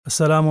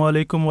Assalamu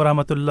alaikum wa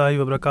rahmatullahi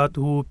wa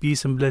barakatuhu.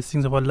 Peace and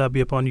blessings of Allah be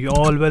upon you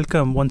all.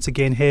 Welcome once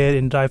again here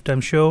in Drive Time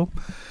Show.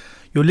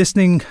 You're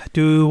listening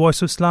to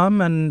Voice of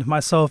Islam and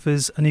myself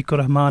is Aneeq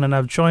Rahman, and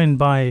I'm joined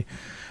by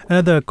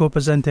another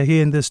co-presenter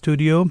here in the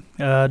studio,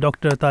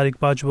 Dr. Tariq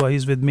Bajwa.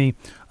 He's with me.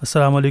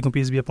 Assalamu alaikum,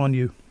 peace be upon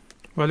you.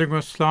 Wa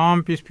alaikum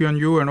assalam, peace be on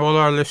you and all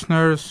our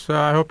listeners.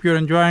 I hope you're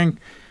enjoying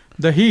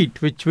the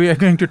heat, which we are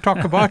going to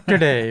talk about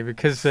today,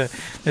 because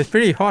it's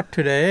pretty hot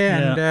today,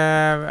 and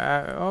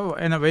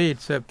in a way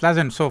it's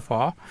pleasant so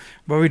far,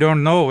 but we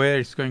don't know where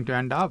it's going to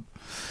end up.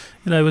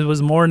 You know, it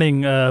was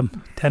morning, 10,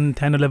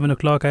 11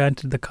 o'clock, I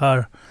entered the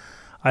car.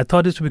 I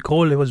thought it would be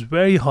cold. It was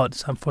very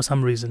hot for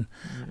some reason.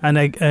 And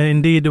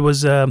indeed, it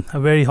was a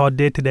very hot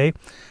day today.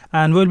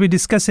 And we'll be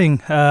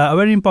discussing a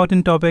very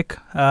important topic,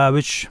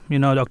 which, you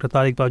know, Dr.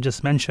 Tariq Bajwa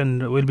just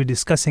mentioned. We'll be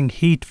discussing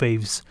heat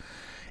waves.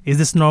 Is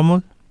this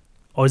normal?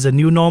 Or is a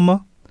new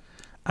normal?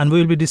 And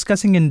we will be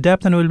discussing in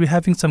depth, and we'll be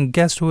having some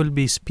guests who will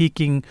be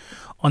speaking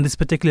on this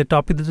particular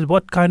topic. This is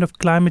what kind of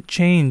climate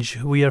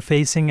change we are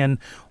facing and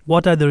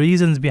what are the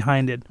reasons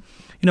behind it.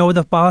 You know, over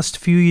the past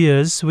few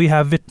years, we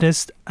have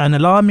witnessed an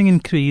alarming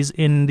increase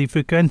in the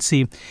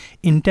frequency,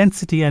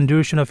 intensity and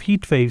duration of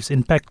heat waves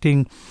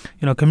impacting,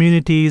 you know,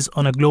 communities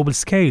on a global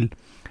scale.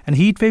 And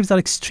heat waves are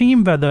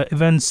extreme weather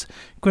events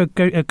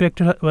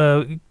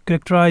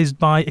characterized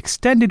by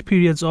extended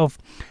periods of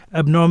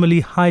abnormally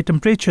high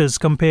temperatures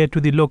compared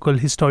to the local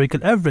historical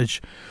average.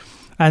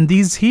 And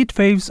these heat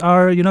waves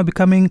are, you know,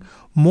 becoming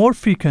more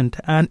frequent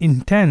and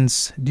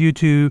intense due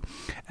to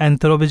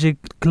anthropogenic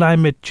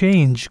climate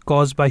change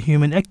caused by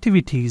human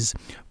activities,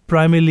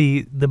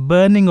 primarily the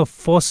burning of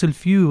fossil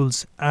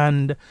fuels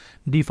and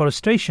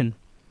deforestation.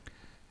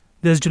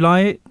 This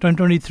July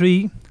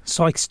 2023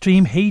 saw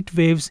extreme heat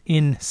waves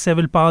in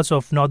several parts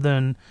of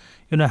northern,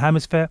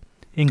 hemisphere,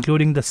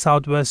 including the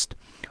southwest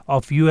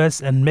of US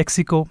and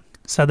Mexico,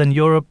 southern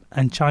Europe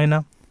and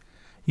China.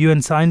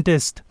 UN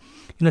scientists,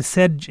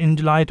 said in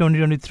July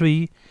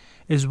 2023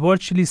 is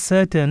virtually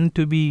certain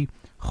to be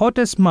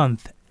hottest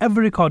month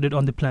ever recorded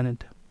on the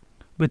planet,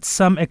 with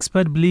some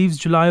expert believes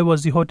July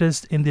was the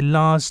hottest in the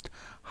last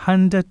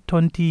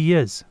 120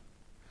 years.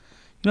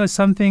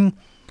 Something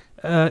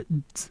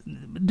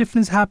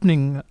different is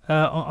happening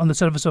on the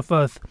surface of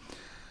Earth.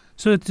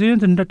 So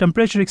the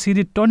temperature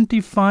exceeded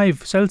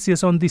 25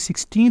 Celsius on the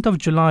 16th of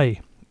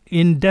July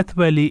in Death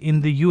Valley in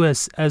the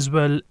US, as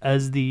well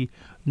as the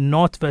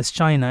northwest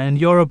China. And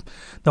Europe,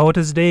 the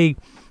hottest day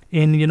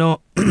in,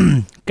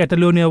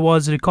 Catalonia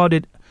was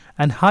recorded,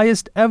 and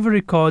highest ever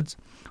records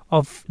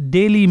of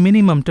daily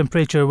minimum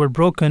temperature were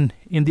broken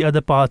in the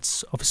other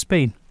parts of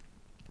Spain.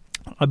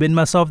 I've been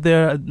myself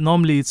there.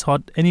 Normally it's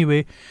hot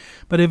anyway,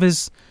 but if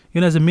it's,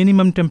 as a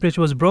minimum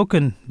temperature was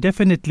broken,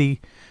 definitely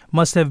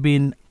must have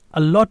been a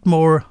lot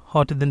more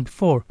hotter than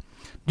before.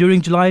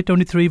 During July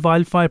 23,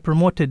 wildfire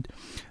promoted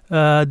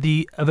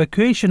the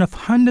evacuation of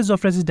hundreds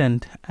of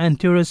residents and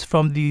tourists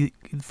from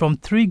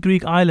three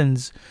Greek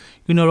islands,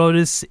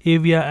 Rhodes,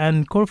 Evia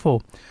and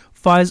Corfu.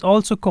 Fires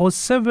also caused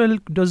several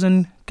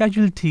dozen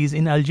casualties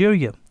in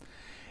Algeria.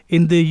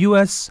 In the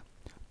U.S.,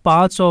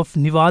 parts of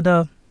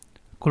Nevada,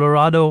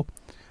 Colorado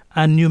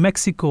and New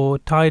Mexico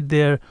tied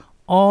their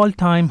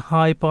all-time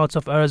high. Parts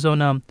of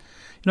Arizona,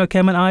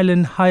 Cayman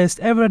Island, highest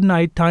ever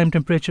nighttime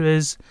temperature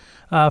is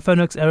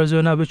Phoenix,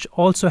 Arizona, which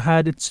also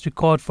had its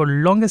record for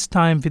longest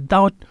time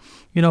without,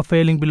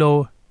 failing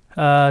below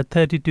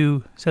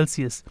 32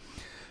 Celsius.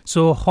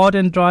 So hot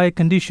and dry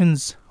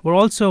conditions were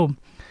also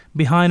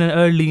behind an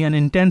early and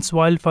intense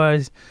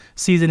wildfire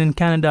season in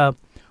Canada,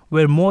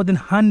 where more than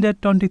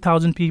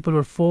 120,000 people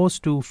were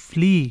forced to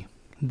flee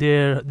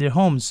their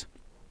homes.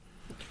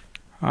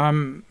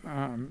 Imam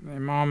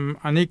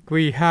Aneeq,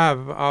 we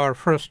have our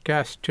first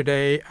guest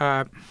today.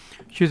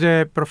 She's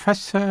a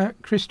Professor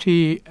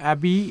Kristie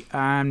L,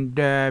 and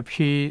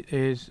she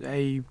is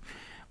a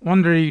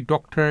honorary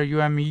Doctor,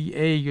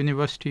 Umea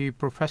University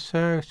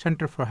Professor,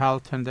 Center for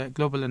Health and the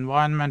Global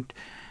Environment,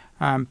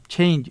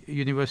 Change,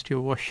 University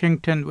of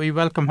Washington. We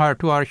welcome her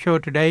to our show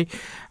today.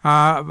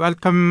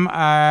 Welcome,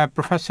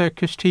 Professor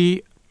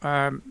Kristie.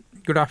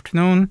 Good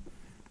afternoon.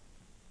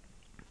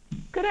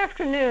 Good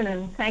afternoon,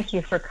 and thank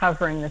you for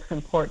covering this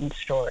important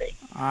story.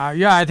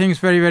 I think it's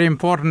very, very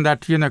important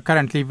that,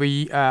 currently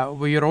we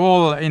are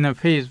all in a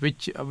phase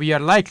which we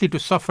are likely to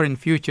suffer in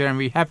future, and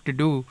we have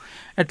to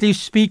at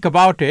least speak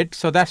about it.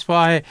 So that's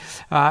why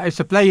it's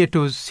a pleasure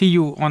to see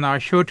you on our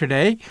show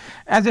today.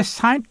 As a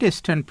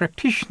scientist and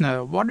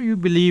practitioner, what do you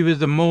believe is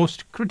the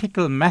most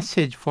critical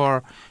message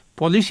for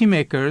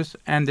policymakers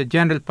and the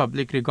general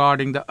public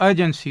regarding the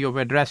urgency of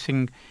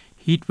addressing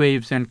heat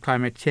waves and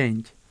climate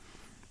change?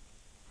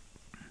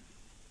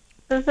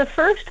 So the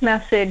first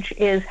message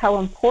is how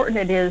important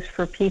it is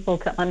for people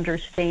to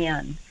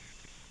understand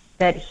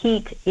that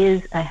heat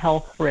is a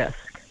health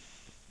risk.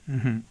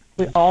 Mm-hmm.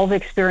 We all have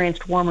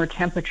experienced warmer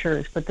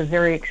temperatures, but the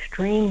very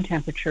extreme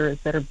temperatures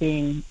that are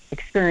being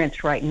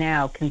experienced right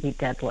now can be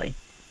deadly.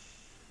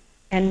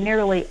 And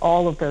nearly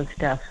all of those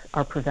deaths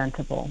are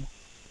preventable.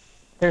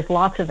 There's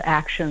lots of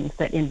actions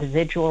that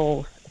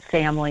individuals,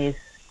 families,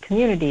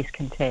 communities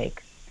can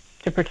take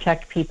to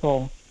protect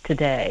people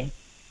today.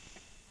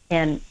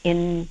 And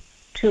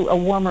into a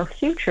warmer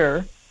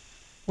future,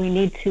 we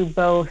need to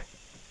both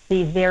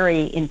be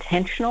very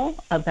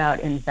intentional about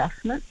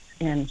investments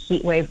in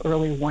heat wave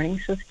early warning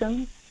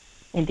systems,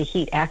 into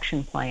heat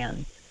action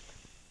plans,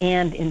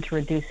 and into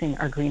reducing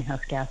our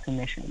greenhouse gas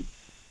emissions.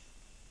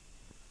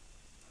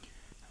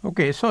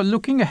 Okay, so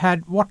looking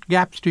ahead, what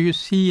gaps do you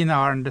see in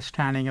our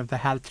understanding of the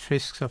health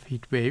risks of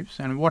heat waves,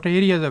 and what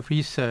areas of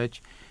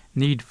research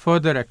need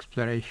further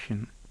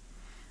exploration?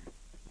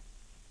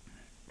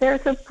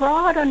 There's a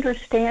broad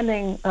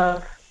understanding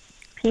of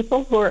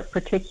people who are at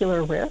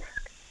particular risk.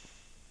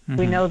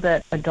 We know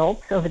that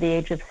adults over the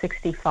age of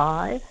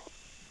 65,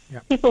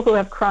 people who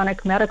have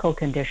chronic medical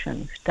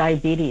conditions,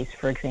 diabetes,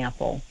 for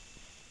example,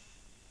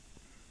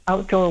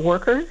 outdoor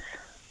workers,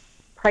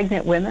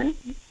 pregnant women,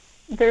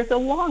 there's a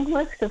long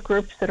list of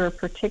groups that are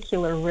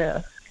particular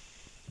risk.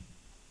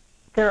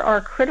 There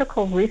are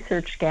critical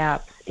research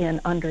gaps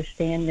in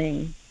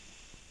understanding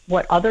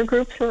what other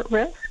groups are at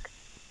risk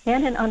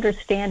and in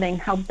understanding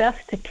how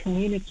best to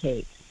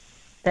communicate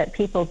that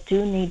people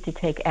do need to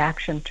take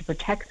action to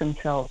protect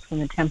themselves when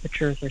the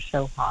temperatures are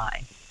so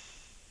high.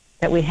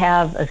 That we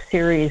have a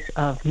series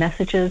of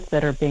messages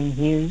that are being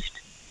used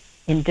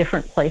in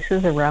different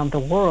places around the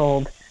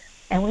world,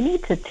 and we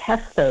need to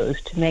test those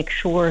to make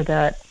sure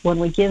that when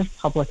we give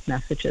public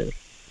messages,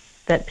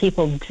 that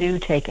people do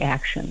take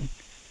action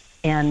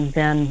and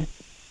then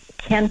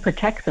can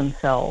protect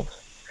themselves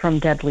from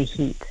deadly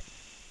heat.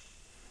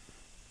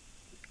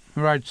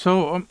 Right.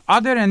 So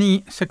are there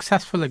any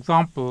successful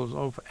examples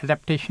of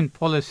adaptation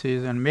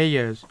policies and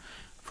measures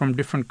from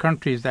different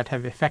countries that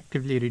have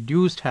effectively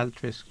reduced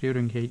health risks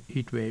during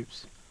heat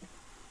waves?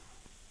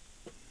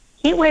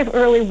 Heat wave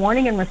early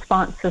warning and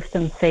response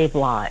systems save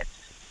lives.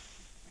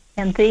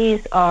 And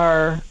these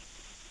are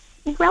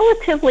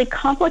relatively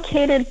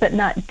complicated but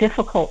not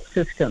difficult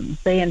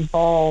systems. They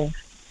involve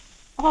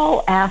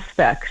all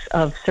aspects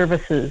of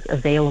services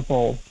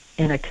available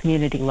in a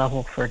community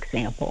level, for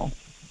example.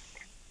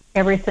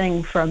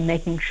 Everything from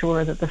making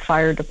sure that the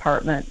fire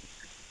department,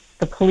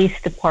 the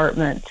police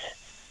department,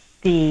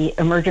 the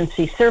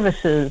emergency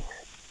services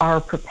are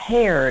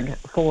prepared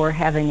for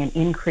having an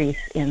increase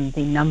in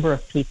the number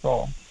of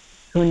people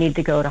who need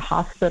to go to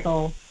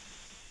hospital,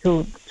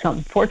 who,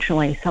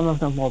 unfortunately, some of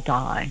them will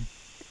die.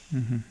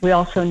 We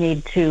also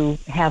need to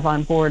have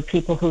on board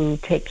people who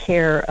take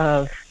care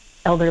of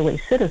elderly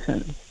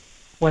citizens,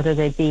 whether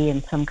they be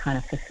in some kind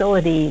of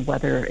facility,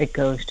 whether it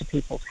goes to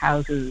people's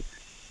houses.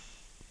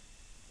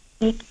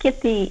 You get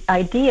the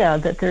idea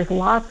that there's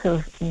lots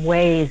of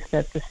ways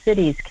that the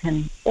cities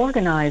can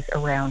organize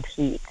around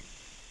heat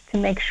to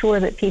make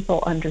sure that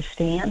people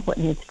understand what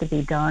needs to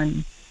be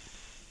done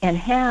and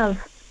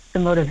have the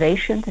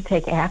motivation to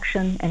take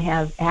action and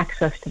have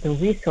access to the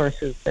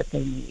resources that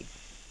they need.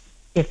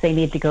 If they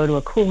need to go to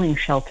a cooling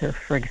shelter,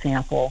 for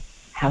example,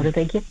 how do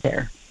they get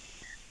there?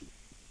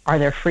 Are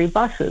there free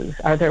buses?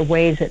 Are there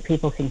ways that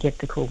people can get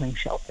to cooling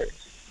shelters?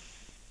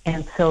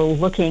 And so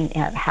looking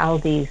at how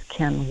these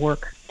can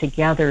work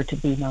together to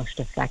be most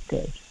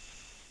effective.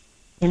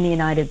 In the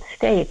United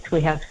States,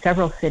 we have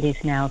several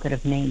cities now that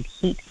have named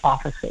heat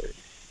officers.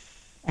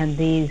 And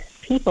these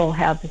people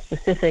have the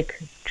specific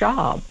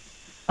job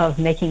of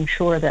making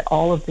sure that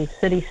all of the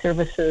city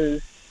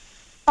services,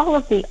 all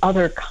of the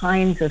other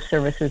kinds of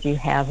services you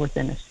have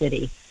within a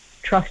city,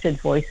 trusted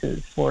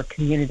voices for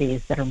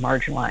communities that are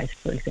marginalized,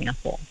 for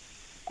example,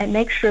 and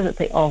make sure that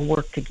they all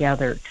work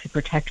together to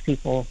protect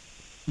people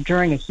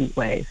during a heat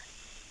wave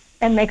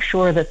and make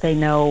sure that they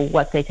know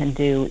what they can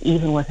do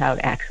even without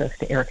access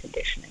to air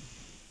conditioning.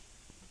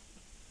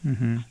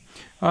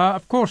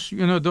 Of course,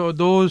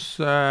 those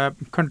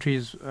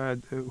countries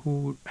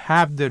who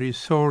have the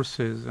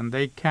resources and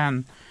they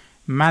can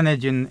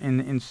manage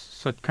in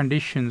such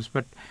conditions.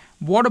 But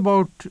what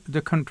about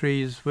the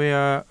countries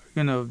where,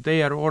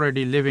 they are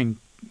already living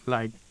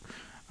like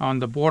on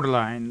the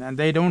borderline and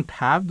they don't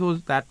have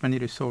that many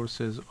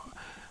resources?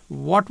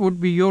 What would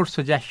be your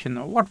suggestion,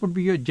 or what would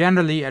be your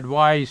generally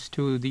advice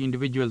to the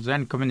individuals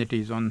and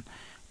communities on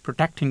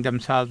protecting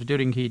themselves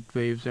during heat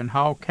waves, and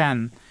how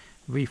can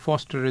we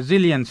foster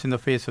resilience in the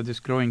face of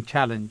this growing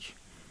challenge?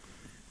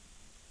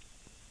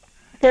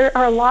 There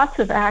are lots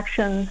of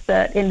actions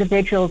that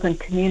individuals and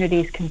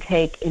communities can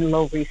take in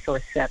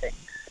low-resource settings.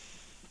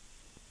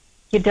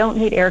 You don't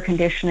need air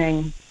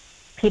conditioning.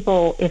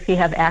 People, if you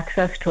have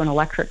access to an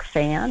electric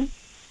fan,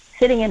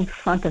 sitting in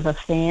front of a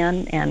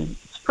fan and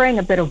spraying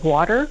a bit of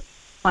water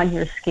on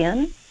your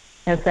skin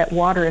as that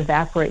water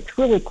evaporates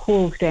really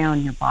cools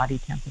down your body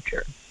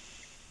temperature.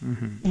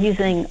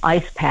 Using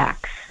ice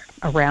packs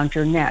around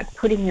your neck,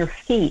 putting your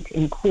feet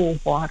in cool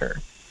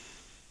water.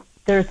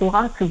 There's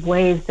lots of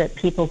ways that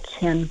people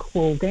can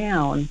cool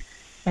down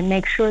and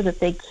make sure that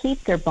they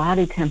keep their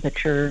body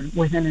temperature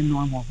within a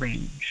normal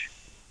range.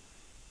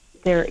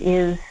 There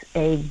is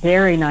a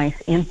very nice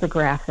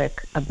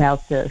infographic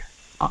about this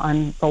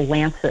on the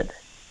Lancet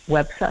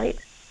website.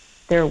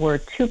 There were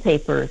 2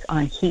 papers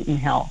on heat and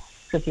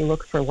health. So if you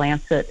look for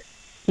Lancet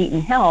Heat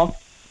and Health,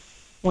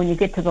 when you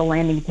get to the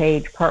landing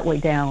page partway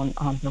down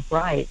on the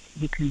right,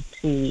 you can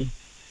see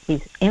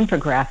these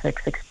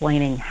infographics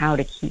explaining how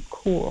to keep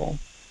cool.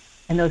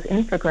 And those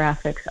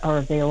infographics are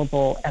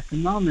available at the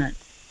moment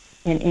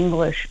in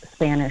English,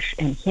 Spanish,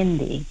 and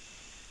Hindi,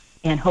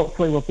 and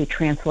hopefully will be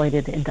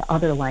translated into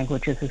other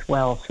languages as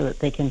well so that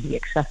they can be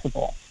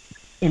accessible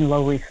in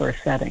low resource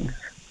settings.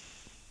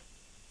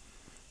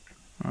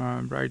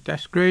 Right,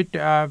 that's great.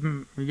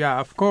 Yeah,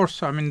 of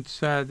course. I mean, it's,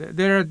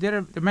 there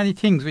are many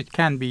things which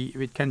can be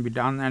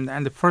done,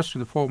 and the first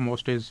and the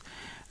foremost is,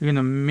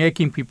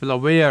 making people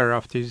aware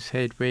of these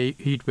heat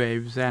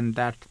waves, and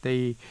that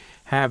they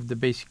have the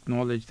basic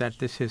knowledge that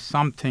this is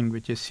something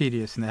which is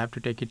serious, and they have to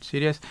take it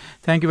serious.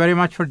 Thank you very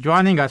much for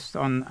joining us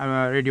on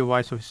Radio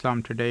Voice of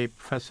Islam today,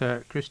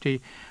 Professor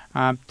Kristie.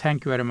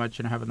 Thank you very much,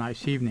 and have a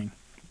nice evening.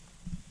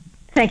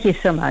 Thank you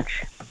so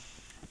much.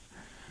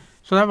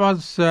 So that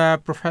was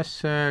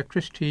Professor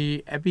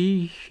Kristie L.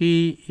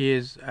 She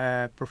is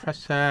a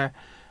professor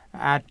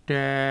at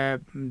the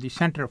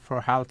Center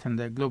for Health and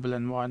the Global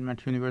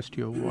Environment,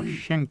 University of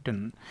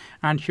Washington.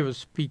 And she was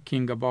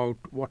speaking about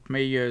what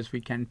measures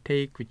we can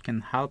take which can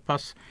help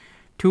us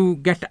to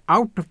get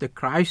out of the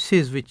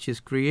crisis which is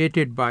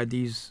created by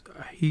these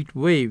heat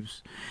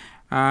waves.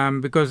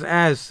 Because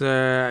as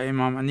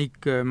Imam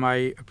Aneeq,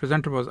 my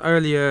presenter, was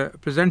earlier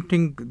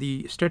presenting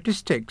the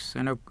statistics,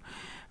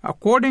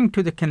 according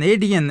to the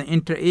Canadian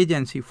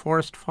Interagency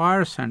Forest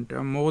Fire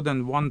Centre, more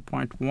than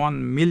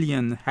 1.1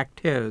 million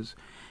hectares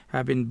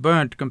have been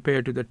burnt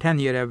compared to the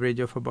 10-year average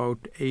of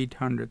about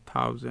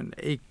 800,000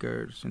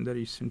 acres in the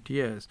recent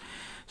years.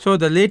 So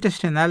the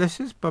latest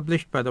analysis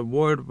published by the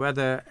World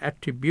Weather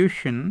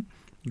Attribution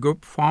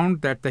Group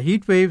found that the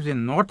heat waves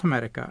in North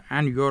America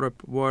and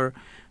Europe were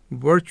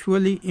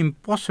virtually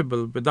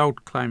impossible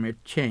without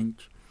climate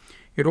change.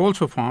 It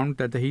also found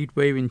that the heat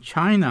wave in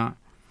China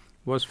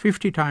was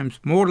 50 times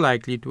more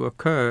likely to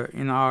occur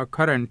in our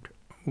current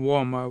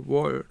warmer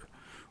world.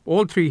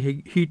 All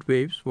three heat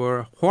waves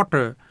were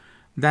hotter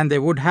than they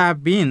would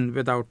have been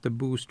without the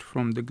boost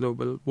from the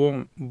global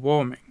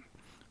warming.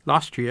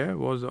 Last year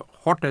was the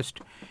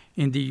hottest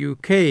in the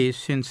UK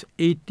since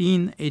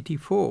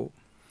 1884,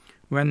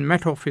 when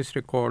Met Office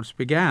records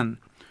began.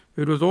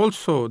 It was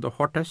also the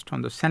hottest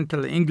on the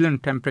Central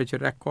England temperature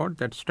record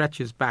that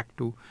stretches back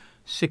to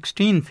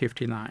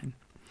 1659.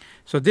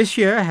 So this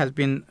year has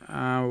been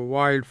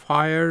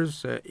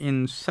wildfires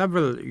in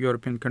several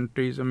European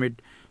countries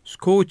amid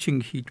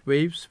scorching heat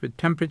waves with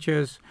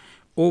temperatures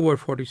over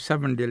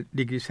 47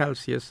 degrees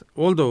Celsius,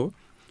 although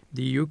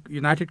the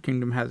United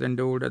Kingdom has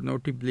endured a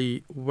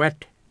notably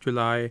wet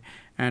July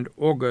and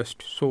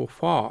August so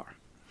far.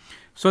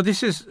 So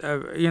this is,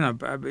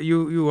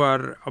 you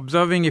are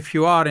observing, if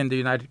you are in the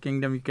United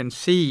Kingdom, you can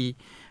see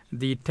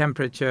the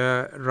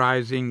temperature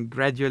rising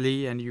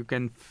gradually, and you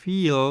can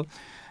feel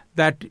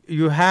that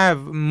you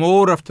have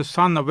more of the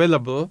sun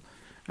available,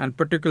 and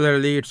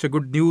particularly it's a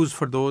good news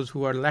for those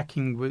who are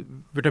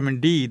lacking vitamin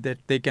D, that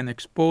they can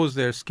expose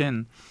their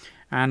skin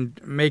and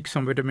make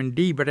some vitamin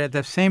D, but at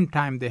the same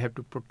time they have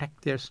to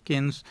protect their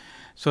skins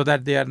so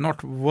that they are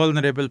not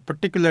vulnerable,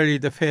 particularly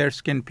the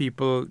fair-skinned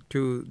people,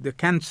 to the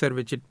cancer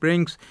which it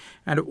brings.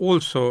 And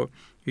also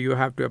you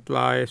have to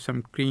apply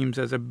some creams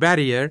as a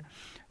barrier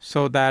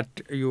so that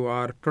you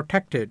are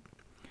protected.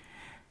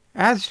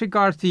 As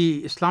regards the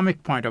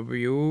Islamic point of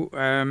view,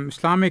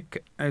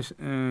 Islamic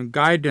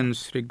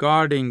guidance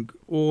regarding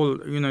all,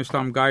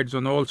 Islam guides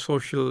on all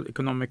social,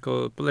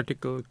 economical,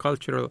 political,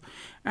 cultural,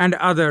 and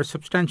other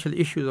substantial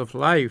issues of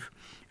life.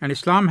 And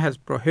Islam has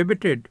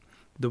prohibited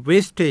the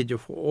wastage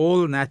of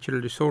all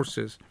natural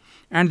resources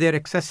and their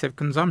excessive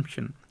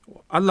consumption.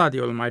 Allah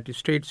the Almighty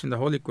states in the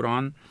Holy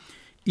Quran,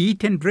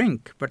 "Eat and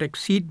drink, but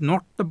exceed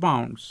not the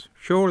bounds.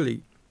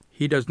 Surely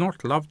He does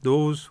not love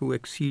those who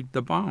exceed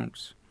the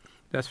bounds."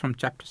 That's from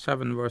chapter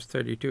 7, verse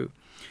 32.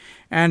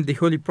 And the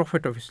Holy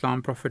Prophet of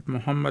Islam, Prophet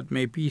Muhammad,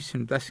 may peace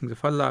and blessings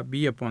of Allah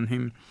be upon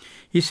him,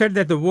 he said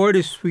that the world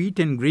is sweet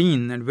and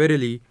green, and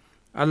verily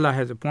Allah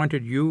has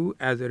appointed you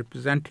as a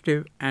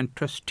representative and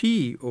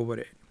trustee over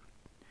it.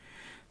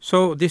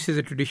 So this is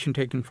a tradition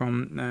taken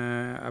from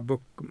a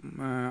book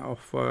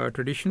of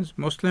traditions,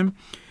 Muslim.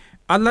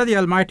 Allah the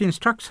Almighty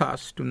instructs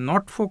us to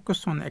not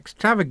focus on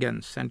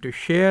extravagance and to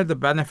share the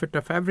benefit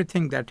of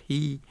everything that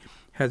He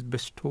has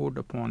bestowed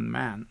upon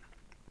man.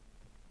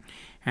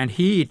 And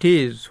He it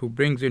is who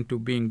brings into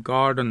being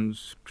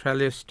gardens,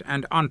 trellised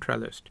and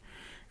untrellised,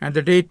 and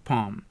the date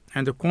palm,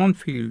 and the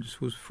cornfields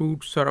whose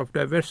fruits are of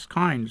diverse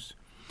kinds,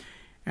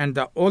 and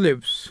the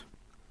olives,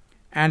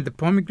 and the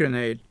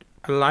pomegranate,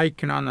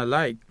 alike and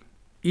unalike.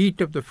 Eat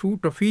of the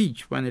fruit of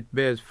each when it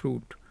bears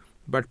fruit,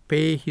 but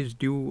pay his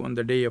due on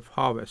the day of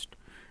harvest,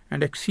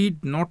 and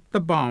exceed not the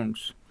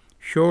bounds.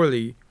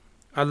 Surely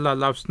Allah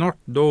loves not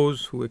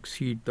those who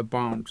exceed the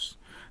bounds.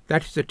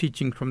 That is the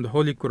teaching from the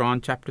Holy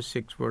Quran, chapter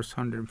 6, verse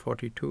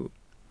 142.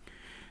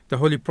 The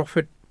Holy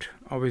Prophet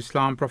of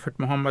Islam, Prophet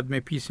Muhammad,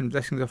 may peace and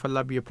blessings of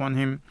Allah be upon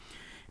him,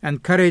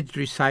 encouraged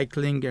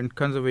recycling and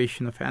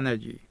conservation of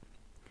energy.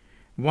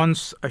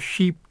 Once a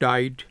sheep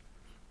died,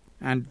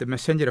 and the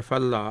Messenger of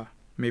Allah,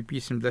 may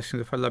peace and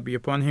blessings of Allah be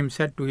upon him,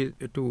 said to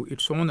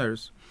its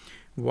owners,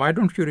 "Why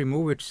don't you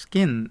remove its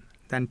skin,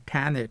 then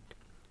tan it,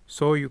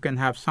 so you can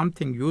have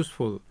something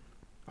useful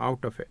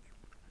out of it?"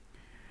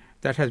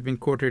 That has been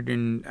quoted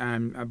in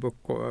a book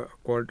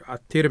called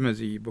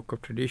At-Tirmizi, Book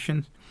of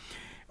Traditions.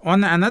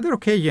 On another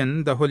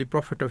occasion, the Holy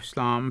Prophet of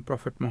Islam,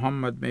 Prophet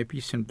Muhammad, may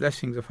peace and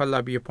blessings of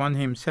Allah be upon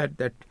him, said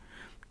that,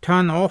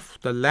 "Turn off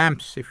the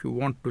lamps if you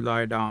want to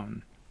lie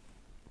down.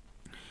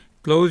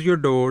 Close your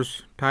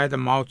doors, tie the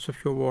mouths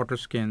of your water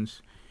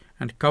skins,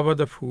 and cover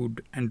the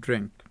food and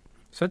drink."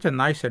 Such a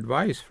nice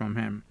advice from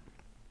him.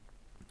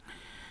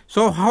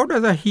 So how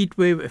does a heat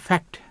wave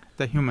affect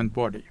the human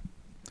body?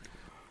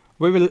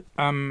 We will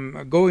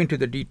go into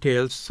the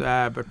details,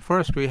 but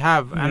first we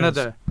have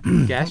another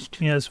guest.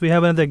 Yes, we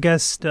have another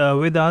guest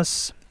with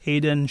us,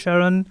 Aidan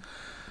Charron,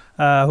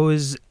 who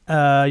is,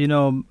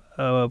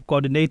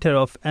 coordinator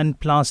of End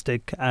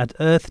Plastic at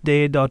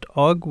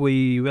earthday.org.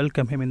 We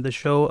welcome him in the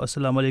show.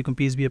 Assalamu alaikum,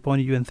 peace be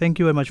upon you, and thank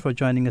you very much for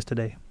joining us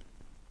today.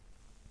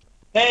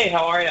 Hey,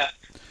 how are you?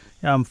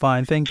 Yeah, I'm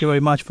fine. Thank you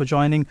very much for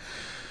joining.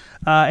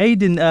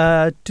 Aidan,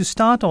 to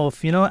start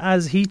off,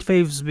 as heat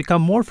waves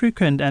become more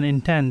frequent and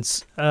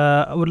intense,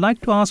 I would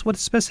like to ask what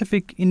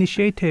specific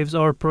initiatives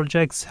or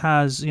projects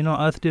has,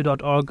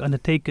 earthday.org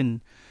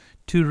undertaken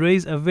to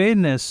raise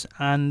awareness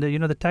and,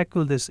 to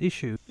tackle this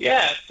issue?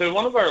 Yeah, so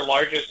one of our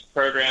largest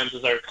programs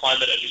is our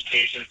climate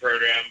education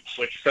program,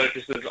 which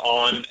focuses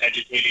on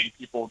educating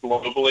people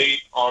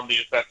globally on the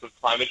effects of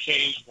climate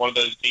change, one of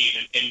those being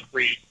an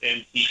increase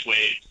in heat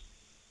waves.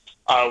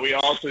 We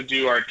also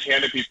do our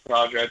Canopy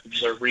project, which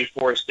is our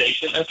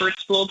reforestation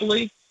efforts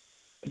globally.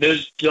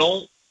 Those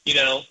don't,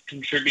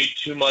 contribute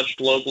too much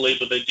globally,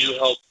 but they do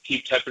help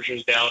keep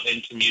temperatures down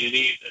in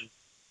communities, and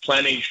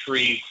planting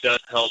trees does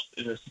help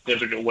in a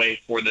significant way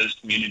for those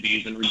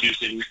communities and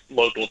reducing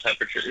local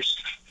temperatures.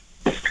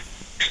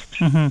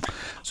 Mm-hmm.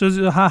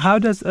 So how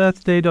does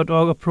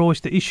earthday.org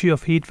approach the issue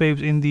of heat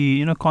waves in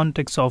the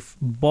context of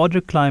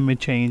broader climate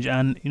change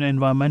and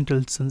environmental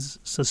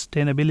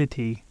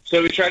sustainability?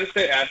 So we try to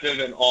stay active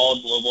in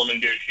all global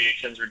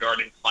negotiations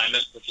regarding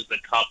climate, such as the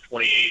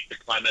COP28, the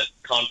climate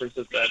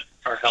conferences that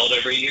are held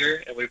every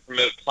year, and we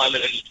promote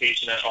climate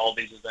education at all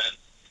these events.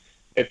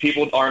 If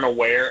people aren't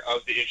aware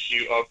of the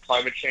issue of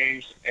climate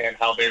change and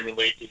how they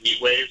relate to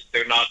heat waves,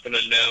 they're not going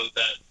to know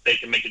that they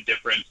can make a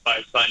difference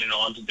by signing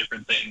on to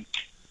different things,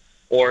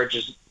 or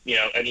just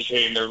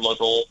educating their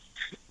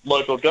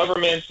local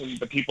governments and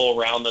the people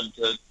around them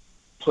to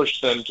push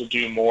them to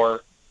do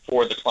more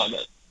for the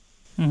climate.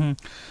 Mm-hmm.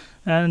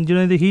 And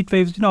the heat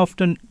waves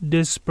often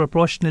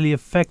disproportionately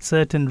affect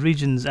certain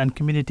regions and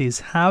communities.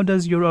 How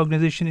does your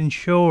organization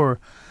ensure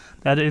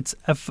that its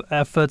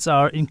efforts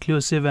are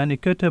inclusive and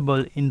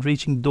equitable in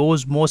reaching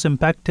those most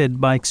impacted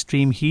by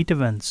extreme heat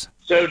events?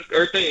 So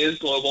Earth Day is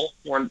global.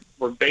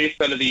 We're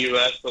based out of the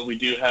U.S., but we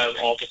do have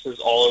offices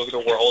all over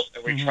the world,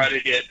 and we try to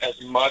get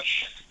as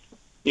much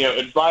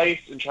advice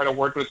and try to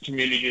work with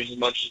communities as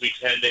much as we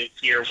can to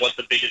hear what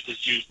the biggest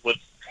issues with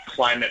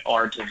climate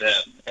are to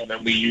them. And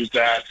then we use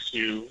that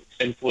to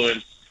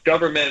influence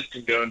governments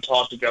and go and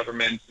talk to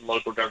governments and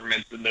local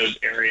governments in those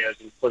areas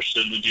and push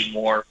them to do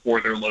more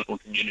for their local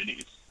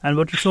communities. And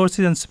what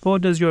resources and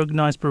support does your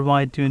organization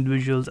provide to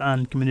individuals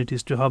and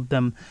communities to help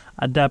them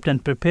adapt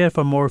and prepare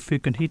for more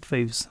frequent heat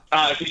waves?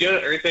 If you go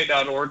to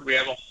earthday.org, we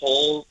have a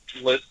whole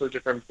list of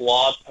different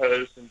blog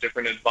posts and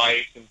different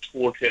advice and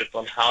toolkits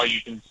on how you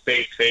can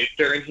stay safe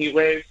during heat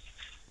waves,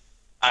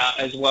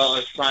 as well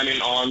as signing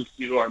on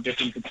to our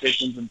different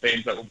petitions and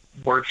things that will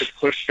work to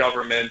push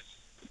governments,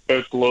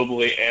 both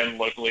globally and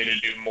locally, to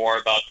do more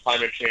about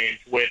climate change,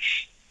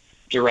 which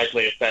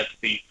directly affects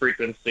the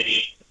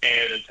frequency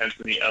and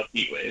intensity of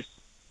heat waves.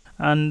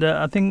 And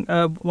I think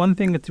one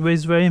thing that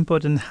is very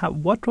important,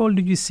 what role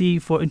do you see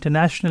for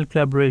international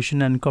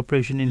collaboration and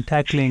cooperation in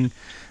tackling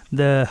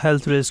the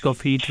health risk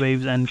of heat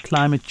waves and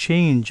climate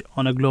change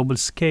on a global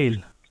scale?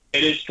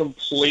 It is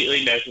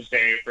completely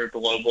necessary for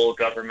global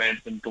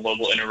governments and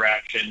global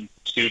interaction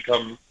to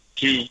come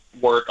to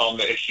work on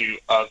the issue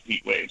of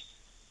heat waves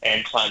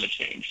and climate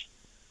change.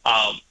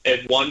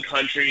 If one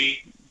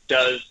country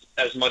does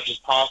as much as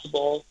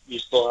possible, you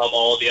still have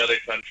all the other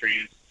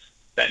countries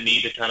that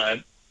need to kind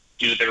of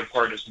do their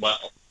part as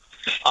well.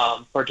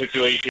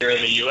 Particularly here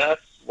in the U.S.,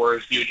 we're a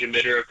huge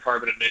emitter of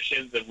carbon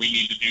emissions, and we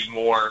need to do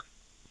more.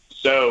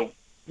 So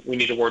we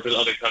need to work with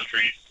other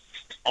countries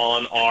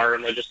on our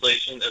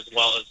legislation as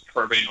well as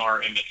curbing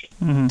our emissions.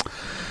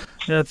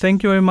 Mm-hmm. Yeah,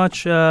 thank you very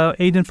much,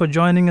 Aidan, for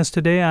joining us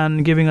today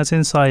and giving us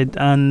insight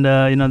and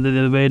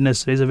the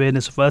awareness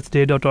of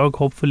earthday.org.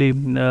 Hopefully,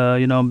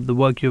 the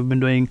work you've been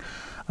doing.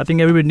 I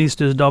think everybody needs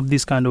to adopt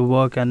this kind of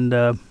work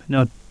and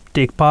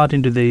take part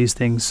into these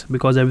things,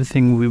 because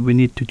everything we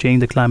need to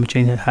change the climate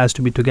change has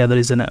to be together,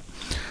 isn't it?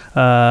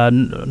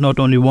 Not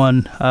only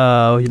one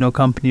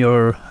company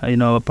or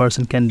a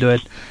person can do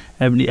it.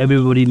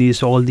 Everybody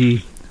needs, all the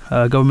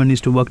government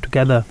needs to work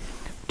together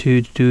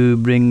to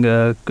bring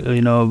a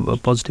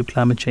positive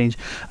climate change.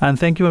 And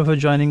thank you for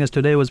joining us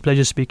today. It was a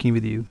pleasure speaking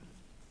with you.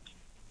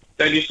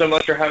 Thank you so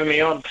much for having me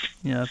on.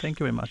 Yeah, thank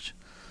you very much.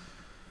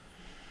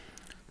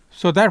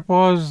 So that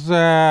was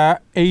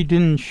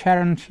Aidan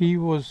Charron.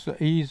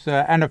 He's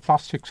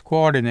Anaplastics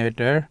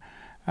coordinator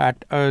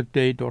at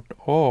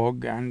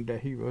earthday.org, and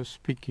he was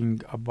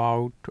speaking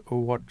about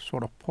what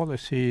sort of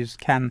policies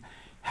can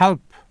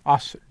help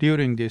us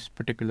during this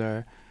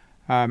particular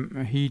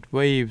heat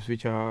waves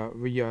which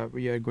we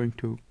are going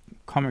to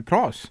come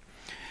across.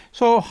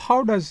 So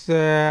how does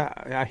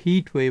a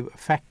heat wave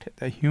affect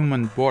the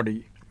human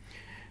body?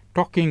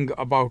 Talking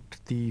about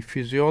the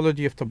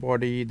physiology of the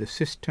body, the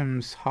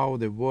systems, how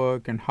they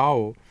work, and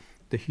how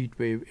the heat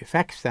wave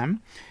affects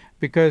them.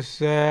 Because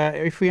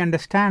if we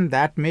understand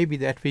that, maybe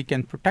that we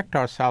can protect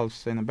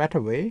ourselves in a better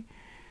way.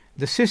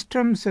 The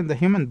systems in the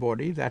human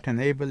body that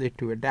enable it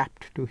to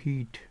adapt to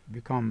heat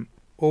become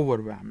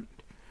overwhelmed.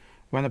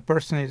 When a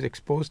person is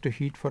exposed to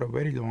heat for a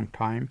very long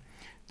time,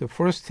 the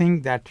first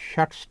thing that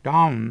shuts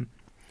down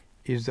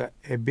is the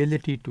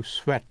ability to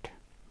sweat.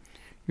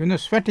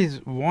 Sweat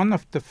is one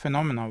of the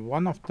phenomena,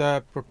 one of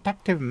the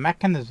protective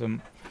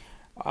mechanisms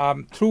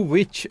through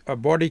which a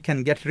body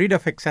can get rid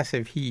of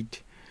excessive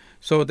heat.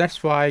 So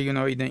that's why, in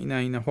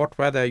a hot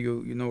weather,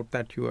 you note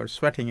that you are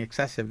sweating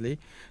excessively.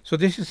 So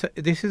this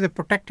is a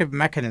protective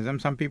mechanism.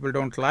 Some people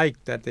don't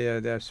like that they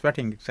are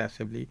sweating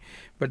excessively,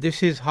 but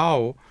this is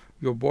how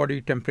your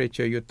body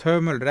temperature, your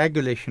thermal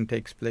regulation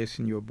takes place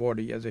in your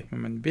body as a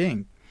human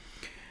being.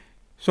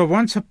 So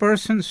once a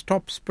person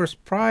stops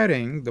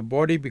perspiring, the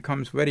body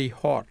becomes very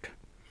hot.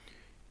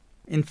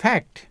 In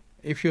fact,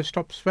 if you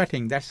stop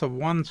sweating, that's the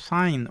one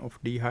sign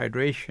of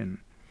dehydration.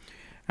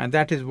 And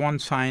that is one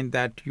sign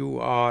that you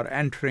are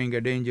entering a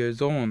danger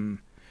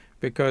zone,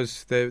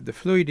 because the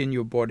fluid in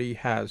your body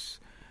has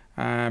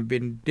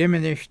been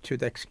diminished to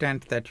the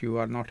extent that you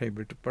are not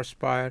able to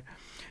perspire.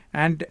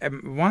 And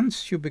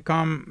once you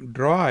become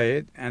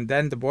dry, and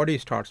then the body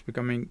starts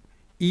becoming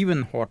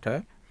even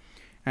hotter,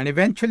 and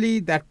eventually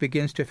that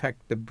begins to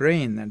affect the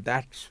brain, and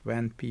that's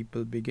when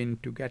people begin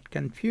to get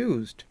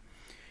confused,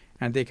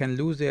 and they can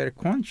lose their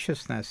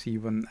consciousness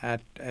even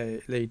at a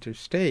later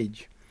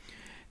stage.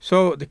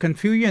 So the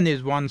confusion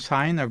is one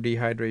sign of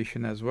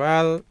dehydration as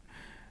well.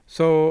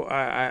 So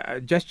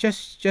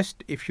just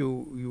if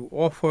you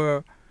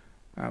offer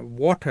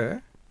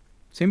water,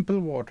 simple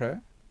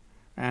water,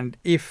 and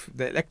if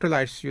the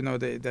electrolytes,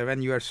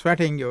 when you are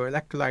sweating, your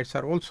electrolytes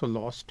are also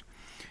lost.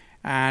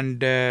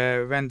 And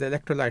when the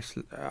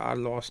electrolytes are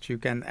lost, you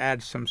can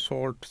add some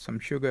salt, some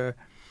sugar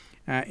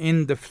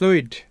in the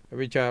fluid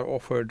which are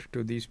offered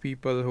to these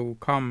people who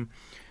come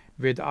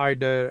with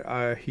either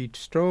a heat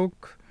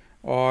stroke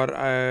or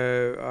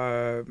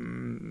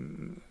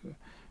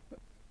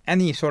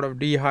any sort of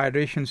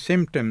dehydration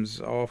symptoms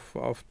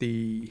of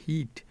the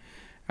heat,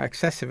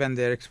 excessive, when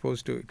they're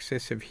exposed to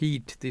excessive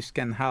heat. This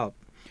can help.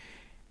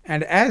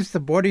 And as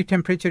the body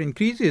temperature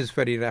increases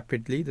very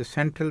rapidly, the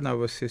central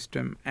nervous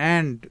system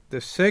and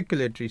the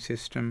circulatory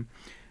system,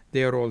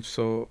 they are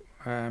also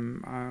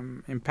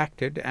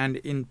impacted. And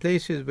in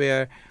places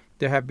where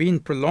there have been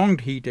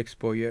prolonged heat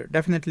exposure,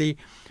 definitely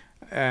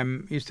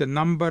is the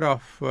number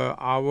of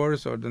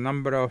hours, or the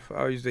number of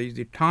is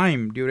the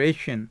time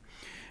duration,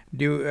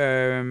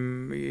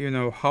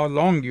 how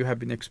long you have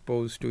been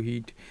exposed to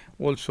heat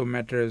also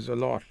matters a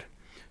lot.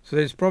 So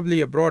there's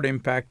probably a broad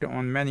impact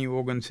on many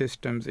organ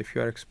systems if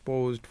you are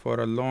exposed for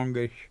a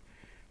longish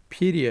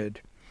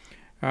period.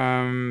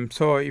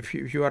 So if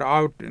you are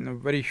out in a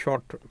very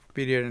short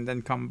period and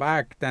then come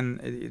back, then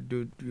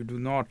you do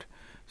not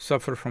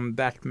suffer from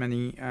that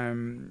many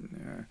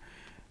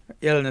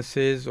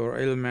illnesses or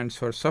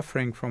ailments or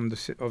suffering from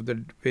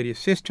the various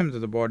systems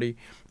of the body.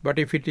 But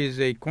if it is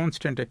a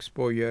constant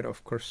exposure,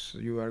 of course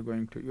you are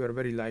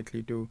very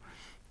likely to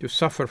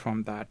suffer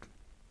from that.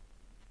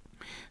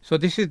 So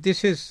this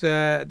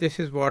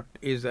is what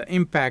is the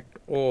impact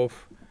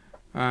of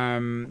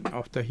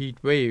the heat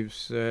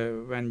waves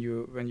when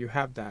you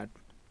have that.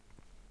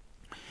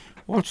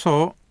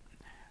 Also,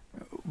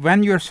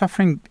 when you are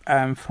suffering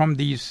from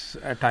these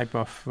type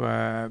of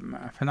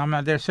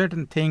phenomena, there are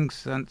certain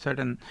things and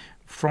certain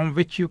from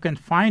which you can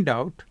find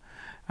out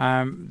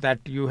that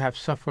you have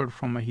suffered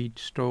from a heat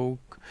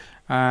stroke.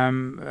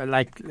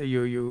 Like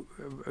you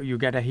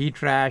get a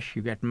heat rash,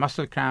 you get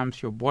muscle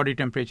cramps, your body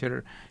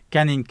temperature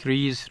can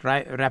increase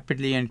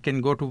rapidly and can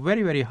go to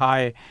very, very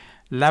high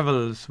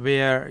levels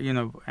where,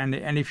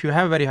 and if you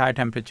have very high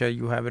temperature,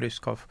 you have a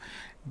risk of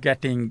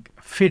getting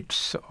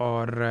fits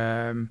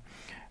or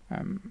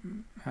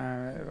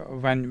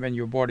when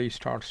your body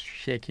starts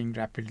shaking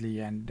rapidly,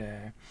 and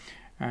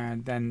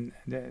then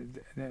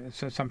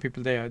so some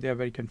people they are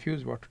very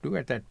confused what to do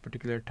at that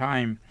particular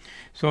time.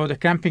 So the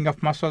cramping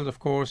of muscles, of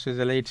course, is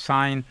a late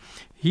sign.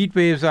 Heat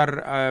waves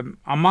are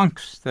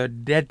amongst the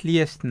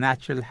deadliest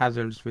natural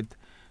hazards, with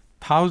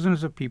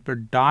thousands of people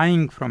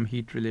dying from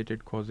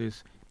heat-related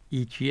causes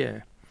each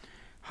year.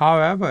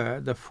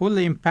 However, the full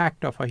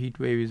impact of a heat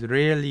wave is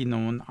rarely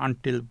known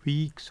until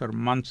weeks or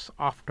months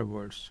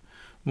afterwards.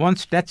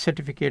 Once death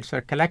certificates are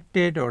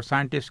collected or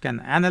scientists can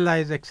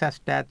analyze excess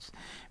deaths,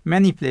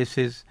 many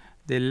places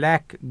they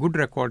lack good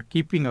record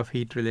keeping of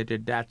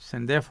heat-related deaths,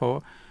 and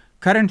therefore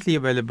currently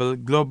available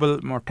global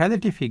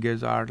mortality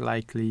figures are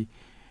likely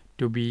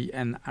to be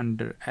an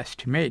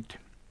underestimate.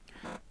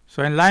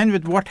 So in line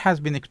with what has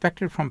been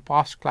expected from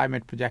past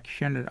climate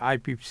projection and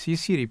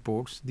IPCC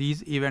reports,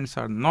 these events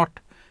are not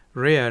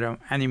rare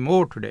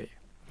anymore today.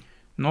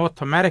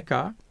 North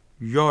America,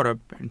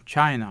 Europe, and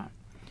China,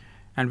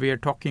 and we are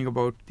talking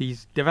about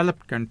these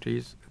developed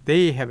countries,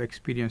 they have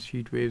experienced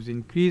heat waves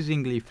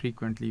increasingly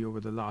frequently over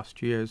the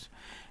last years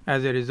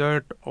as a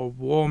result of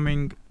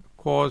warming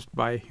caused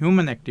by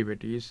human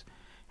activities.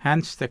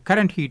 Hence, the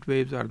current heat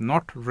waves are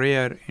not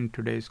rare in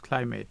today's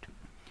climate.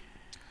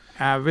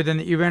 With an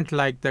event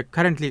like the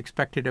currently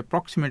expected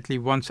approximately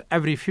once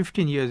every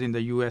 15 years in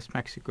the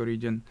US-Mexico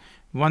region,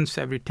 once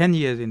every 10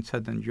 years in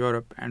Southern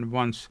Europe, and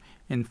once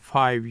in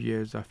 5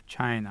 years of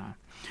China.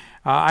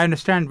 I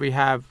understand we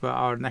have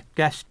our next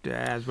guest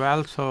as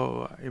well,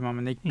 so Imam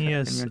Aneeq,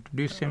 yes, can you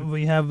introduce him?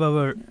 We have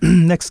our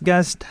next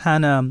guest,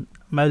 Hannah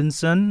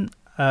Mallinson.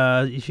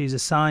 She's a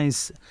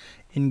science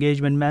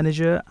engagement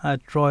manager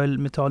at Royal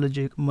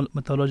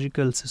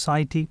Meteorological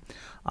Society.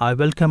 I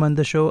welcome on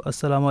the show.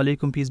 Assalamu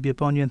alaikum, peace be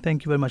upon you, and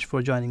thank you very much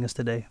for joining us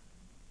today.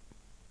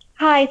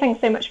 Hi,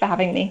 thanks so much for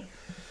having me.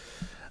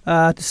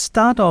 To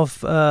start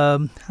off,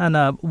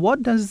 Hannah,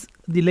 what does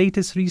the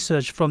latest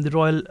research from the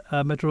Royal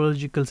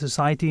Meteorological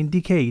Society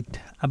indicate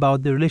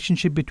about the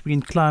relationship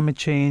between climate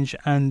change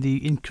and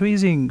the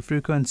increasing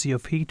frequency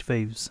of heat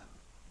waves?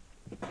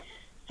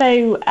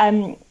 So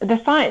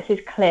the science is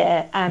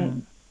clear.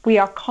 We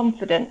are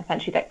confident,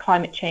 essentially, that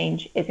climate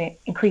change is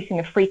increasing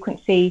the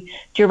frequency,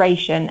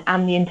 duration,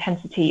 and the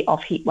intensity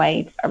of heat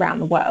waves around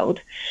the world.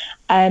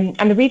 And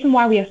the reason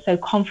why we are so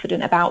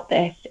confident about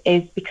this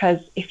is because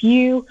if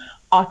you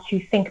are to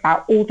think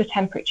about all the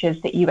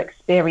temperatures that you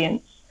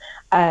experience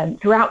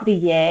throughout the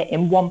year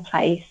in one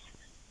place,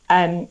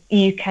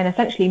 you can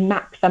essentially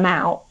map them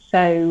out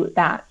so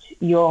that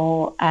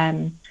you're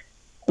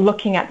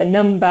looking at the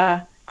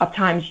number of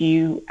times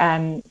you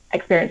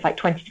experience like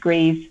 20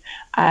 degrees,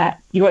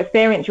 you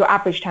experience your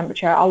average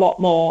temperature a lot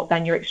more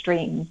than your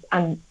extremes.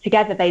 And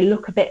together they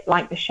look a bit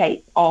like the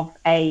shape of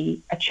a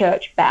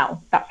church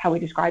bell. That's how we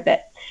describe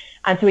it.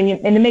 And so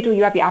in the middle,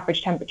 you have your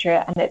average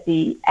temperature, and at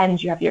the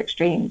end, you have your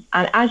extremes.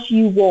 And as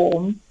you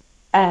warm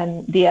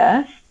the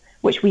Earth,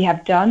 which we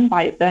have done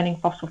by burning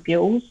fossil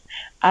fuels,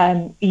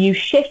 you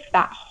shift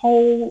that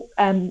whole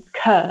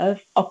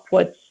curve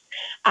upwards.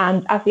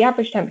 And as the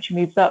average temperature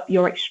moves up,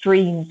 your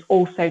extremes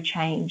also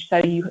change. So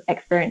you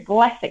experience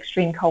less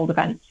extreme cold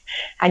events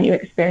and you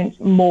experience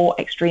more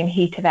extreme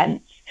heat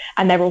events.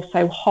 And they're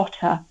also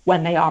hotter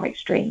when they are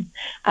extreme.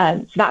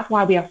 So that's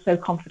why we are so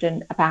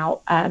confident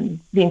about the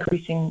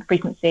increasing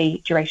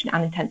frequency, duration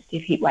and intensity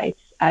of heat waves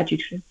due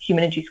to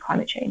human-induced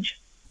climate change.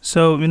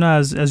 So,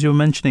 as you're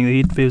mentioning,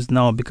 the heat waves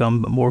now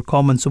become more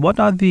common. So what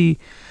are the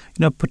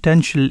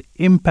potential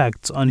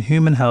impacts on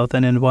human health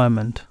and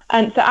environment?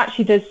 So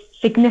actually there's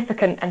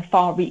significant and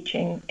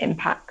far-reaching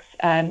impacts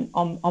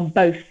on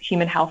both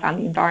human health and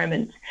the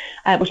environment,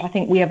 which I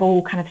think we have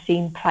all kind of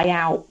seen play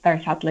out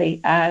very sadly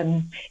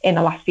in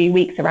the last few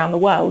weeks around the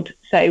world.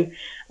 So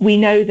we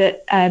know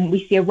that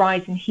we see a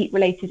rise in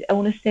heat-related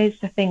illnesses,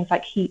 so things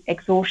like heat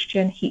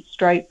exhaustion, heat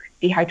stroke,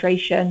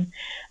 dehydration,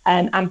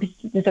 and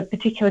there's a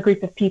particular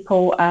group of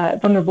people,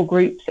 vulnerable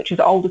groups such as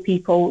older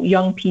people,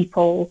 young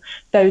people,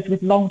 those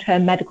with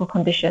long-term medical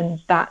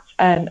conditions that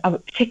are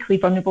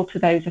particularly vulnerable to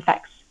those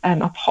effects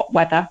of hot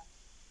weather.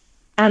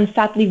 And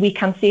sadly, we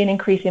can see an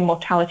increase in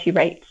mortality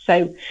rates.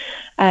 So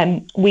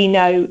we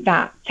know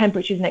that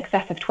temperatures in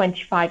excess of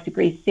 25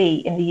 degrees C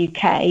in the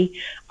UK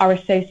are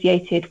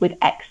associated with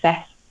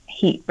excess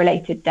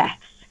heat-related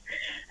deaths.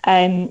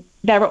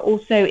 There are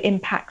also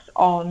impacts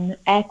on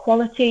air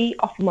quality.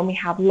 Often when we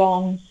have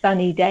long,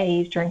 sunny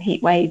days during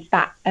heat waves,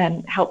 that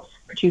helps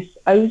produce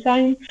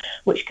ozone,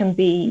 which can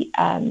be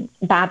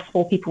bad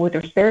for people with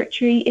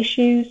respiratory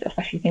issues,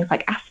 especially things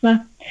like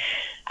asthma.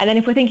 And then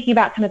if we're thinking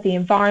about kind of the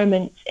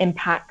environment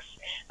impacts,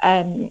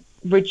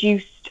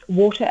 reduced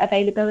water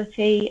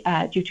availability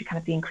due to kind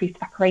of the increased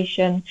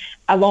evaporation,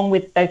 along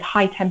with those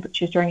high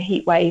temperatures during a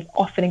heat wave,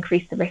 often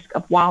increase the risk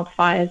of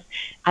wildfires.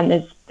 And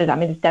there's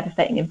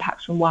devastating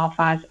impacts from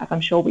wildfires, as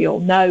I'm sure we all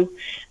know.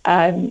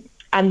 And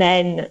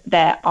then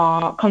there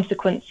are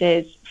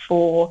consequences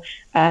for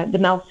the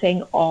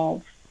melting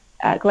of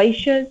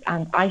glaciers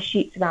and ice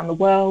sheets around the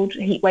world.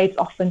 Heat waves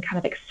often kind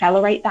of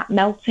accelerate that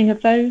melting of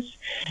those.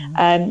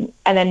 And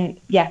then,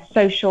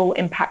 social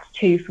impacts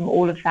too from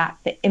all of that,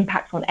 the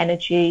impacts on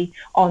energy,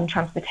 on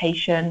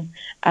transportation,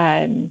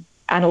 and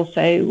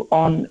also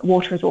on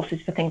water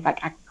resources for things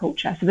like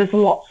agriculture. So there's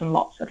lots and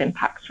lots of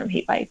impacts from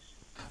heat waves.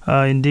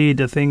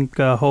 Indeed, I think,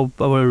 hope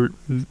our,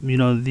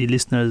 the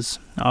listeners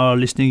are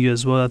listening to you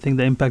as well. I think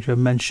the impact you have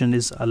mentioned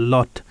is a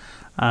lot.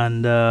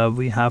 And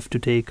we have to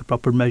take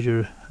proper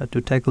measure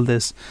to tackle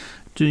this.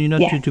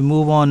 To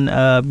move on,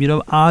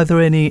 are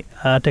there any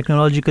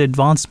technological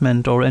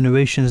advancement or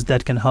innovations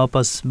that can help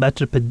us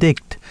better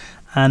predict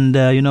and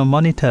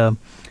monitor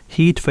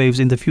heat waves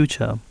in the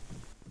future?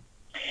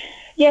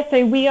 Yeah,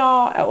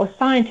 so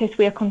scientists,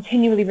 we are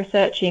continually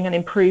researching and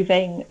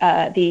improving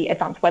the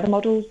advanced weather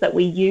models that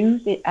we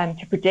use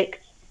to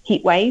predict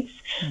heat waves.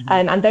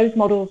 And those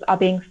models are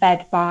being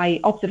fed by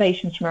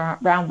observations from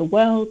around the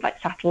world,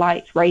 like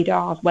satellites,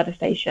 radars, weather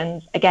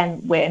stations.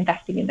 Again, we're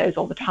investing in those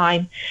all the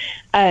time.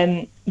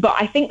 But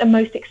I think the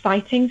most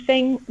exciting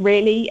thing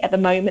really at the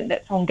moment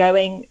that's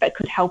ongoing that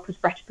could help us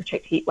better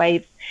predict heat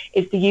waves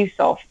is the use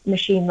of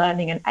machine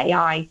learning and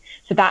AI.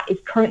 So that is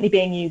currently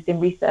being used in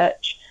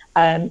research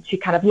to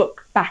kind of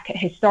look back at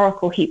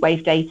historical heat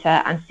wave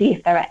data and see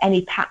if there are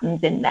any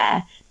patterns in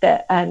there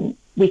that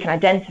we can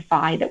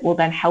identify that will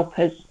then help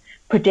us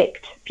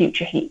predict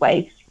future heat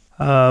waves.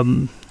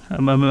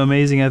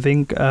 Amazing, I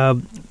think.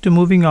 To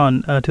moving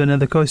on to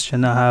another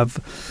question I have,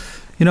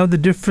 the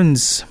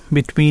difference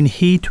between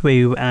heat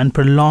wave and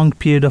prolonged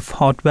period of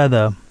hot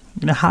weather,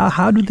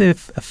 how do they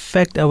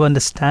affect our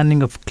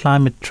understanding of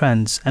climate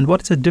trends, and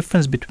what is the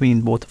difference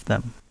between both of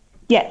them?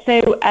 Yeah,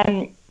 so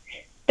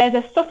there's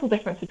a subtle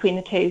difference between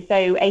the two.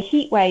 So a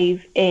heat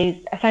wave is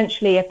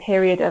essentially a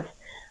period of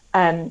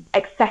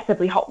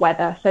excessively hot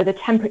weather. So the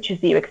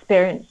temperatures that you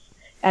experience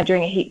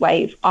during a heat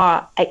wave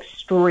are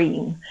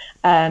extreme.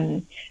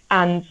 And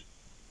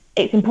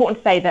it's important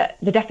to say that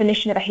the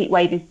definition of a heat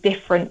wave is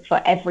different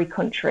for every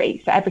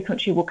country. So every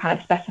country will kind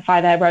of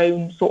specify their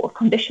own sort of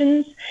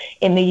conditions.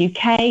 In the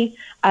UK,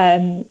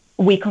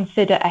 we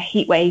consider a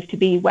heat wave to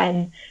be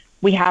when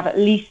we have at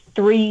least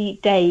 3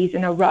 days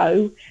in a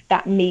row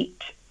that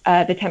meet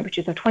the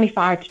temperatures of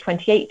 25 to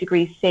 28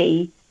 degrees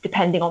C,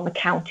 depending on the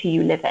county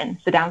you live in.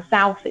 So down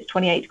south, it's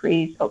 28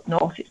 degrees, up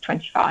north, it's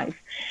 25.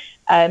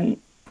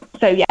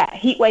 So yeah,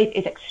 heat wave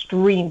is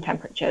extreme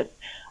temperatures,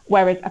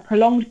 whereas a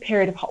prolonged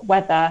period of hot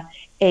weather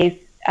is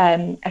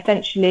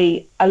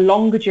essentially a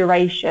longer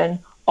duration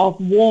of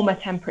warmer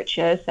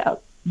temperatures, so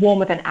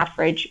warmer than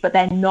average, but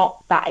they're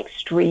not that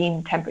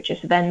extreme temperature,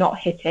 so they're not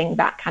hitting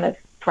that kind of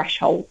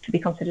threshold to be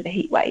considered a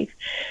heat wave.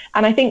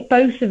 And I think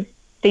both of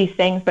these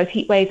things, both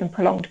heat waves and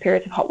prolonged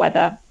periods of hot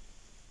weather,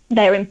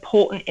 they're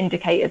important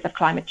indicators of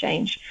climate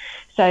change.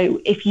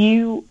 So if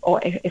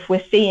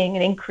we're seeing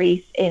an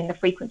increase in the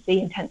frequency,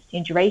 intensity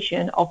and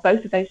duration of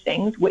both of those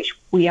things, which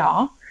we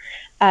are,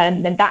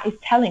 then that is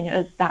telling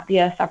us that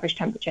the Earth's average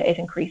temperature is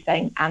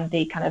increasing and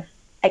the kind of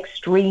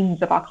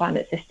extremes of our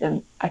climate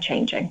system are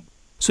changing.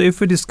 So if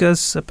we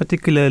discuss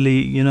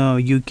particularly,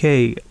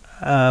 UK,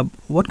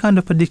 what kind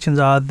of predictions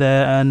are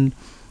there, and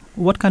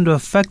what kind of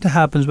effect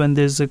happens when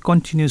there's a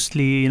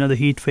continuously, the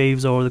heat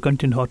waves or the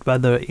continued hot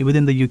weather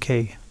within the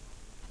UK?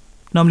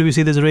 Normally we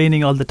see there's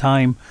raining all the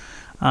time,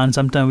 and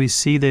sometimes we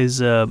see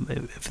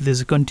if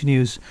there's a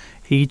continuous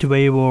heat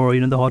wave or,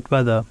 the hot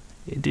weather,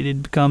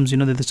 it becomes,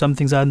 there's some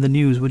things out in the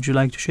news. Would you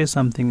like to share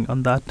something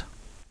on that?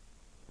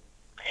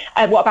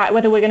 What about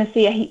whether we're going to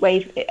see a heat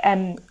wave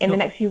in the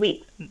next few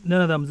weeks?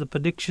 No, the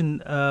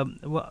prediction,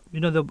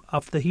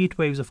 after the heat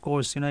waves, of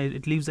course,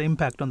 it leaves the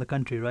impact on the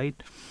country, right?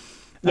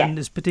 Yes. And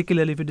it's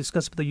particularly if we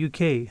discuss with the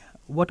UK,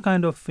 what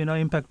kind of,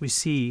 impact we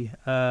see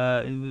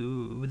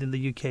within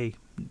the UK?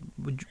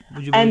 Would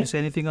you be able to say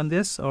anything on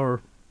this,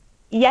 or?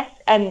 Yes.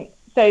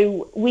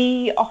 So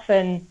we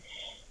often,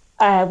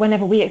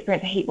 whenever we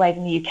experience a heat wave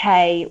in the UK,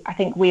 I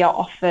think we are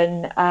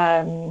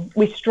often,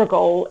 we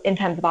struggle in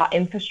terms of our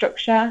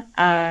infrastructure.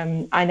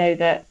 I know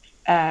that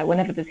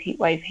whenever there's heat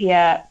wave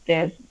here,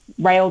 there's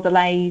rail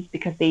delays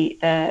because the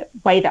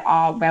way that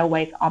our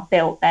railways are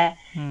built, they're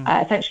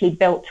essentially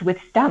built to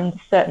withstand a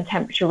certain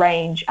temperature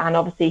range, and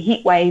obviously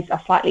heat waves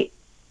are slightly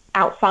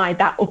outside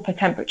that upper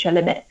temperature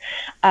limit.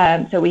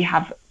 So we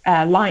have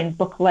lines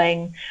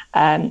buckling,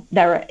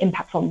 there are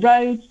impacts on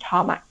roads,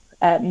 tarmac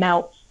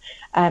melts.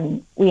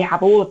 We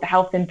have all of the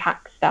health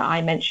impacts that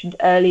I mentioned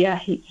earlier,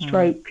 heat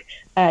stroke,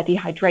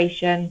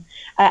 dehydration.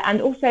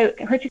 And also,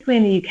 critically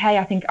in the UK,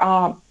 I think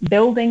our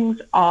buildings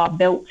are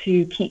built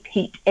to keep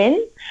heat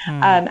in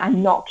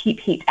and not keep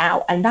heat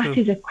out. And that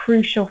is a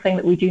crucial thing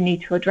that we do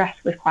need to address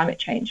with climate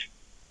change.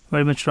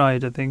 Very much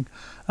right, I think.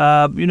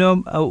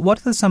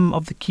 What are some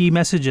of the key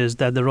messages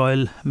that the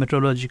Royal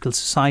Meteorological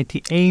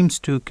Society aims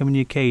to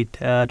communicate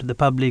to the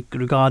public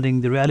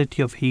regarding the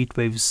reality of heat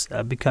waves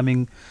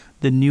becoming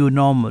the new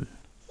normal?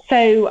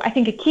 So I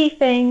think a key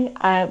thing,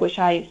 which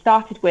I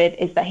started with,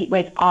 is that heat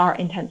waves are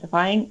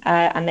intensifying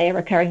and they are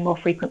occurring more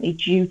frequently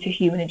due to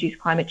human-induced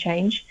climate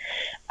change.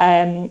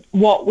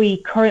 What we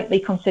currently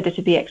consider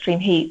to be extreme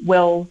heat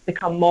will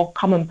become more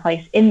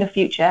commonplace in the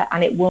future,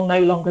 and it will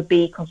no longer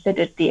be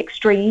considered the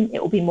extreme.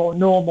 It will be more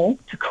normal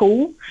to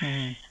cool.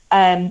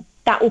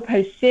 That will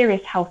pose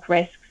serious health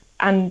risks.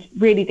 And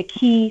really the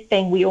key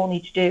thing we all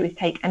need to do is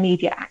take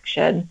immediate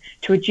action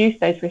to reduce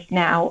those risks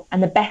now.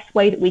 And the best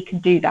way that we can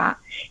do that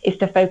is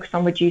to focus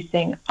on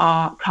reducing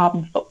our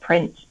carbon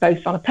footprint,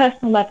 both on a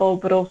personal level,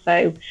 but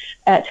also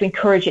to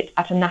encourage it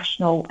at a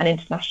national and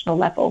international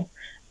level.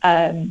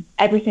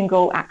 Every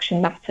single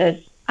action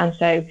matters. And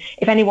so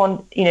if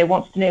anyone,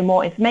 wants to know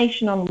more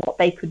information on what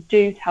they could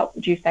do to help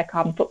reduce their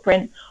carbon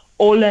footprint,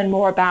 or learn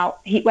more about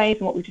heat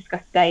waves and what we've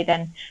discussed today,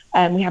 then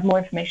we have more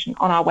information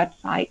on our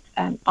website,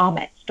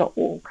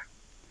 armets.org.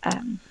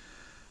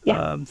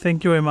 Yeah.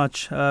 Thank you very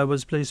much. It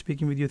was a pleasure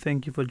speaking with you.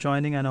 Thank you for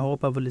joining, and I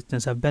hope our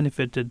listeners have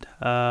benefited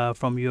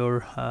from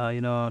your,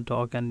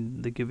 talk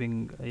and the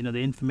giving, the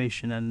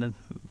information and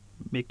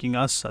making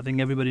us. I think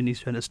everybody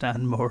needs to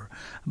understand more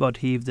about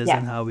Heatwaves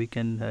and how we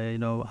can,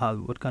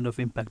 what kind of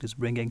impact it's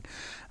bringing.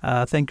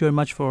 Thank you very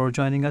much for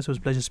joining us. It was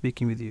a pleasure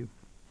speaking with you.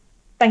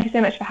 Thank you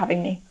so much for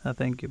having me.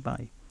 Thank you.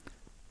 Bye.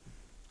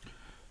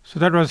 So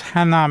that was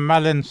Hannah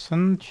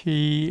Mallinson.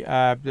 She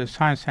the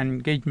Science and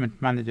Engagement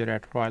Manager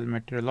at Royal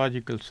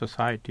Meteorological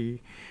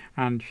Society,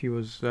 and she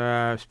was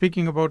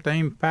speaking about the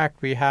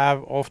impact we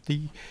have of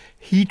the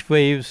heat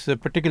waves,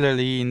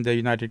 particularly in the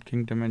United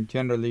Kingdom and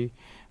generally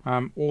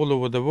all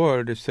over the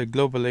world. It's a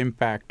global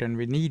impact, and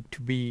we need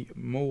to be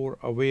more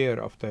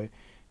aware of the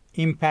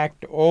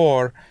impact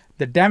or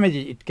the damage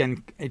it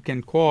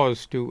can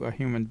cause to a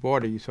human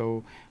body.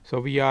 So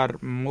we are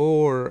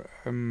more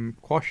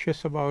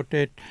cautious about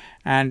it.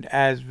 And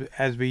as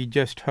we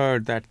just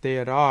heard, that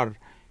there are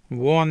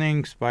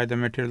warnings by the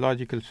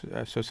Meteorological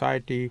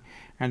Society,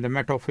 and the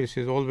Met Office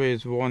is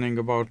always warning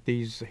about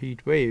these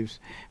heat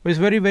waves. It was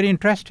very, very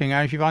interesting.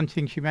 And one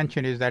thing she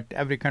mentioned is that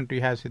every country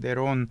has their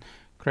own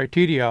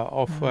criteria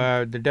of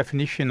the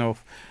definition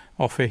of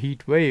a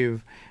heat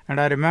wave. And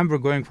I remember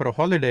going for a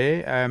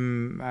holiday.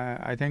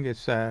 I think it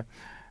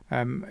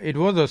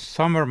was a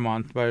summer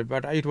month,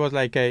 but it was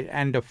like a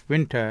end of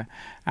winter,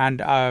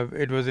 and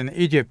it was in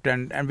Egypt,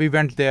 and we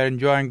went there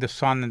enjoying the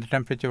sun, and the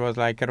temperature was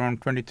like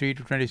around 23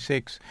 to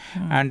 26,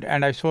 and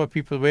I saw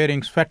people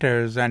wearing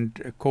sweaters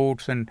and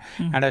coats, and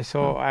I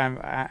saw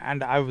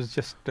and I was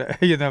just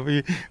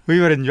we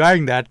were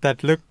enjoying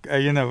that look,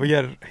 we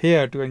are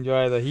here to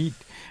enjoy the heat.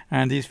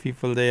 And these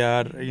people, they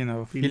are,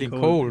 feeling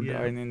cold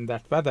in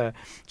that weather.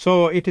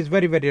 So it is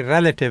very, very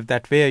relative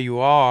that where you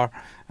are,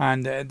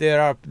 and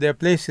there are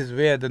places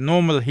where the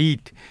normal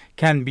heat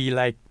can be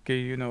like,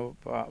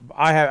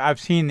 I've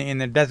seen in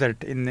the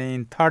desert,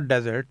 in Third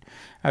Desert,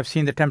 I've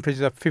seen the temperatures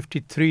of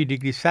 53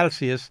 degrees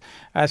Celsius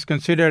as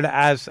considered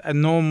as a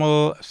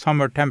normal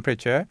summer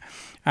temperature.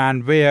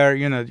 And where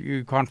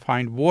you can't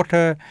find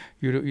water,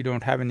 you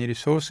don't have any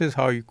resources,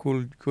 how you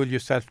cool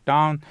yourself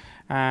down,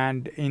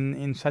 and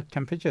in such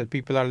temperatures,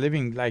 people are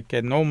living like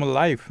a normal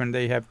life, and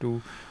they have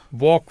to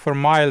walk for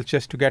miles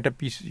just to get a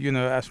piece,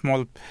 a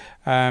small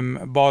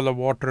bottle of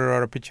water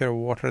or a pitcher of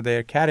water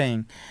they're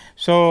carrying.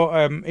 So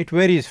it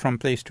varies from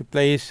place to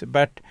place,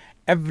 but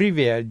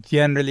everywhere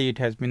generally it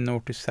has been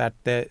noticed that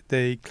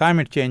the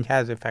climate change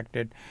has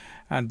affected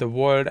the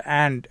world,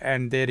 and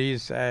there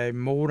is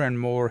more and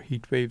more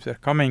heat waves are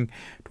coming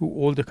to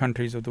all the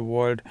countries of the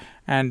world,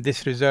 and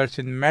this results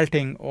in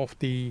melting of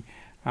the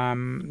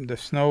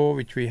snow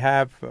which we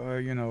have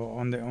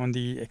on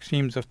the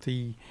extremes of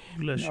the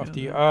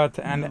earth,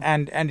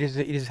 and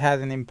it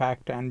has an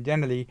impact. And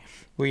generally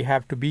we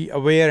have to be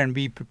aware and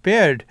be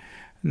prepared,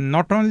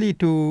 not only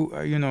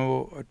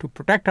to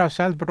protect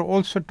ourselves but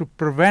also to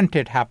prevent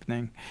it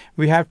happening.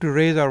 We have to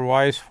raise our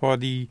voice for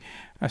the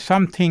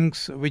some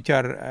things which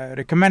are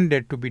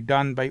recommended to be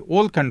done by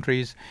all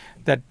countries,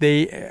 that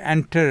they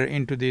enter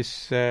into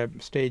this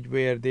stage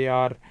where they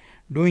are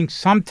doing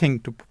something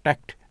to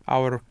protect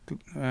our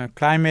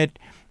climate.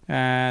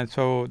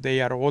 So they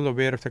are all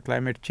aware of the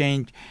climate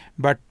change,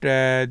 but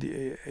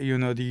the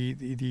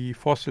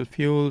fossil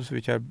fuels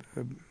which are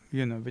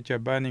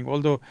burning,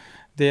 although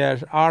there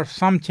are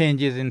some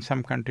changes in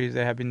some countries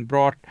they have been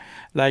brought,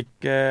 like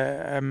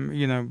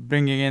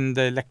bringing in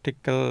the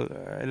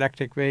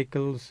electric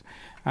vehicles,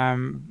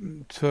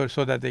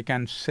 so that they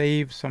can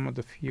save some of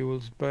the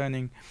fuels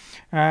burning,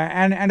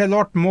 and a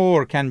lot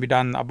more can be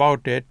done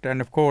about it.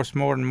 And of course,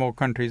 more and more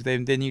countries they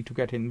need to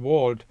get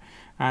involved,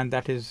 and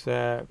that is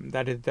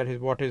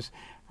what is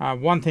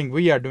one thing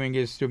we are doing,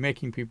 is to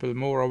making people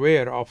more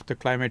aware of the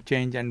climate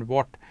change and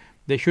what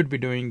they should be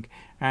doing.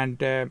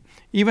 And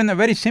even a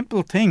very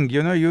simple thing,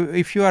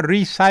 if you are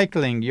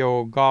recycling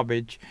your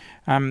garbage,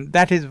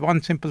 that is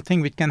one simple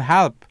thing which can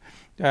help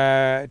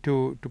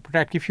to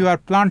protect. If you are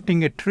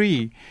planting a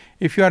tree,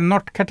 if you are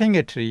not cutting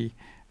a tree,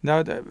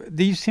 now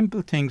these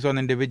simple things on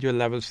individual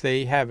levels,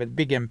 they have a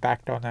big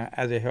impact on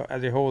as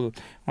a whole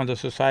on the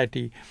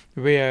society,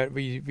 where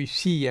we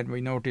see and we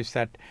notice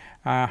that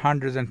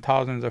hundreds and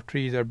thousands of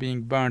trees are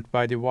being burnt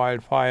by the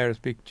wildfires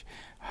which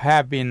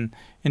have been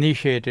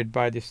initiated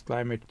by this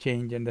climate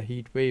change and the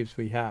heat waves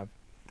we have.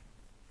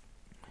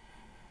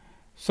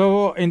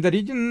 So in the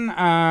region,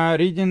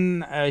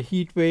 a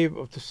heat wave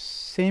of the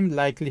same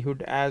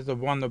likelihood as the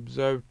one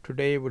observed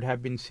today would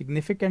have been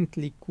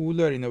significantly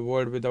cooler in a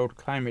world without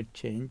climate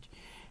change.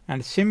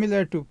 And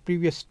similar to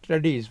previous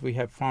studies, we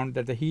have found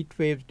that the heat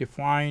waves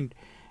defined,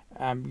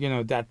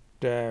 that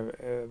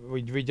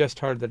we just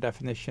heard the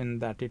definition,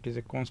 that it is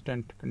a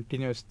constant,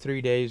 continuous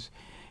 3 days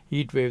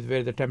heat waves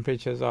where the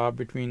temperatures are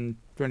between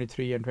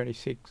 23 and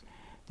 26.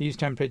 These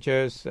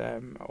temperatures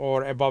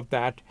or above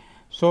that.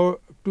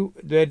 So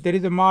there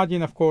is a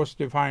margin, of course,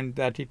 defined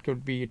that it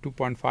could be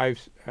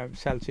 2.5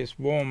 Celsius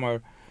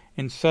warmer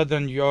in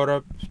southern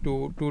Europe,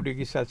 to 2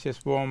 degrees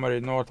Celsius warmer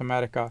in North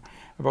America,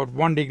 about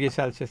 1 degree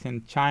Celsius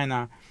in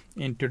China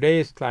in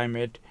today's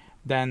climate.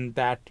 than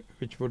that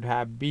which would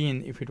have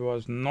been if it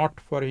was not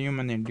for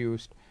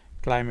human-induced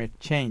climate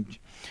change.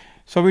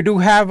 So we do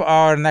have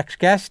our next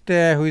guest,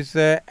 who is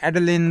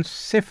Adeline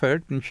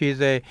Siffert, and she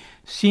is a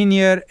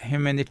senior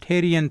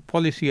humanitarian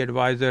policy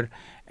advisor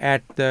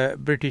at the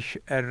British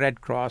Red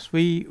Cross.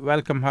 We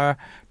welcome her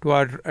to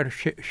our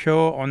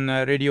show on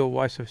Radio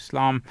Voice of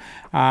Islam.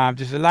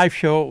 This is a live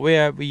show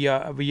where we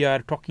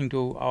are talking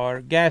to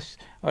our guests,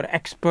 our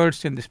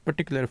experts in this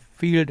particular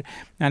field,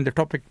 and the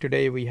topic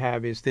today we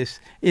have is this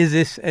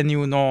a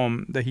new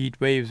norm, the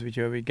heat waves which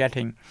we're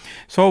getting.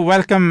 So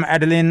welcome,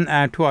 Adeline,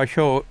 to our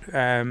show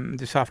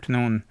this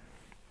afternoon.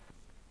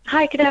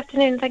 Hi, good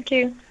afternoon. Thank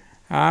you.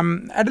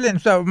 Adeline,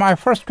 so my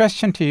first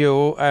question to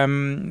you,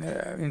 in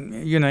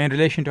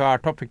relation to our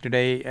topic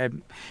today,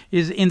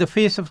 is in the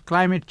face of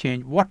climate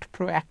change, what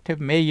proactive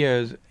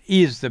measures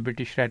is the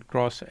British Red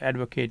Cross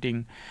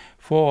advocating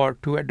for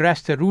to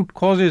address the root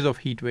causes of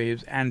heat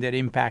waves and their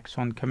impacts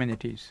on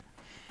communities?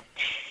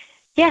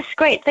 Yes,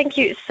 great. Thank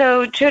you.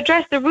 So to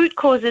address the root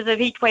causes of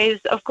heat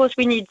waves, of course,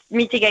 we need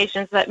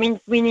mitigations. That means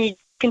we need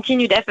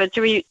continued effort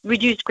to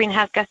reduce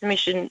greenhouse gas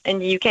emissions in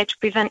the UK to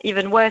prevent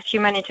even worse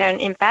humanitarian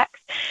impacts.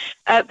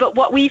 But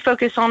what we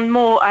focus on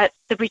more at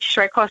the British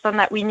Red Cross on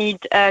that we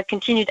need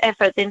continued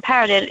effort in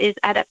parallel is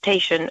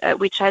adaptation,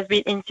 which has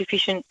been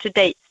insufficient to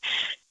date.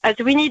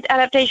 So we need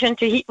adaptation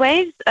to heat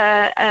waves. They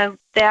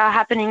are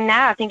happening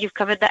now. I think you've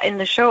covered that in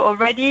the show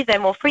already.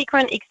 They're more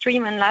frequent,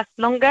 extreme, and last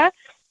longer.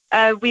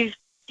 We've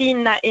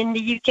seen that in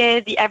the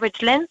UK, the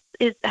average length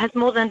has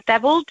more than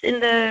doubled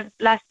in the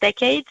last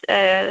decade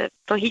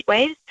for heat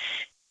waves.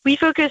 We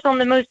focus on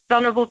the most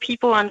vulnerable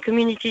people and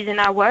communities in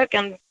our work,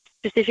 and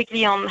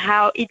specifically on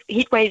how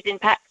heat waves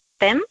impact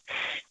them.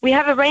 We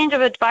have a range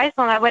of advice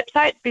on our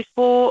website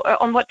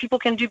on what people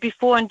can do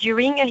before and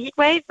during a heat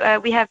wave.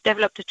 We have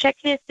developed a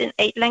checklist in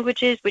 8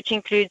 languages, which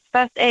includes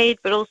first aid,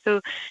 but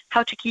also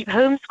how to keep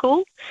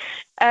homeschool.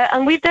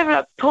 And we've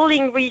developed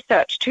polling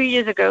research 2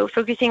 years ago,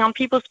 focusing on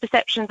people's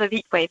perceptions of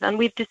heat wave. And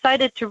we've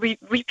decided to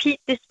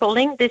repeat this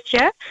polling this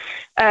year.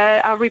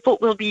 Our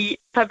report will be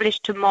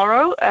published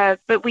tomorrow,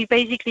 but we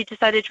basically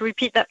decided to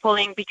repeat that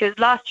polling because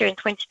last year in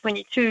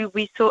 2022,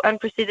 we saw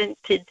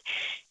unprecedented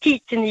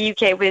heat in the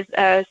UK with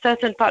a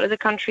certain part of the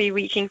country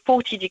reaching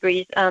 40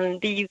 degrees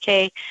and the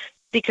UK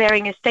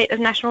declaring a state of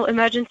national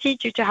emergency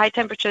due to high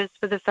temperatures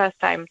for the first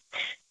time.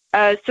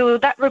 So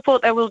that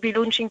report that we'll be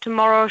launching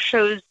tomorrow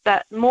shows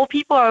that more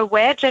people are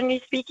aware,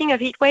 generally speaking,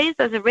 of heat waves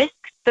as a risk,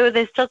 though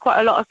there's still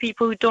quite a lot of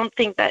people who don't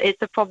think that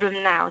it's a problem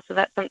now. So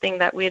that's something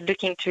that we're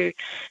looking to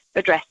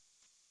address.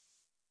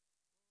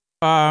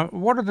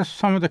 What are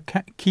some of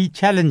the key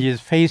challenges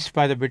faced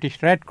by the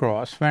British Red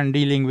Cross when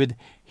dealing with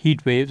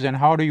heat waves, and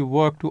how do you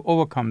work to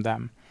overcome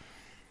them?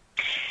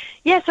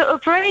 Yeah, so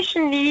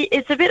operationally,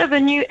 it's a bit of a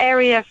new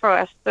area for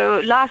us.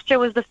 So last year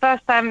was the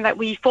first time that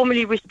we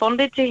formally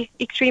responded to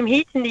extreme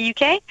heat in the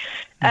UK,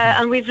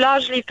 and we've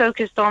largely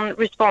focused on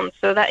response.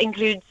 So that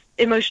includes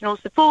emotional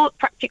support,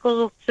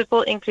 practical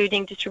support,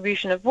 including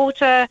distribution of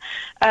water,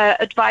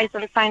 advice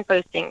and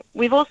signposting.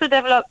 We've also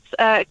developed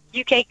a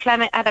UK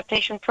climate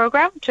adaptation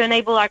program to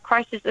enable our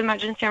crisis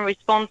emergency and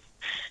response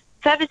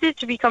services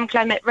to become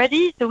climate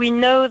ready. So we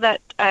know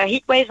that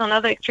heat waves and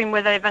other extreme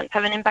weather events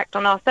have an impact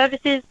on our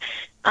services,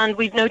 and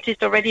we've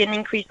noticed already an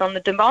increase on the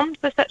demand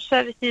for such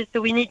services.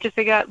 So we need to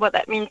figure out what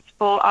that means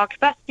for our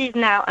capacities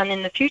now and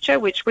in the future,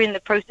 which we're in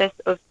the process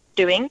of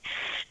doing.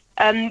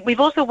 We've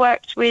also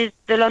worked with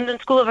the London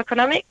School of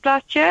Economics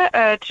last year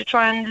to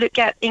try and look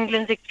at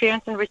England's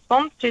experience and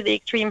response to the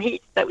extreme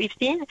heat that we've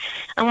seen.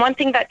 And one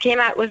thing that came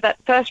out was that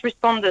first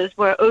responders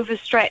were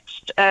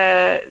overstretched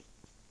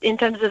in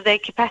terms of their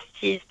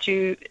capacities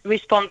to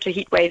respond to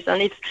heat waves.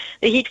 And if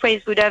the heat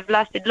waves would have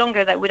lasted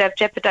longer, that would have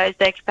jeopardized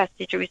their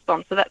capacity to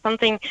respond. So that's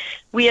something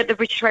we at the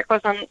British Red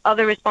Cross and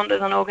other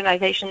responders and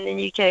organizations in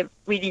the UK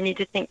really need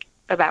to think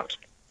about.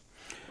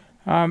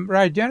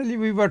 Right. Generally,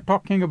 we were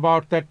talking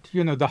about that,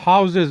 the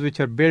houses which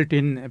are built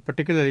in,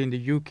 particularly in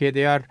the UK,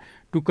 they are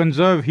to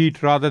conserve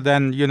heat rather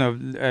than,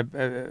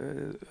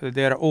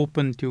 they are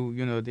open to,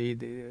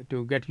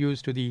 to get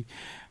used to the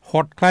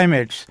hot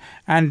climates.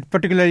 And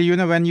particularly,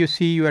 when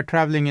you are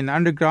traveling in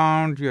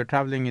underground, you are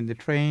traveling in the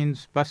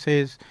trains,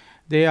 buses,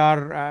 they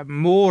are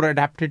more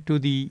adapted to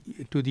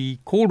the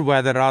cold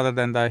weather rather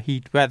than the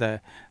heat weather,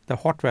 the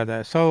hot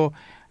weather. So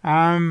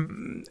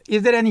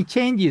is there any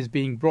changes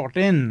being brought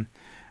in,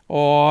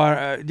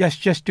 or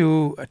just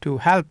to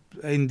help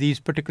in these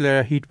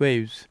particular heat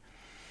waves?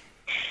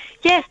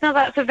 Yes, no,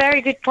 that's a very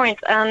good point.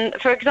 And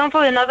for example,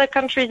 in other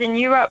countries in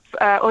Europe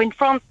or in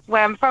France,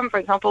 where I'm from, for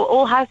example,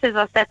 all houses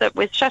are set up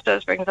with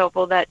shutters, for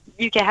example, that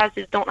UK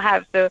houses don't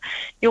have. So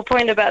your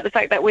point about the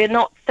fact that we're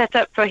not set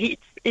up for heat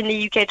in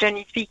the UK,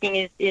 generally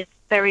speaking, is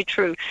very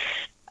true.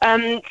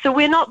 So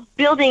we're not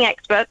building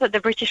experts at the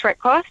British Red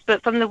Cross,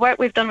 but from the work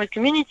we've done with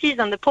communities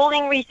and the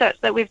polling research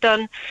that we've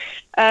done,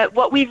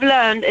 what we've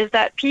learned is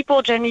that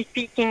people, generally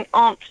speaking,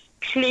 aren't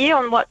clear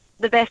on what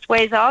the best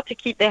ways are to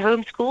keep their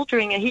homes cool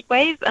during a heat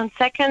wave. And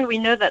second, we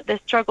know that they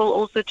struggle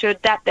also to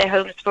adapt their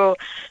homes for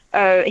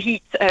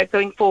heat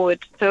going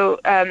forward. So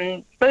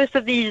both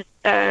of these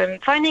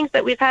findings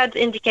that we've had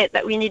indicate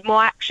that we need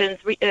more actions,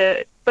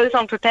 both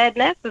on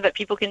preparedness so that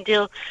people can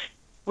deal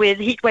with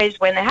heat waves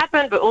when they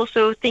happen, but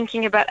also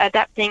thinking about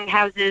adapting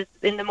houses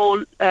in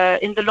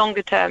the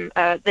longer term.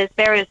 There's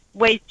various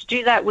ways to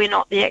do that. We're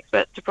not the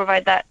experts to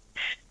provide that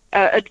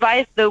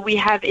advice, though we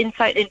have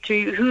insight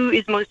into who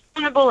is most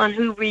vulnerable and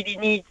who really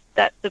needs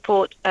that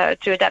support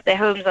to adapt their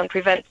homes and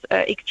prevent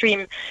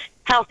extreme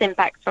health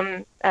impacts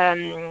from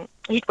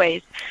heat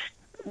waves.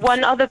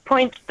 One other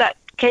point that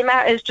came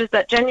out is just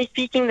that, generally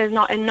speaking, there's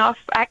not enough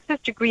access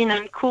to green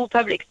and cool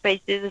public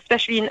spaces,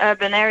 especially in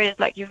urban areas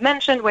like you've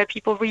mentioned, where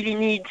people really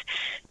need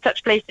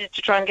such places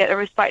to try and get a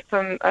respite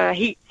from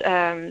heat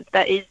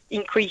that is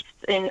increased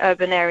in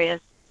urban areas.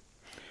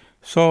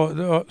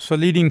 So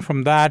leading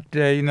from that,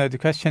 the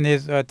question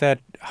is that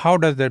how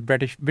does the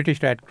British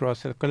Red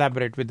Cross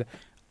collaborate with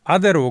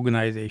other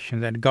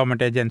organizations and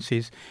government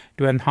agencies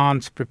to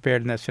enhance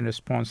preparedness and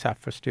response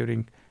efforts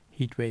during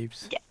heat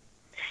waves? Yeah.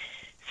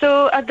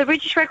 So at the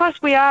British Red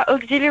Cross, we are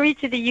auxiliary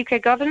to the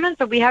UK government,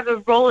 so we have a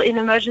role in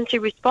emergency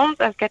response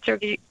as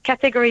category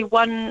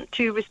 1-2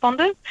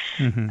 responders.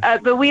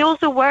 But we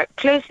also work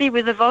closely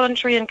with the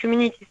voluntary and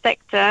community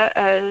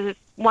sector.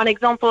 One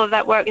example of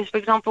that work is, for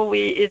example,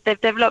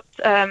 they've developed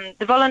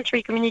the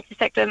Voluntary Community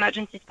Sector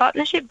Emergencies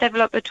Partnership,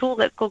 developed a tool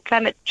that's called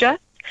Climate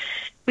Just,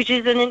 which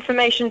is an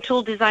information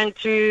tool designed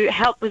to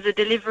help with the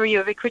delivery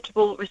of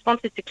equitable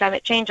responses to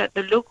climate change at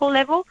the local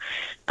level.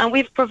 And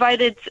we've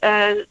provided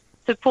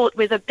support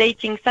with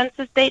updating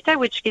census data,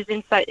 which gives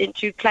insight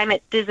into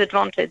climate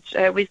disadvantage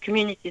with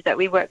communities that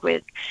we work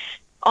with.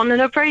 On an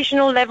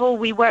operational level,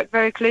 we work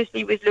very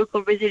closely with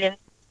local resilience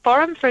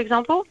forums, for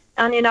example,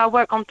 and in our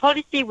work on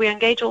policy, we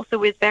engage also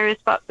with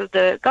various parts of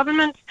the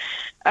government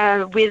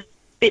with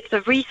bits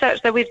of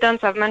research that we've done.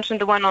 So I've mentioned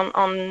the one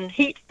on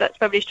heat that's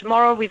published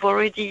tomorrow. We've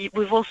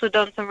also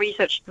done some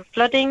research on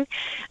flooding,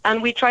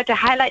 and we try to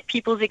highlight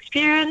people's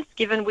experience,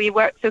 given we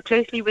work so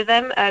closely with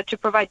them, to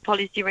provide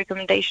policy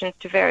recommendations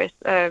to various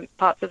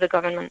parts of the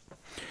government.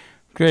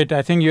 Great.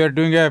 I think you're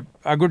doing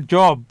a good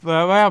job.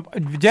 Well,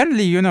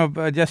 generally,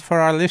 just for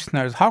our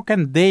listeners, how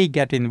can they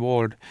get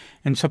involved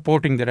in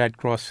supporting the Red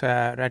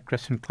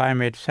Crescent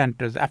Climate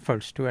Center's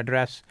efforts to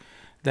address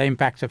the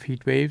impacts of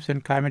heat waves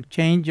and climate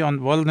change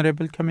on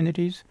vulnerable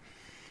communities?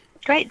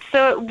 Great.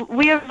 So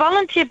we are a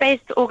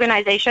volunteer-based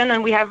organization,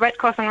 and we have Red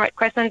Cross and Red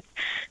Crescent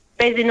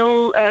based in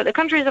all the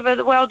countries of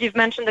the world. You've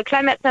mentioned the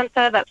Climate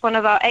Centre. That's one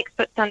of our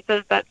expert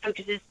centres that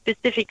focuses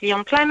specifically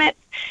on climate.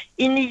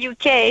 In the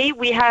UK,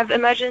 we have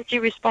emergency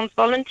response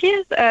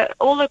volunteers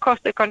all across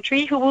the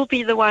country who will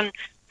be the one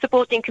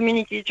supporting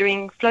communities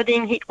during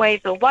flooding, heat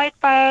waves or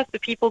wildfires. So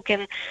people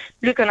can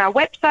look on our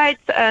website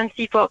and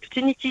see for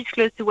opportunities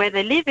close to where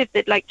they live if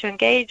they'd like to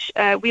engage.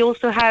 We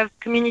also have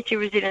community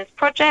resilience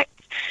projects.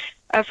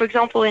 For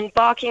example, in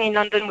Barking in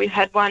London, we've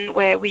had one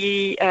where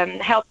we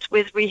helped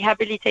with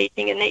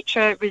rehabilitating a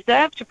nature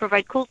reserve to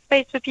provide cool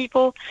space for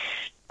people.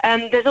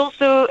 There's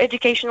also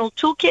educational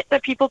toolkit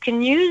that people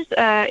can use.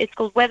 It's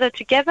called Weather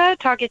Together,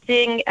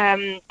 targeting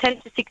 10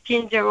 to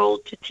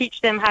 16-year-olds to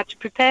teach them how to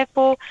prepare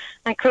for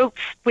and cope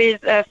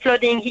with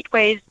flooding, heat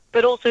waves,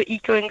 but also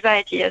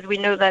eco-anxiety, as we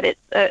know that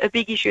it's a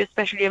big issue,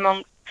 especially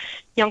among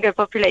younger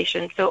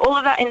populations. So all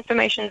of that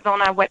information is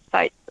on our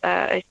website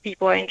if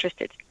people are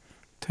interested.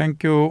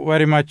 Thank you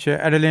very much,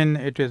 Adeline.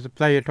 It is a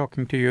pleasure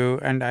talking to you,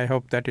 and I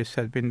hope that this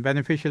has been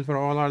beneficial for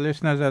all our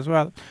listeners as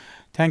well.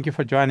 Thank you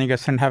for joining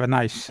us, and have a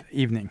nice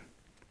evening.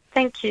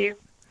 Thank you.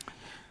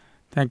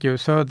 Thank you.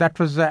 So that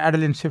was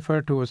Adeline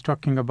Siffert, who was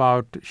talking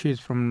about, she's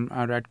from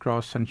Red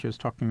Cross, and she was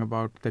talking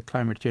about the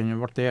climate change and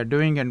what they are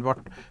doing and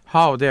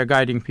how they are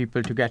guiding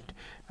people to get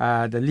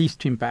the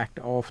least impact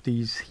of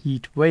these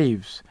heat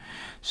waves.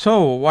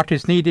 So what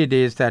is needed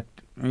is that,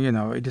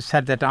 it is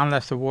said that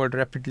unless the world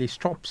rapidly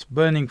stops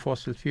burning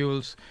fossil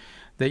fuels,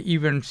 the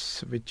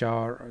events which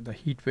are the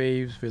heat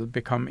waves will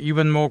become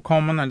even more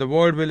common, and the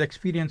world will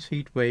experience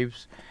heat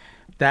waves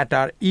that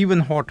are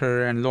even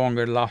hotter and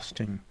longer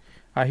lasting.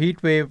 A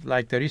heat wave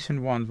like the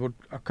recent ones would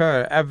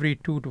occur every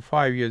 2 to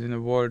 5 years in a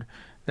world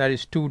that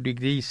is 2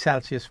 degrees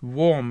Celsius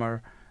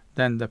warmer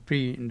than the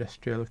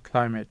pre-industrial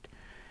climate.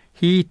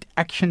 Heat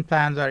action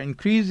plans are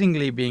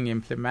increasingly being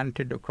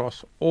implemented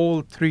across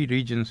all 3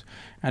 regions,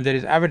 and there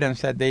is evidence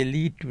that they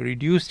lead to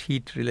reduced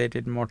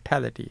heat-related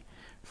mortality.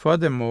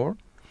 Furthermore,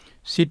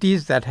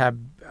 cities that have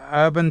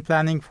urban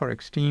planning for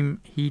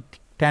extreme heat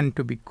tend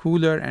to be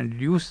cooler and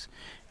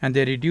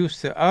they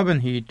reduce the urban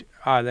heat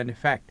island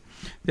effect.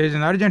 There is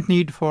an urgent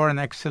need for an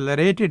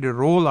accelerated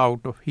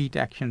rollout of heat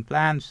action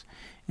plans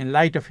in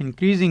light of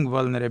increasing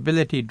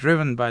vulnerability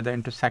driven by the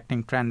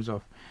intersecting trends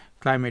of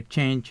climate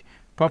change,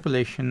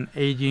 population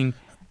aging,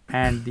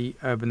 and the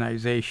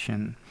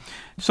urbanization.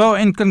 So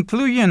in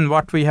conclusion,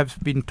 what we have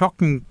been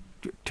talking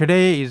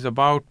today is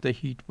about the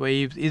heat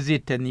waves. Is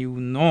it a new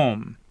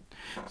norm?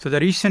 So the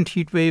recent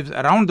heat waves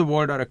around the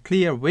world are a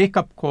clear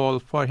wake-up call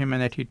for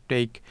humanity to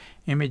take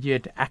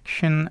immediate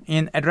action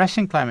in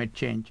addressing climate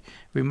change.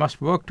 We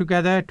must work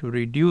together to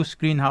reduce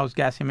greenhouse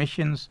gas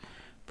emissions,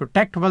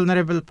 protect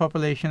vulnerable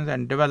populations,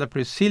 and develop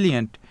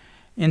resilient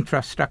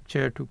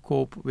infrastructure to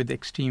cope with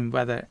extreme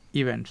weather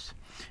events.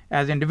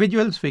 As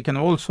individuals, we can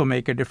also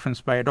make a difference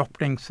by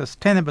adopting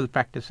sustainable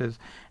practices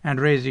and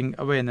raising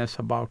awareness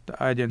about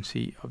the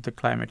urgency of the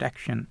climate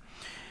action.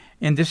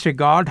 In this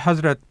regard,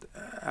 Hazrat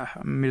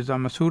Mirza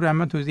Masroor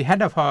Ahmad, who is the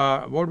head of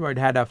our worldwide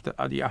head of the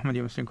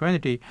Ahmadi Muslim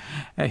community,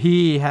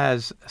 he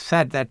has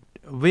said that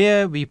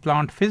where we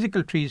plant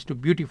physical trees to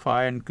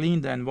beautify and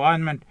clean the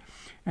environment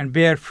and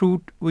bear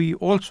fruit, we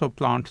also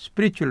plant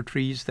spiritual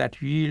trees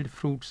that yield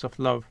fruits of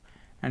love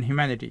and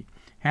humanity.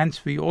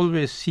 Hence, we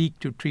always seek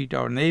to treat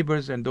our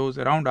neighbors and those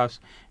around us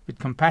with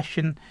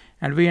compassion,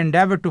 and we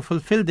endeavor to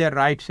fulfill their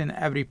rights in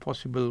every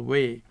possible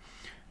way.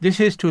 This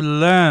is to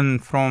learn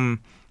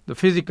from the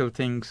physical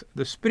things,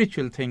 the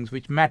spiritual things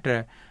which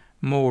matter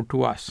more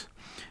to us.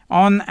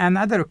 On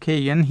another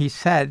occasion, he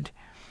said,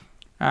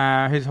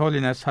 His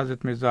Holiness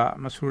Hazrat Mirza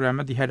Masroor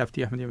Ahmad, the head of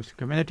the Ahmadi Muslim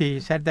community, he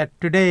said that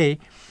today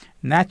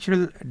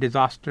natural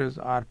disasters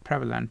are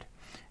prevalent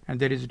and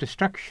there is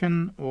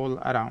destruction all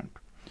around.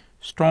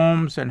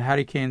 Storms and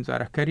hurricanes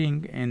are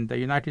occurring in the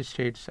United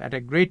States at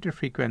a greater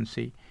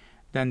frequency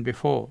than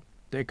before.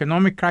 The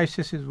economic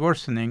crisis is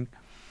worsening.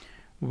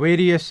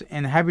 Various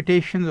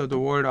inhabitations of the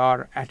world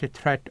are at a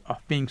threat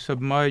of being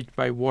submerged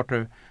by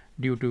water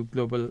due to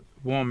global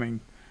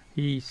warming.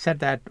 He said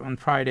that on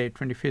Friday,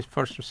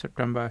 1st of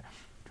September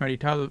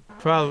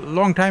 2012.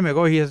 Long time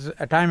ago,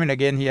 time and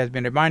again, he has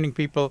been reminding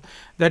people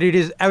that it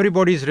is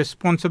everybody's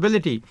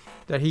responsibility,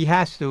 that he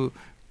has to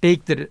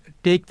take the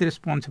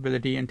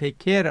responsibility and take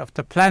care of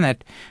the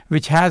planet,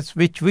 which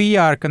we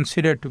are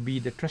considered to be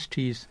the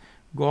trustees.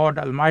 God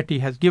Almighty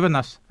has given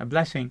us a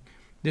blessing,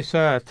 this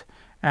earth,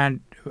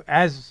 and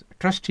as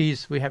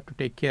trustees we have to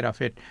take care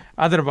of it.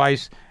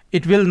 Otherwise,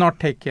 it will not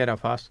take care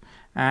of us,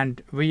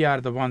 and we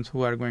are the ones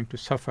who are going to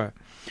suffer.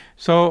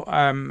 So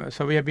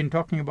we have been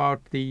talking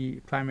about the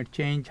climate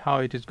change, how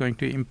it is going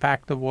to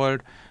impact the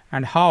world,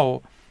 and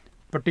how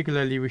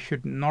particularly we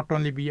should not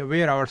only be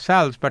aware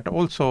ourselves, but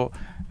also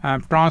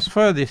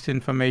transfer this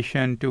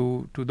information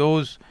to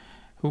those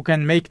who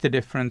can make the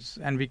difference.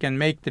 And we can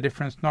make the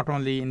difference not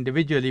only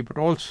individually, but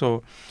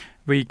also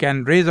we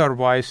can raise our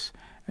voice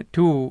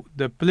to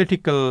the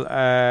political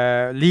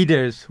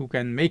leaders who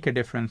can make a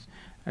difference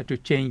to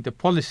change the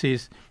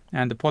policies,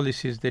 and the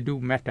policies, they do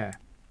matter.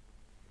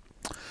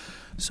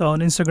 So on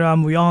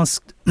Instagram, we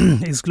asked,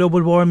 is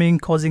global warming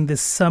causing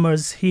this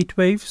summer's heat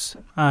waves?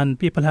 And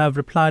people have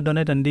replied on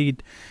it.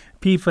 Indeed,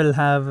 people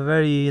have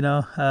they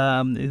have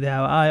an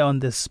eye on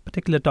this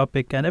particular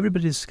topic, and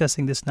everybody's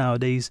discussing this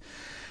nowadays.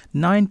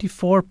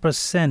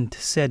 94%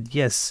 said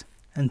yes,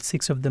 and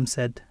 6 of them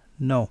said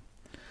no.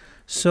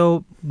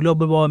 So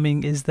global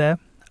warming is there,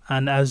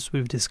 and as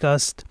we've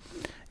discussed,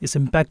 it's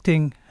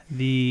impacting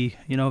the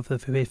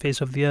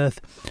face of the earth,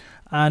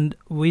 and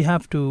we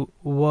have to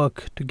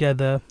work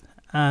together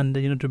and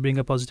to bring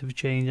a positive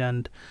change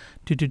and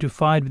to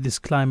fight with this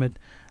climate.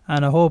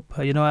 And I hope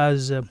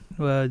as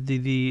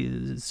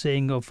the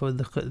saying of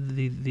the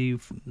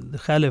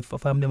Caliph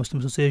of Ahmadi Muslim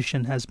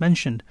Association has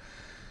mentioned,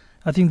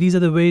 I think these are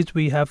the ways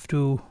we have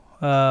to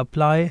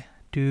apply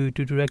to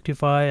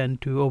rectify and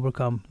to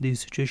overcome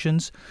these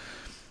situations.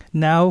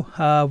 Now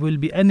we'll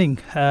be ending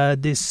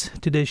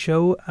today's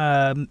show,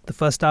 the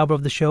first hour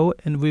of the show,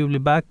 and we will be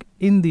back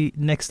in the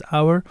next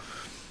hour.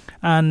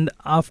 And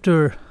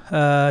after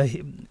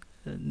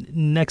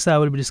next hour,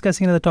 we'll be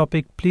discussing another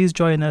topic. Please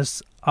join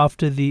us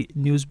after the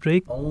news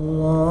break. Allahu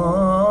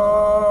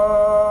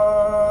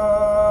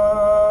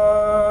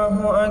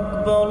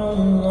Akbar,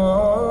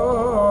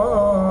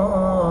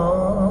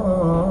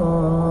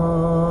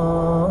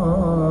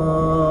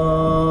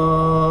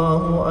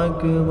 Allahu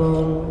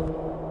Akbar,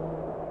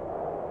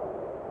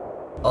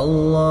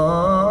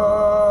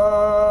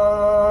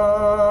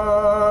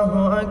 Allahu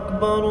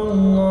Akbar,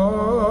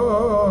 Allahu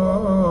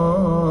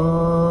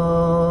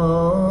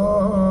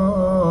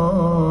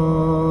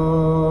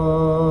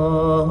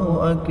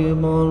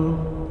Akbar.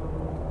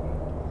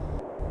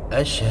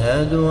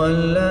 Ashhadu an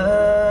la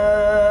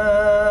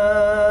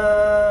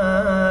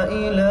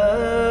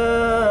ilaha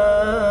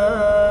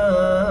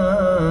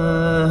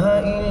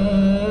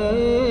illallah.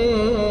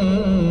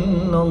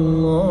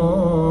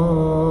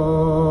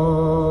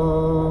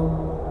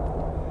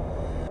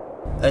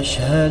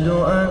 Ashhadu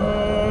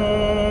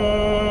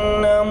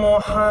anna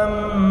Muhammadan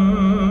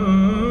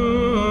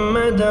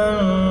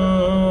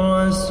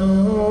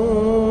Rasulullah.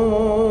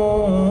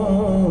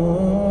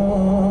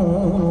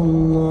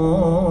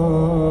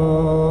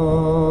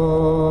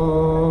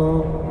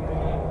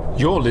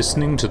 You're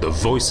listening to the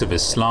Voice of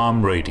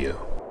Islam Radio.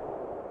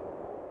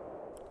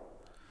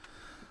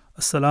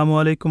 Assalamu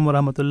alaikum wa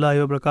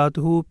rahmatullahi wa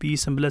barakatuhu.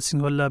 Peace and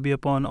blessings of Allah be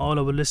upon all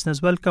our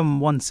listeners. Welcome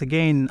once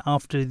again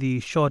after the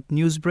short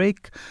news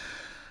break.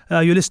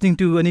 You're listening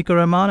to Aneeq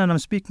Rahman, and I'm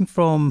speaking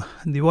from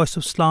the Voice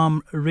of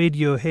Islam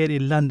Radio here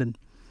in London.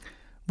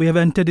 We have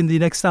entered in the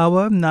next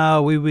hour.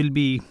 Now we will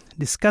be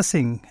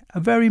discussing a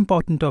very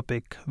important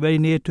topic, very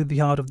near to the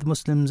heart of the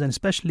Muslims, and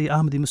especially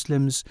Ahmadi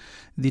Muslims,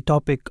 the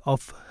topic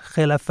of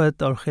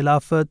Khilafat or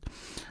Khilafat,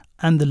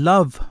 and the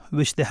love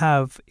which they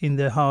have in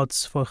their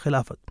hearts for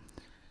Khilafat.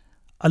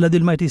 Allah the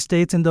Almighty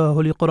states in the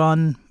Holy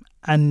Quran,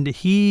 and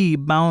He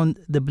bound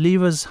the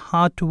believers'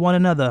 heart to one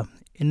another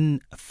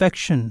in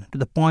affection to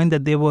the point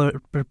that they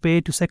were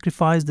prepared to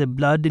sacrifice their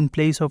blood in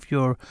place of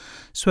your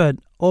sweat.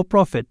 O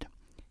Prophet,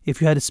 if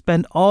you had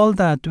spent all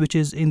that which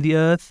is in the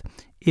earth,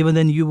 even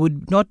then you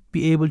would not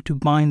be able to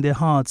bind their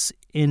hearts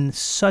in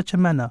such a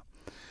manner.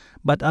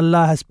 But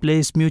Allah has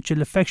placed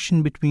mutual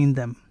affection between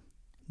them,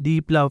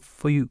 deep love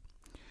for you.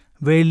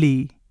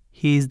 Verily,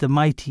 He is the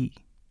mighty,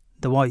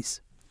 the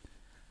wise.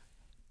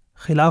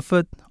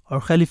 Khilafat or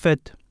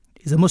Khalifat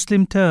is a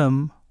Muslim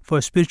term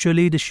for spiritual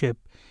leadership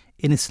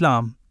in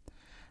Islam,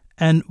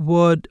 and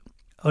word,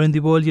 or in the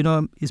world,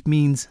 it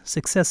means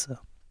successor.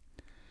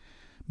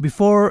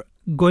 Before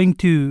going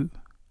to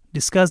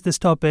discuss this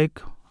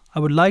topic, I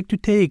would like to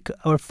take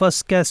our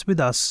first guest with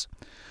us,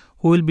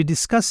 who will be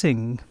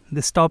discussing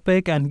this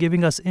topic and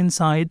giving us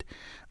insight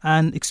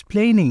and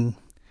explaining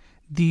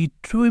the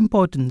true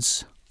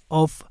importance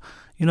of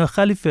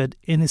Caliphate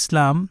in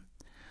Islam.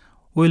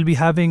 We'll be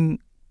having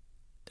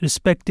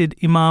respected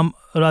Imam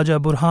Raja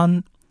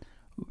Burhan.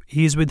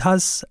 He is with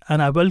us,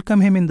 and I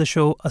welcome him in the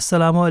show.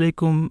 Assalamu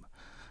alaikum.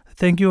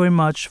 Thank you very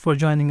much for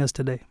joining us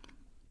today.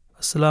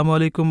 Assalamu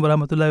alaikum wa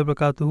rahmatullahi wa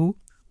barakatuhu.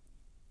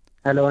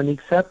 Hello, Aneeq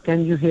sir.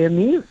 Can you hear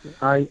me?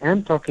 I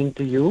am talking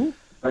to you,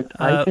 but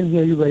I can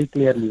hear you very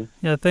clearly.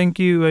 Yeah, thank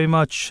you very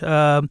much.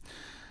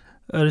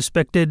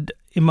 Respected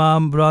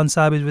Imam Burhan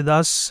Sahib is with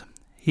us.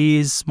 He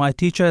is my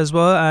teacher as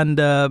well, and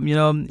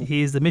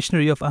he is the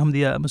missionary of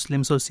Ahmadis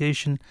Muslim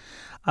Association.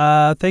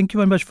 Thank you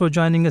very much for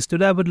joining us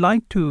today. I would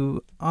like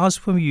to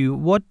ask from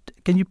you,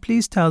 can you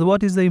please tell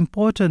what is the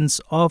importance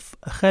of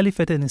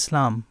Caliphate in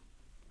Islam?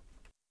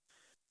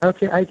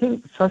 Okay, I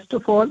think first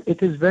of all,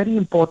 it is very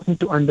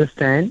important to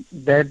understand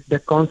that the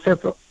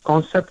concept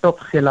of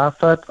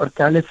Khilafat or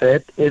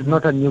Caliphate is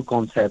not a new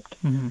concept.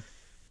 Mm-hmm.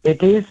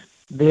 It is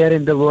there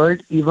in the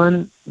world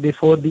even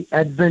before the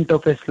advent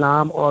of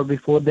Islam or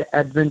before the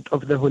advent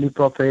of the Holy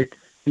Prophet,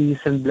 peace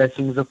and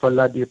blessings of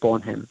Allah be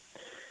upon him.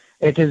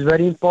 It is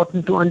very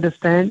important to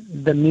understand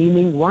the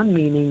meaning. One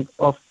meaning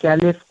of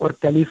Caliph or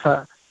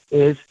Khalifa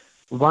is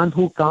one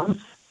who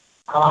comes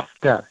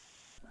after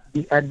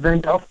the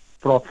advent of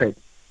Prophet.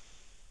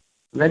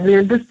 When we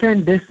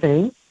understand this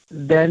thing,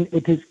 then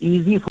it is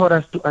easy for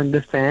us to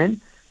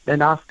understand that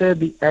after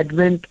the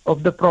advent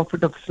of the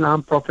Prophet of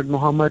Islam, Prophet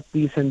Muhammad,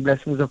 peace and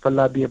blessings of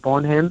Allah be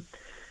upon him,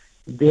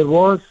 there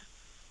was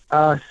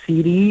a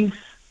series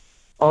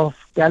of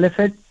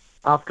caliphate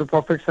after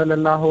Prophet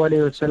sallallahu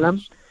alaihi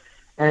wasallam,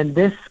 and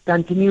this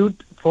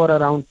continued for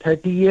around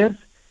 30 years.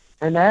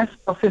 And as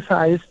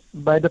prophesied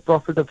by the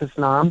Prophet of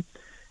Islam,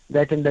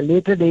 that in the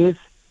later days,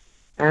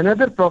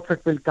 another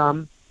Prophet will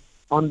come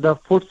on the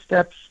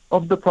footsteps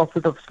of the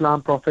Prophet of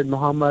Islam, Prophet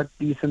Muhammad,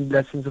 peace and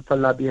blessings of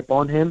Allah be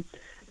upon him.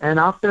 And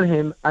after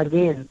him,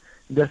 again,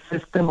 the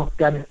system of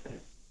caliphate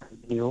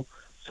continue.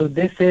 So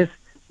this is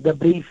the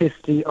brief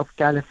history of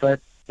caliphate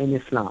in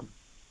Islam.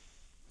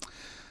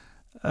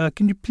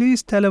 Can you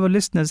please tell our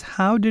listeners,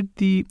 how did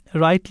the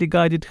rightly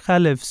guided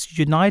caliphs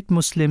unite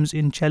Muslims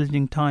in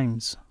challenging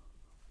times?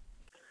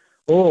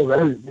 Oh,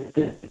 well,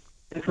 this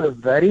is a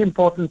very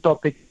important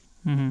topic.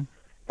 Mm-hmm.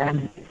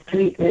 And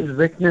history is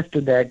witness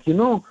to that.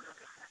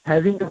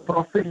 Having a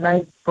prophet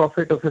like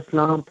Prophet of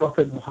Islam,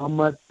 Prophet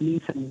Muhammad,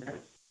 peace and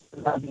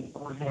Allah be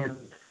upon him,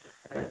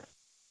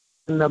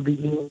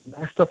 Nabi,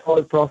 best of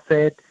all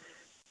prophet,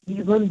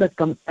 even the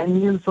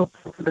companions of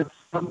Prophet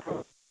Islam,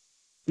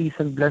 peace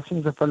and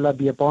blessings of Allah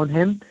be upon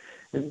him,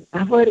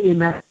 never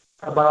imagined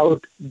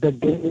about the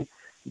day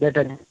that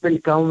a day will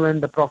come when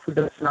the Prophet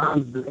of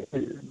Islam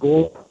will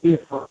go away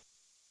from.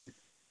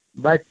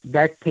 But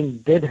that thing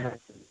did happen.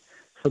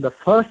 So the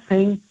first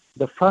thing,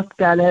 the first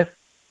caliph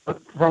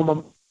from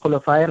a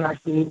Khilafat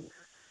Rashidin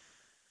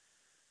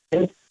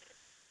is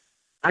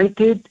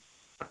united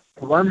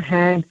one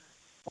hand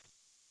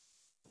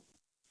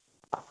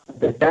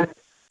the death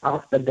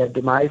after the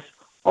demise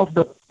of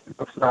the Prophet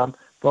of Islam,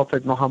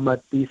 Prophet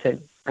Muhammad, peace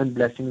and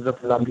blessings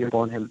of Allah be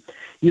upon him.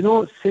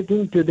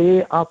 Sitting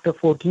today after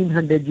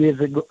 1400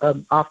 years ago,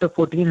 after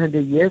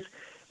 1400 years,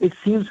 it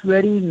seems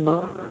very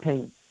normal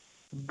thing.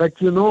 But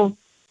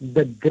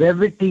the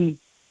gravity,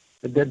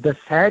 the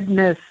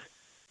sadness,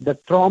 the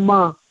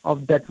trauma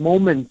of that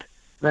moment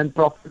when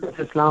Prophet of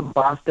Islam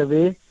passed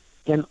away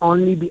can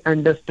only be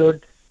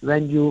understood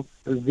when you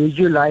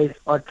visualize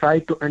or try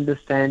to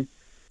understand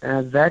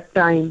that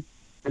time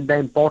and the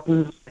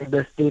importance and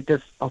the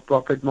status of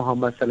Prophet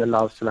Muhammad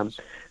sallallahu alaihi wasallam.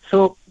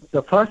 So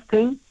the first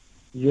thing,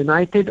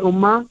 united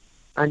Ummah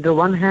under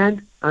one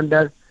hand,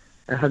 under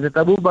Hazrat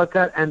Abu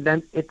Bakr, and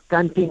then it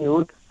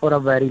continued for a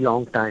very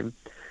long time.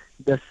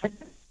 The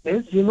second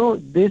is,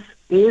 this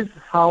is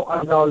how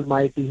Allah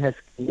Almighty has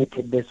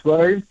created this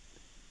world.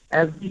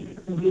 Every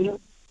human being,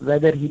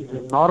 whether he is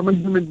a normal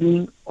human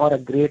being or a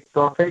great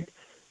prophet,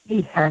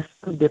 he has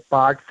to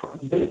depart from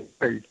this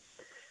world.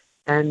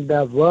 And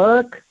the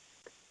work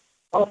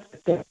of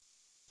the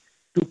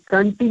to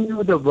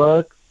continue the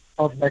work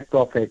of that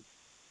prophet.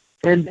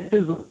 And this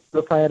is what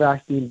Khilafat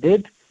Rashidin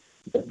did.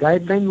 The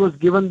guideline was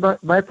given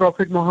by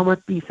Prophet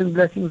Muhammad, peace and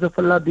blessings of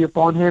Allah be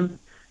upon him.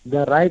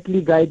 The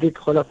rightly guided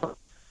Khulafa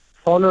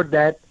followed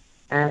that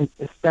and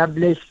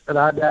established,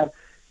 rather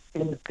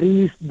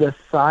increased the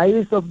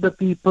size of the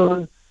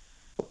people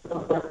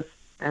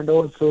and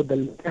also the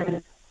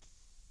land.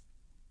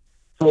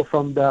 So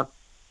from the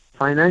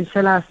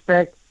financial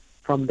aspect,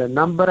 from the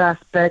number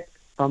aspect,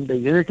 from the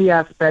unity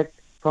aspect,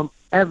 from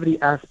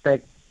every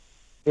aspect,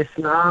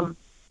 Islam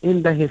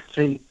in the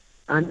history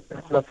and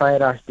Khulafai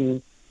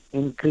Rashidin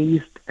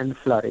increased and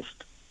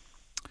flourished.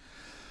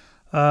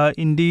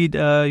 Indeed,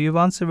 you've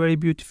answered very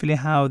beautifully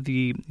how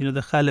the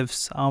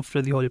caliphs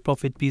after the Holy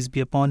Prophet, peace be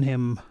upon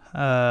him,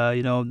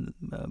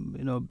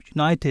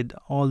 united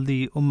all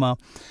the ummah.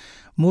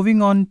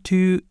 Moving on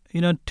to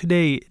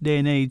day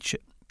and age.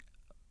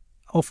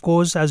 Of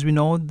course, as we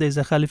know, there's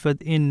a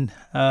caliphate in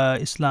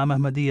Islam,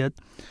 Ahmadiyyat.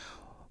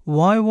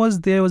 Why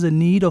was there a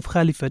need of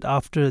caliphate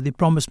after the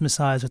promised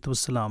Messiah,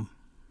 Salam?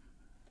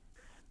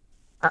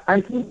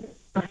 I think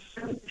the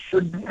question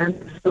should be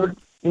understood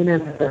in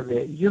another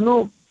way.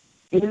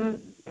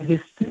 In the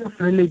history of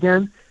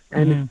religion,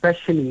 and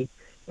especially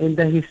in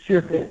the history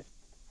of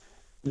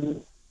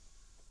religion,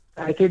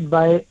 cited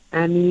by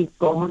any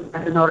common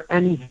man or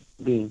any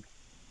being.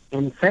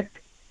 In fact,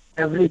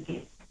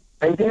 everything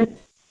cited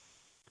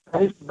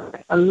by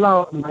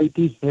Allah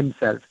Almighty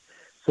Himself.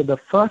 So the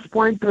first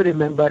point to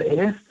remember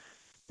is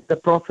the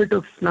Prophet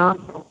of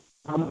Islam,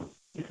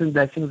 peace and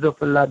blessings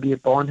of Allah be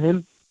upon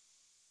him,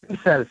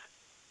 himself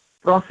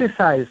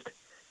prophesied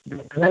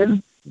that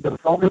when the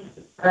promise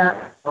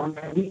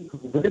already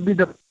will be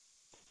the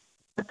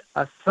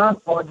a son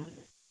of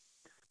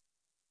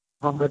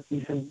Muhammad,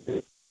 peace and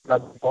blessings of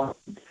Allah upon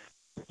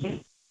him.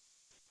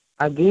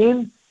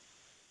 Again,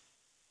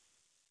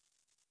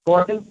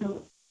 according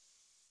to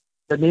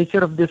the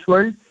nature of this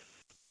world,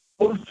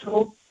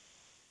 also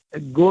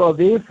go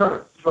away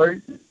from this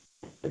world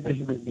as a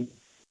human being.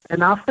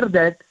 And after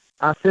that,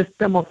 a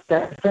system of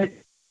tafsir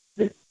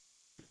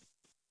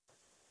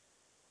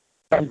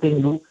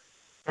continue.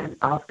 And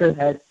after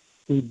that,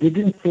 he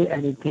didn't say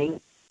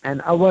anything.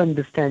 And our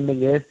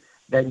understanding is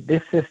that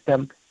this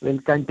system will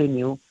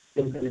continue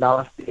till the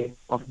last day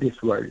of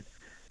this world.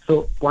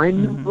 So, point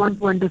you want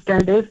to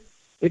understand is,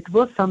 it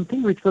was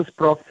something which was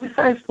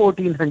prophesied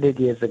 1400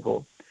 years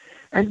ago.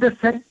 And the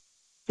second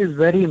is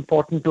very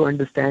important to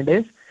understand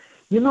is,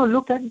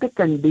 look at the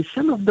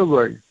condition of the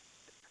world.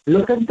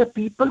 Look at the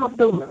people of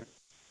the world.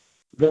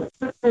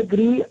 Whether they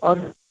agree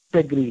or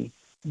disagree.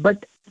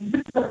 But is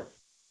it the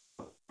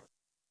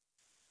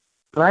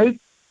right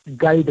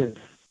guidance?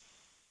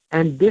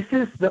 And this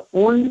is the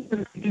only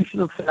institution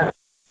of Islam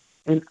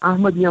in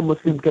Ahmadiyya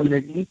Muslim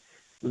community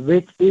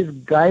which is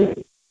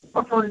guiding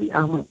not only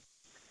Ahmad,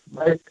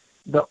 but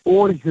the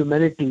whole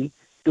humanity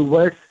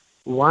towards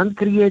one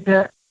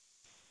creator,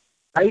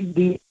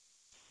 the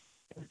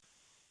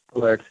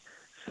words.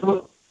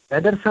 So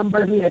whether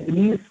somebody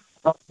agrees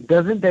or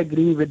doesn't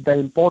agree with the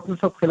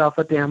importance of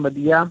Khilafat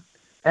Ahmadiyya,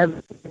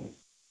 everything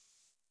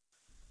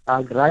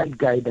are right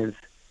guidance.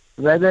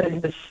 Whether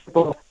in the shape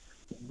of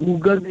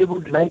Google they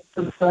would like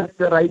to search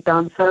the right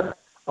answer,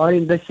 or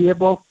in the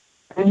shape of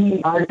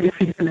any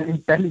artificial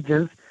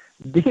intelligence,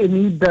 they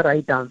need the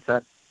right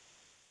answer.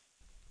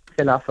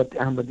 Khilafat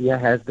Ahmadiyya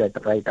has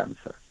that right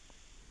answer.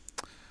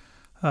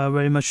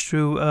 Very much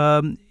true.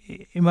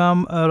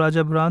 Imam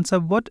Raja Burhan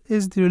Sahib, what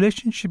is the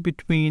relationship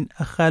between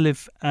a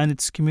Khalif and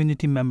its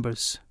community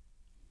members?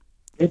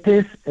 It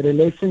is a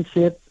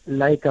relationship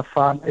like a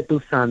father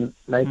to son,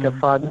 like a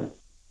father.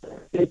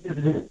 It is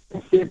a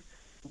relationship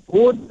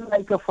both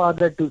like a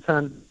father to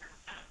son.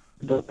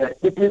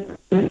 It is a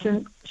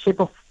relationship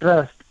of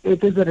trust.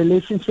 It is a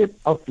relationship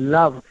of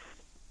love.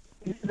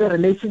 It is a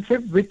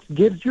relationship which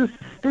gives you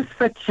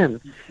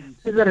satisfaction.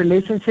 It is a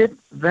relationship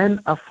when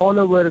a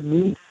follower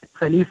meets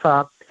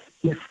Khalifa,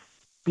 he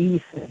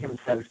peace in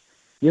himself.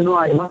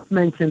 I must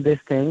mention this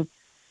thing.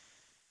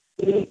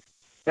 A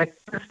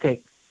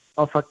characteristic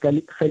of a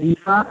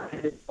Khalifa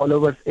and his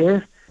followers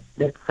is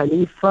that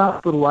Khalifa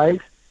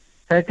provides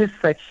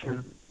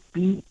satisfaction,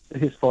 peace to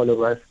his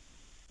followers.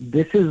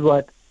 This is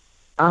what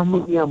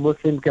Ahmadiyya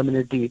Muslim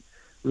community,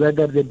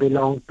 whether they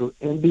belong to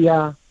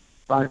India,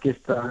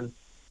 Pakistan,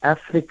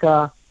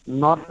 Africa,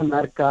 North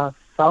America,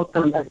 South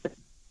America,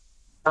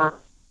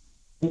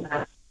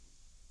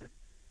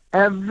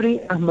 every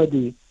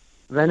Ahmadi,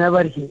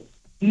 whenever he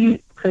sees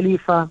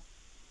Khalifa,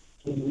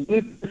 he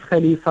meets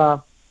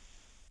Khalifa,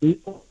 he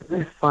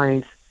always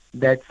finds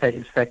that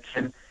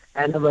satisfaction.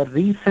 And our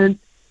recent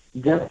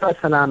Jalsa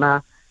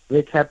Salana,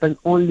 which happened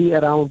only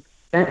around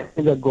 10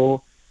 years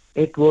ago,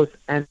 it was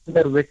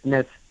another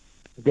witness,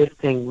 this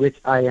thing which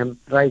I am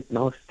right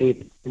now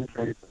stating in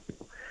front of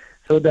you.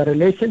 So the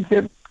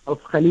relationship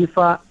of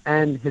Khalifa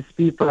and his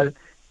people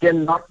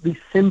cannot be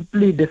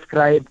simply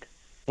described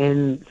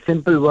in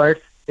simple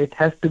words. It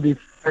has to be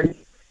felt,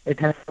 it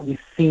has to be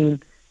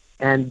seen,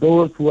 and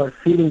those who are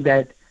feeling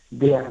that,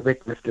 they are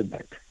witness to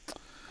that.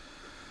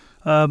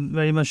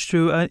 Very much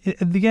true. At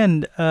the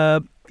end,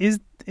 is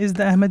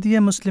the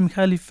Ahmadiyya Muslim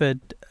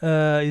Caliphate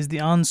is the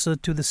answer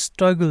to the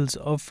struggles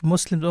of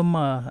Muslim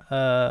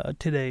Ummah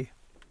today?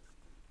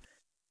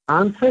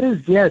 Answer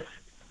is yes.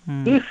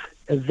 If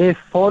they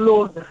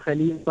follow the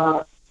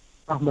Khalifa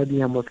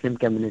Ahmadiyya Muslim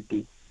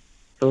community.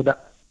 So the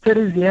answer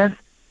is yes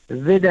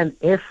with an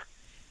if.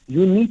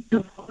 You need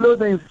to follow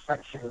the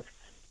instructions,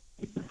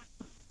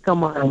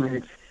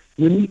 commandments.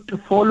 You need to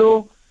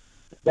follow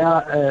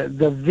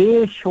the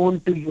way shown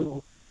to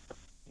you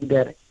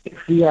there.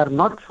 If we are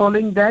not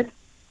following that,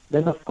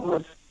 then of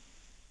course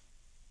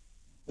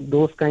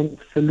those kind of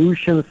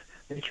solutions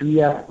which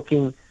we are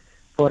looking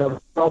for our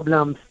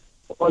problems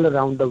all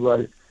around the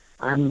world.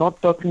 I'm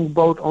not talking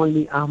about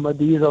only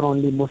Ahmadis or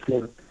only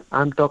Muslims.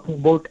 I'm talking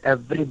about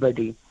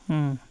everybody.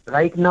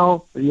 Right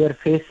now, we are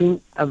facing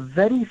a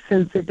very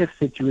sensitive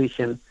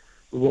situation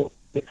in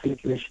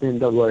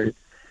the world.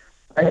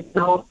 Right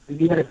now,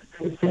 we are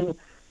facing the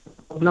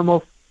problem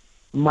of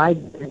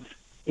migrants,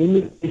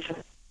 immigration.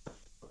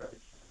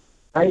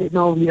 Right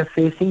now, we are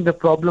facing the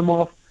problem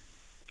of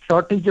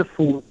shortage of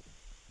food.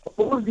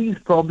 All these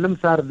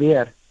problems are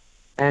there.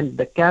 And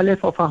the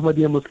Caliph of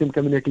Ahmadiyya Muslim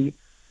community,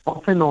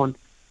 off and on,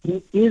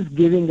 he is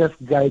giving us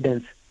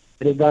guidance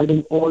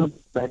regarding all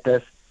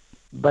matters.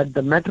 But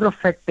the matter of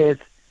fact is,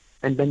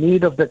 and the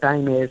need of the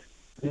time is,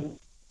 we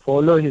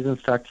follow his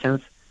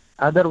instructions.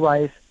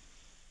 Otherwise,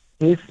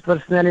 his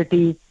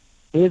personality,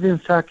 his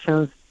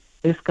instructions,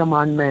 his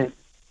commandments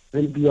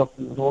will be of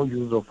no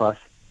use of us.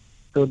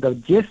 So the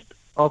gist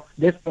of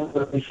this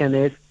conversation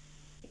is,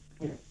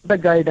 the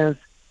guidance,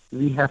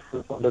 we have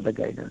to follow the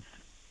guidance.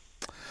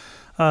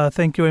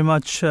 Thank you very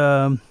much,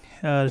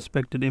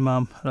 respected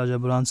Imam Raja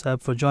Burhan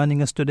Sahib, for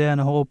joining us today,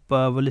 and I hope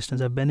our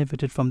listeners have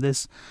benefited from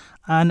this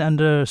and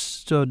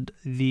understood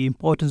the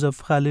importance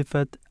of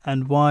Caliphate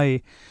and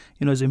why,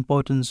 its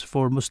importance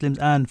for Muslims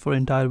and for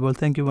entire world.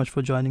 Thank you much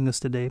for joining us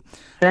today.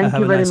 Thank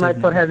you very much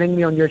for having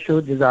me on your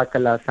show.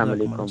 Jazakallah.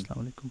 Assalamu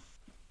alaikum.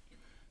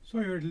 So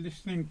you're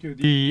listening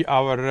to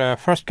our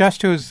first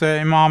guest, who is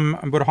Imam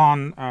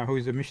Burhan, who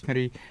is a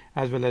missionary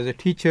as well as a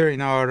teacher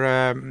in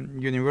our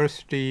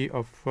University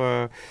of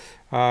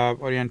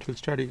Oriental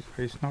Studies.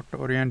 It's not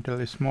Oriental;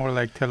 it's more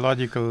like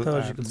theological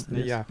studies.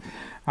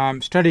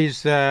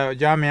 Studies,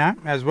 Jamia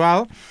as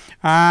well.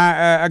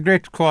 A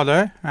great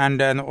scholar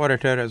and an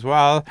orator as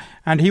well.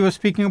 And he was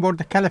speaking about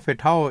the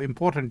Caliphate, how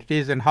important it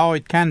is, and how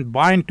it can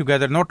bind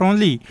together not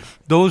only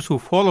those who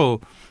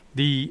follow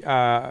the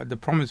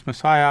promised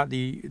Messiah,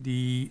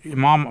 the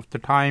Imam of the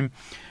time,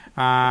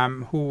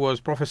 who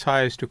was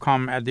prophesied to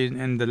come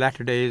in the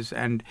latter days,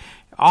 and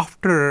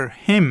after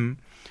him,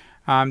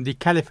 the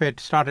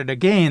Caliphate started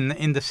again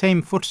in the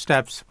same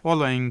footsteps,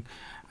 following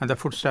the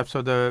footsteps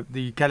of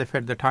the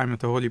Caliphate at the time of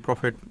the Holy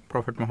Prophet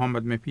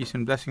Muhammad, may peace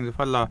and blessings of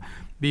Allah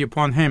be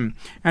upon him.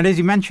 And as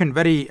he mentioned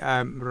very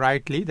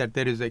rightly, that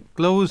there is a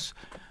close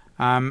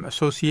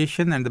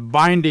association and the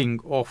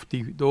binding of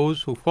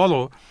those who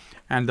follow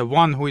and the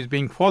one who is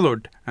being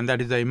followed, and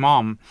that is the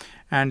Imam.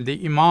 And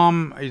the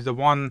Imam is the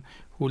one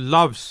who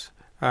loves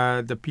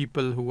the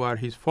people who are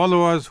his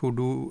followers,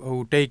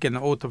 who take an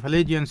oath of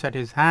allegiance at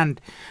his hand,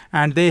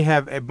 and they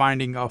have a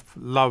binding of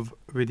love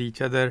with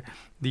each other.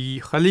 The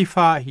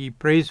Khalifa, he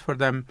prays for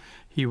them,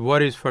 he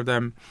worries for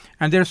them,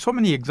 and there are so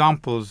many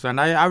examples. And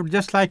I would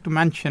just like to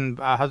mention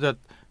Hazrat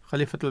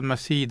Khalifatul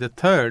Masih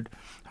III,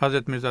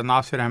 Hazrat Mirza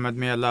Nasir Ahmad,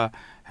 may Allah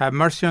have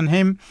mercy on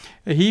him.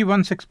 He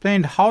once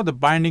explained how the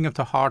binding of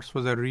the hearts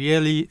was a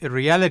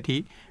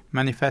reality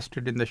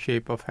manifested in the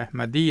shape of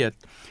Ahmadiyyat.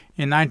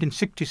 In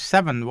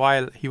 1967,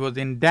 while he was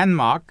in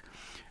Denmark,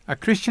 a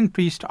Christian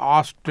priest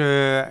asked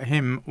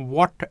him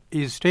what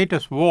his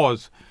status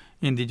was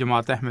in the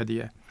Jamaat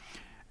Ahmadiyya.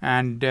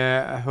 And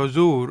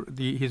Huzur,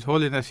 His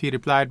Holiness, he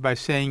replied by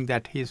saying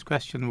that his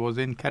question was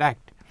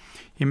incorrect.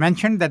 He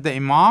mentioned that the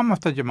Imam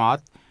of the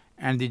Jamaat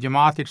and the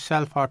Jamaat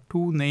itself are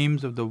two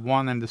names of the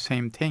one and the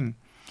same thing.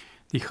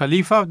 The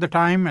Khalifa of the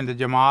time and the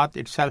Jamaat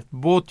itself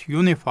both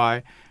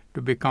unify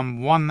to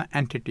become one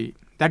entity.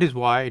 That is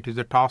why it is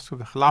the task of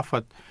the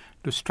Khilafat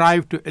to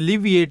strive to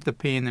alleviate the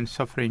pain and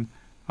suffering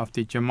of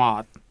the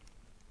Jamaat.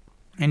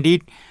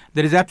 Indeed,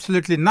 there is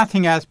absolutely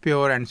nothing as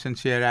pure and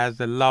sincere as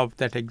the love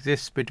that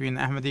exists between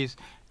Ahmadis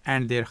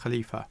and their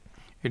Khalifa.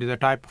 It is a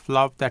type of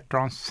love that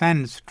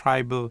transcends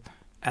tribal,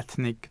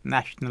 ethnic,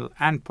 national,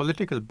 and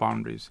political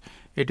boundaries.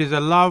 It is a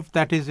love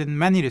that is in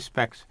many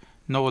respects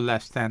no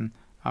less than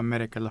a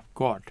miracle of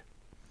God.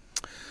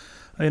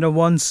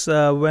 Once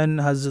when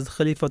Hazrat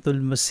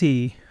Khalifatul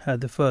Masih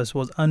the first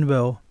was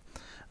unwell,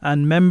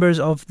 and members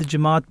of the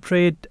Jamaat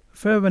prayed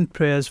fervent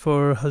prayers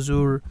for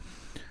Huzur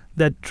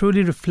that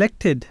truly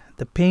reflected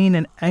the pain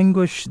and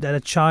anguish that a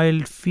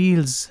child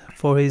feels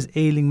for his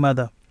ailing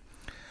mother.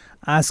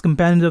 As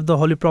companions of the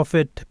Holy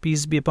Prophet,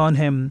 peace be upon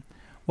him,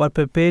 were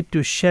prepared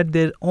to shed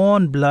their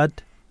own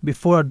blood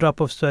before a drop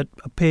of sweat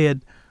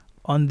appeared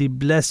on the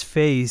blessed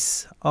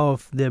face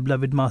of their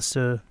beloved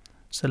Master,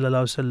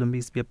 Sallallahu Alaihi Wasallam,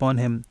 peace be upon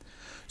him.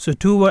 So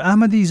too were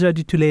Ahmadis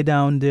ready to lay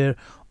down their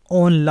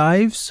own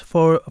lives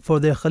for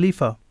their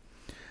Khalifa.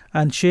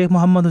 And Sheikh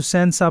Muhammad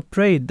Hussain Sahib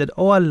prayed that,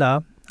 O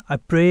Allah, I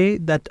pray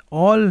that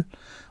all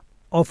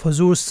of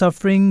Huzur's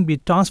suffering be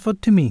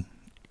transferred to me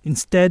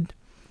instead,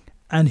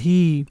 and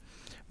he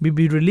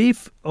be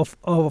relief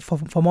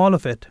from all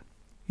of it.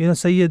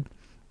 Sayyid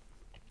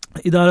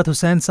Idarat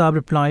Hussain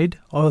Saab prayed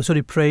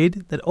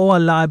that, "Oh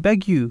Allah, I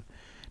beg you,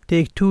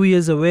 take 2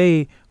 years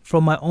away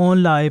from my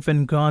own life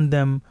and grant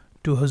them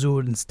to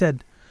Huzur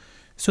instead."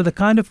 So the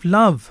kind of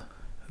love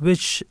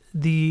which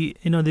the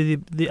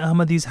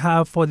Ahmadis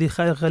have for the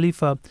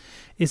Khalifa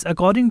is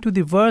according to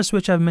the verse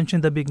which I've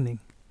mentioned at the beginning,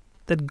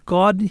 that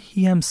God,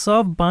 He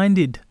Himself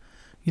binded,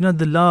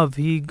 the love.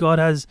 God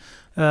has,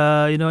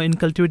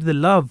 inculcated the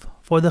love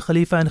for the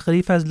Khalifa, and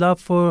Khalifa has love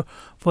for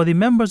the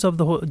members of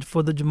the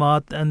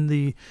Jamaat and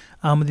the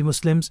Ahmadi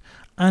Muslims,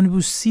 and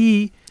we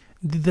see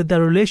the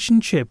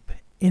relationship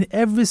in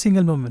every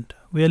single moment.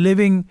 We are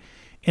living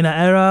in an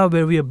era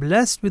where we are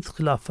blessed with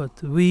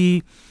Khilafat.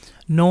 We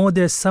know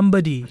there's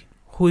somebody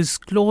who is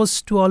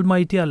close to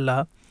Almighty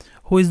Allah,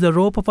 who is the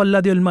rope of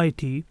Allah the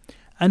Almighty,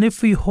 and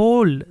if we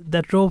hold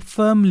that rope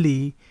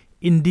firmly,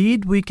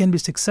 indeed we can be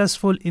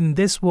successful in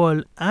this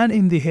world and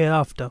in the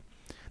hereafter.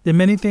 There are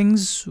many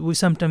things we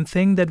sometimes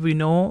think that we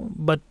know,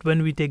 but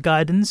when we take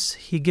guidance,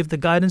 He gives the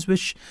guidance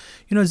which,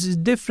 is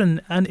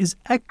different and is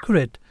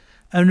accurate,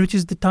 and which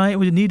is the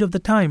need of the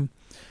time.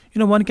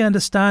 One can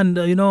understand,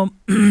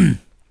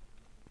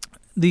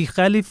 the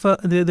Khalifa,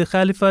 the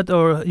Caliphate,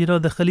 or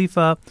the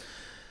Khalifa.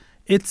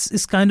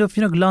 It's kind of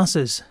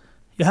glasses.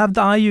 You have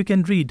the eye, you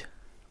can read,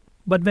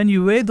 but when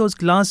you wear those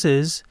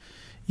glasses,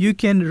 you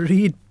can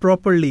read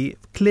properly,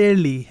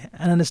 clearly,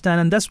 and understand.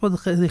 And that's what the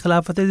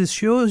Khilafat is. It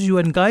shows you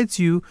and guides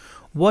you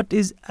what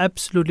is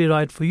absolutely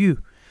right for you.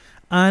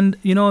 And,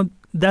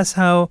 that's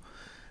how,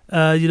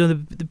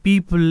 the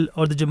people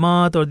or the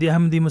Jamaat or the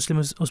Ahmadi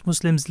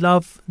Muslims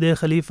love their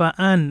Khalifa,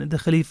 and the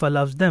Khalifa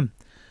loves them.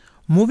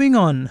 Moving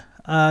on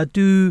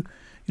to,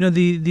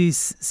 the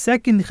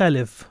second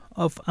Khalif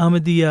of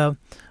Ahmadiyya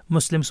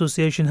Muslim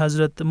Association,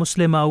 Hazrat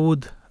Muslim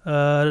Aoud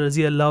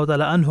Raziyallahu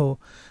Ta'ala Anhu,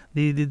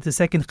 the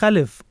second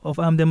Khalif of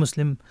Ahmadiyya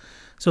Muslim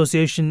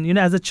Association,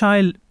 as a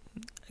child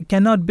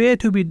cannot bear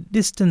to be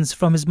distanced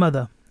from his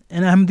mother.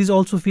 And Ahmadis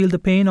also feel the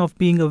pain of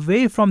being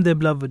away from their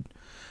beloved.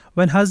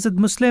 When Hazrat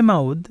Muslim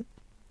Aoud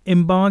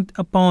embarked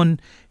upon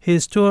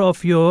his tour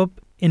of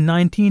Europe in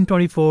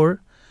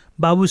 1924,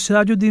 Babu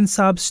Sirajuddin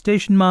Saab's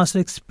station master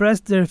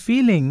expressed their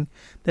feeling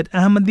that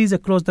Ahmadis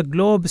across the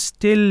globe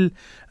still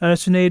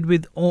resonate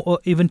with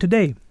even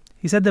today.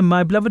 He said that,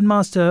 "My beloved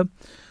master,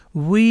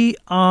 we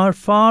are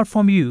far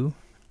from you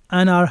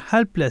and are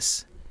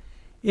helpless.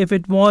 If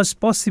it was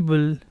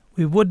possible,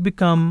 we would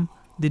become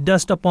the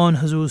dust upon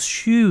Huzur's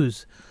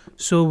shoes,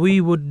 so we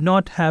would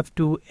not have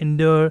to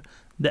endure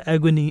the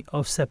agony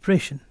of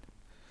separation."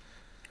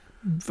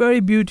 Very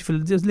beautiful.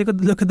 Just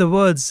look at the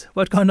words.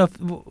 What kind of,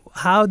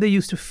 how they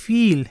used to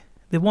feel.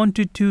 They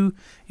wanted to,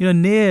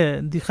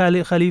 near the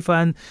Khalifa,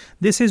 and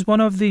this is one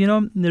of the,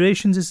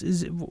 narrations.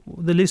 Is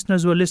the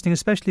listeners who are listening,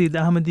 especially the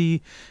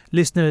Ahmadi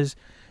listeners.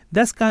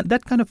 That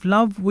kind of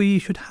love we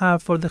should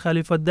have for the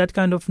Khalifa. That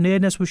kind of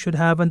nearness we should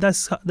have, and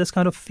that's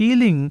kind of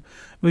feeling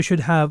we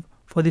should have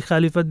for the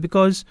Khalifa.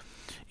 Because,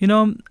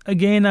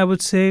 again, I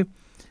would say,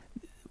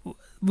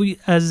 we,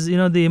 as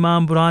the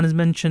Imam Burhan has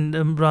mentioned,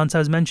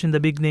 in the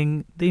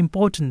beginning, the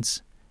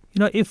importance.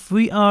 If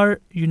we are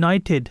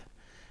united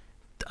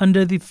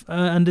under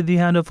the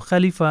hand of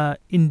Khalifa,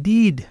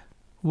 indeed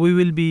we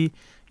will be,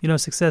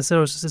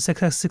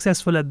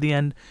 successful at the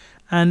end,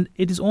 and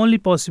it is only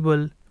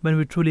possible when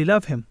we truly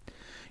love him.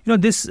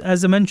 This,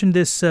 as I mentioned,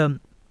 this, the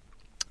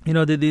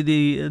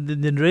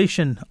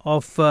narration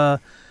of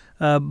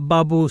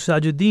Babu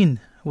Sirajuddin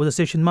was a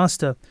station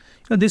master.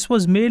 This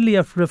was merely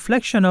a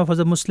reflection of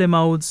Hazrat Muslim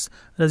Aoud's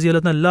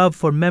love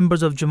for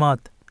members of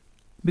Jamaat,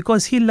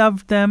 because he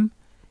loved them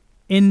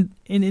in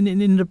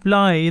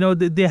reply.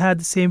 They had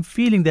the same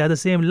feeling, they had the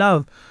same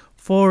love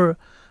for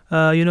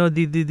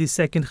the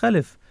second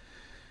Khalif.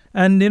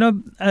 And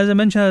as I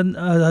mentioned,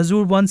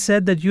 Hazur once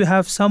said that you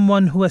have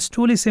someone who has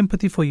truly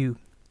sympathy for you,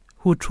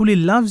 who truly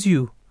loves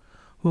you,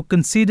 who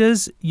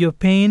considers your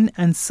pain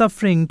and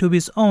suffering to be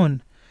his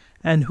own,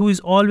 and who is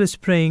always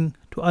praying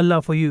to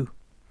Allah for you.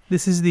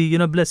 This is the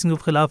blessing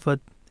of Khilafat.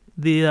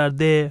 They are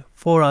there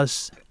for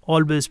us,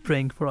 always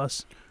praying for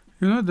us.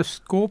 The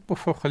scope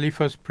of a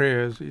Khalifa's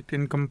prayers, it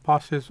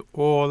encompasses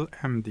all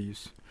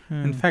Ahmadis.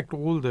 In fact,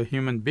 all the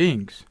human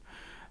beings.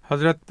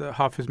 Hazrat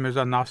Hafiz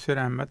Mirza Nasir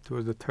Ahmad, who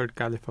was the third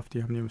Caliph of the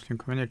Ahmadi Muslim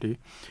community,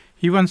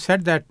 he once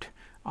said that,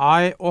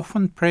 "I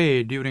often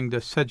pray during the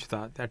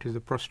sajda," that is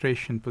the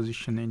prostration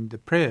position in the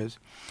prayers,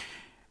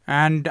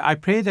 "and I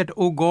pray that,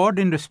 O God,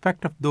 in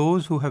respect of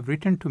those who have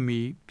written to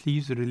me,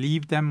 please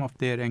relieve them of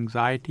their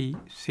anxiety,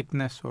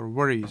 sickness, or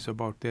worries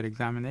about their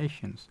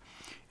examinations.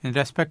 In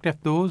respect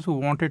of those who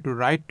wanted to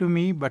write to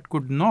me but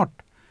could not,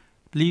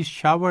 please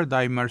shower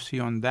thy mercy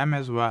on them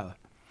as well.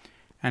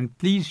 And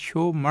please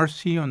show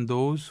mercy on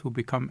those who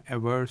become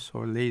averse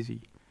or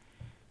lazy.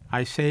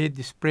 I say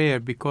this prayer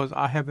because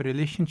I have a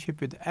relationship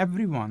with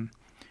everyone,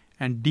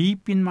 and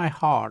deep in my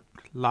heart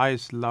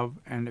lies love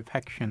and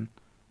affection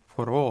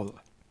for all."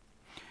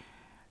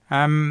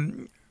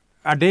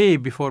 A day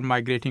before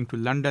migrating to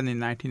London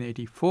in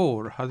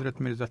 1984, Hazrat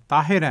Mirza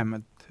Tahir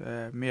Ahmad,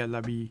 may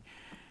Allah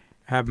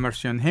have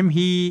mercy on him,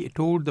 he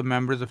told the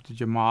members of the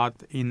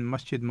Jamaat in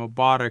Masjid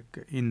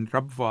Mubarak in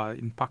Rabwa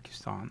in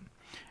Pakistan,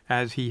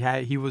 as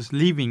he was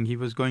leaving, he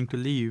was going to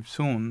leave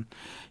soon,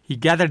 he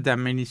gathered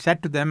them and he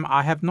said to them,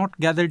 "I have not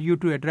gathered you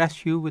to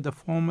address you with a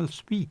formal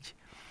speech.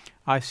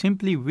 I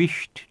simply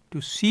wished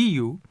to see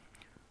you,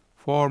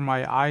 for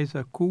my eyes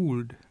are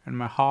cooled and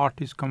my heart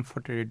is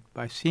comforted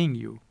by seeing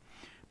you.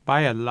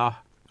 By Allah,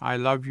 I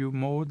love you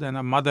more than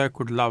a mother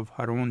could love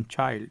her own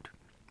child."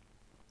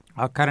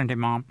 Our current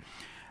Imam,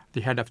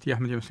 the head of the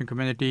Ahmadi Muslim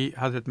community,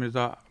 Hazrat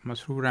Mirza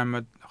Masroor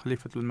Ahmad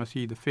Khalifatul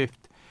Masih V,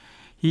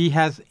 he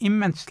has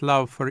immense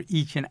love for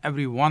each and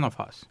every one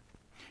of us.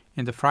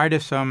 In the Friday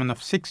sermon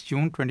of 6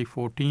 June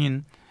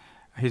 2014,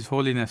 His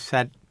Holiness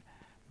said,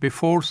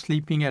 "Before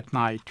sleeping at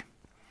night,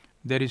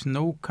 there is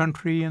no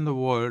country in the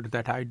world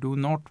that I do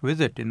not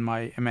visit in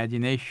my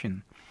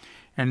imagination,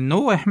 and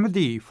no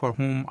Ahmadi for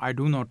whom I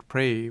do not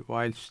pray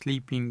while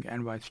sleeping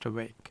and whilst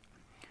awake."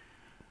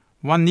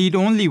 One need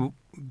only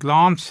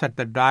glance at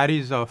the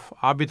diaries of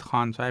Abid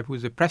Khan Sahib, who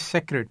is a press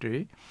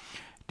secretary,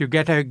 to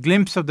get a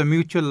glimpse of the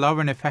mutual love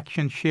and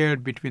affection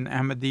shared between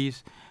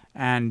Ahmadis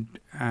and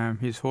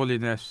His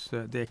Holiness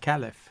the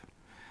Caliph.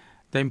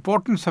 The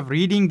importance of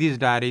reading these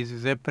diaries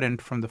is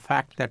apparent from the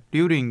fact that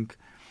during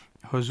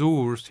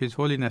His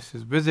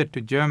Holiness's visit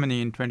to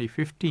Germany in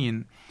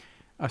 2015,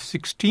 a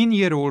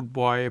 16-year-old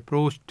boy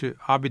approached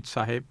Abid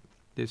Sahib,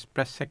 this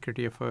press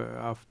secretary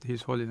of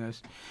His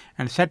Holiness,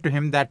 and said to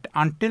him that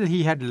until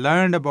he had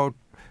learned about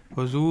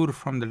Huzur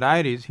from the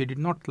diaries, he did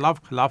not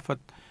love Khilafat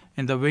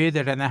in the way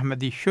that an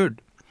Ahmadi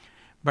should.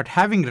 But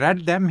having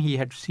read them, he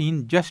had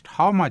seen just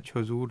how much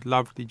Huzur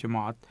loved the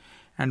Jamaat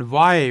and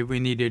why we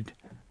needed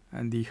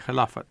the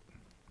Khilafat.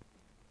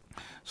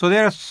 So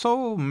there are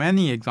so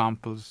many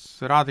examples,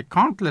 rather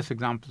countless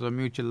examples of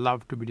mutual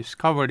love to be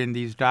discovered in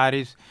these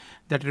diaries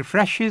that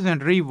refreshes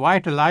and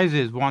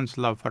revitalizes one's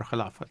love for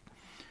Khilafat.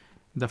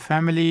 The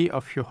family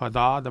of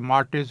Shuhada, the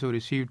martyrs who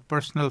received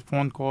personal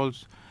phone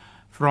calls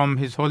from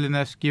His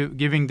Holiness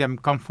giving them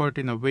comfort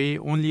in a way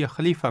only a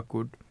Khalifa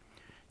could.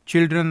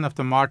 Children of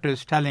the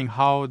martyrs telling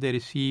how they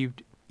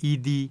received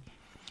Eid,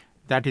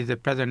 that is a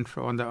present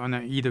on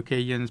Eid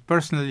occasions,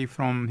 personally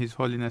from His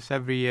Holiness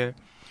every year.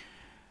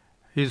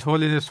 His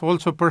Holiness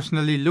also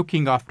personally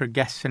looking after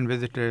guests and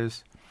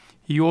visitors.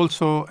 He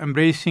also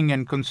embracing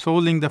and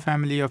consoling the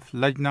family of a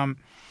Lajna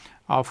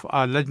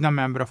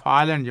member of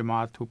Ireland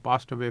Jamaat who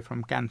passed away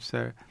from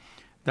cancer.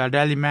 The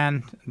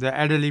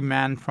elderly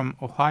man from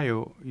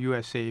Ohio,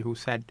 USA, who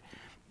said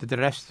that the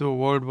rest of the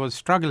world was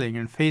struggling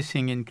and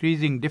facing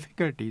increasing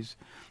difficulties,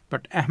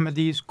 but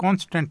Ahmadis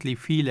constantly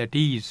feel at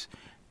ease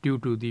due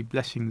to the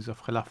blessings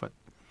of Khilafat.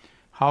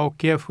 How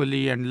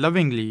carefully and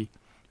lovingly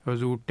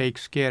Huzur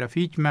takes care of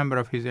each member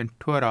of his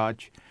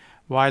entourage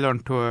while on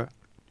tour.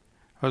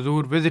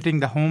 Huzur visiting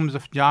the homes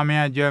of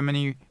Jamia,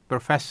 Germany,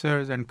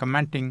 professors and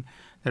commenting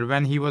that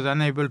when he was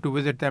unable to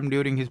visit them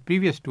during his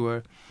previous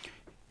tour,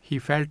 he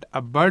felt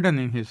a burden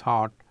in his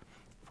heart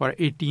for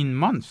 18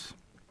 months.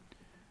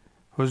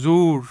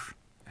 Huzur,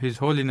 His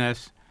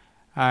Holiness,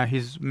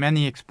 his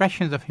many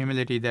expressions of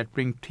humility that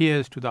bring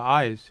tears to the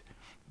eyes.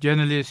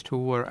 Journalists who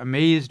were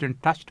amazed and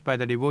touched by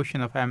the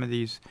devotion of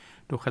Ahmadis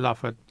to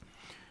Khilafat.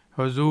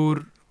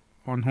 Huzur,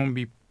 on whom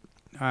may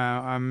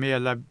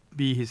Allah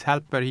be his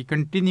helper, he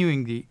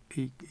continuing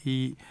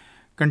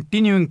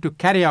to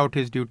carry out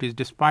his duties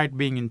despite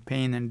being in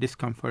pain and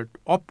discomfort,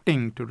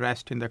 opting to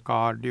rest in the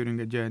car during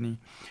a journey,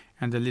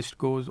 and the list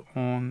goes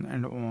on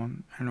and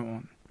on and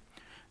on.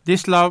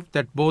 This love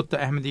that both the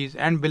Ahmadis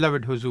and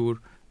beloved Huzur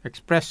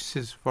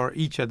expresses for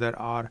each other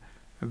are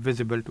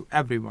visible to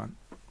everyone.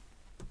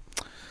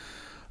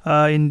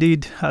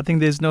 Indeed, I think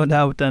there's no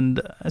doubt,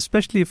 and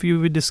especially if we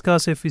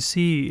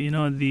see,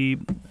 the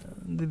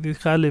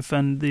Caliph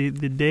and the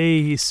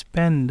day he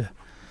spent,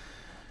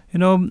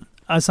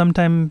 I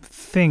sometimes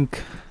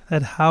think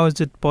that how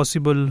is it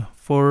possible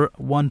for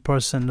a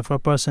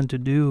person to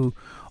do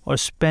or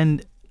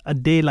spend a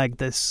day like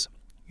this,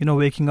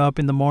 waking up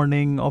in the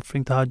morning,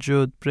 offering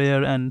tahajjud,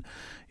 prayer, and,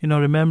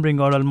 remembering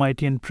God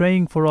Almighty and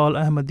praying for all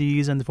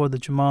Ahmadis and for the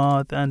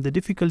Jamaat and the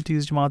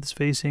difficulties Jamaat is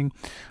facing,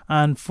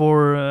 and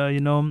for,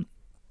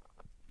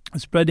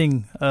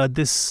 spreading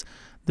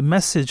the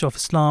message of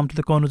Islam to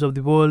the corners of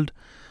the world,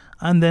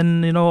 and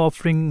then,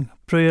 offering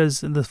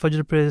prayers, the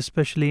Fajr prayers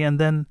especially, and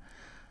then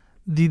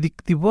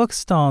the work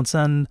starts,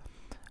 and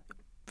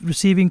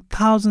receiving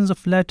thousands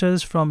of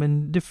letters from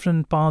in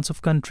different parts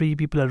of country.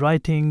 People are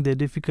writing their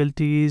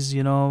difficulties,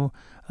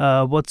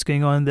 what's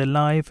going on in their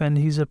life, and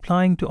he's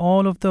applying to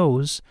all of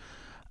those.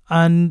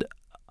 And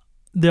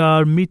there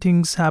are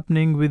meetings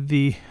happening with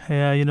the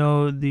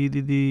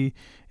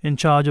in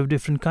charge of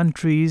different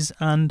countries,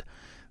 and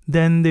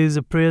then there's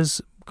a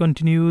prayers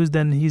continues.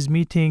 Then he's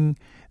meeting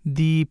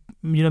the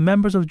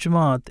members of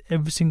Jamaat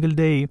every single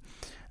day,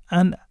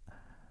 and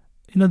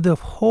the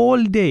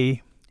whole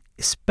day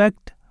is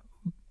packed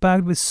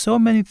with so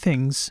many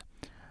things,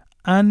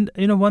 And,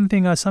 one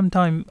thing I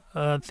sometimes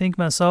think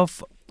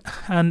myself,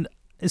 and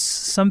it's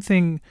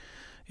something,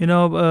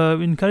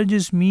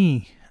 encourages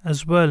me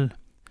as well,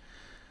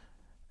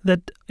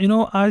 that,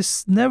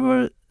 I've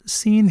never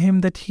seen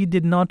him that he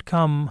did not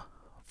come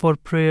for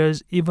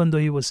prayers even though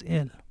he was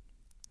ill.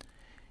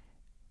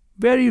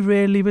 Very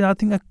rarely, but I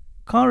think I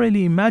can't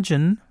really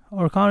imagine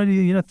or can't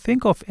really,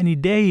 think of any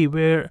day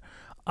where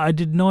I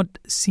did not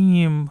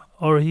see him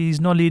or he's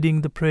not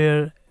leading the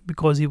prayer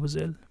because he was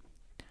ill.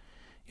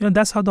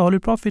 That's how the Holy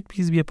Prophet,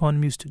 peace be upon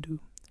him, used to do.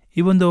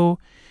 Even though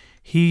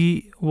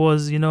he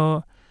was, he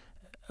was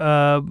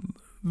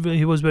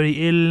very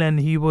ill and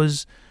he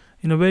was,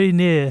 very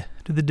near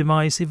to the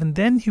demise, even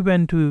then he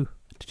went to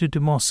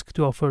mosque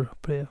to offer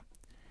prayer.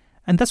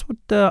 And that's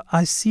what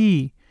I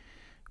see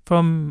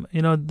from,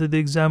 the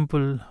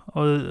example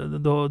or the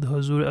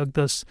Hazur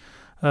Aqdas,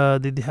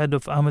 the head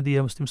of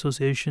Ahmadi Muslim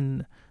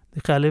Association,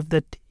 the Caliph,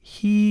 that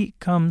he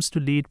comes to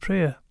lead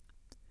prayer.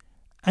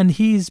 And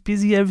he is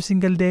busy every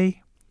single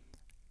day.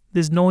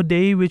 There's no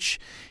day which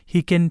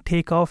he can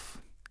take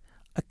off.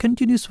 A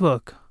continuous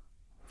work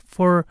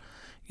for,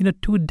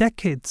 2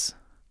 decades.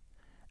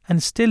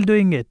 And still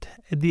doing it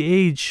at the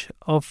age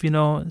of,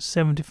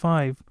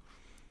 75.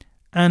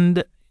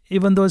 And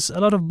even though it's a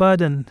lot of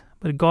burden,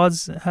 but God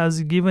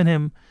has given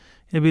him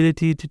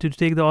ability to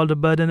take all the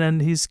burden,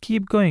 and he's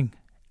keep going.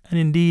 And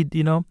indeed,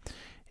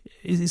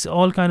 it's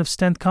all kind of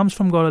strength comes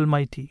from God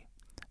Almighty.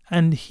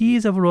 And he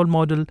is our role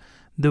model,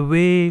 the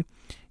way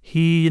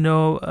he,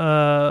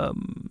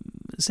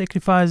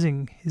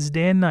 sacrificing his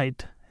day and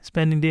night,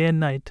 spending day and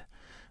night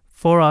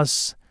for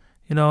us,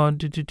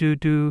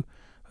 to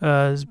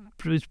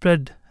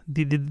spread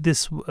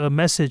this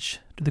message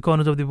to the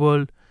corners of the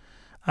world.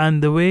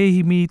 And the way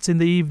he meets in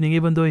the evening,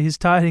 even though he's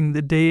tiring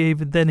the day,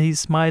 then he's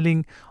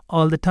smiling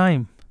all the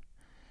time.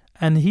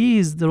 And he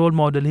is the role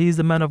model. He is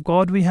the man of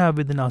God we have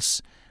within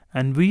us.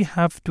 And we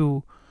have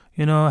to,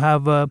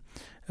 have a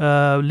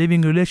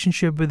living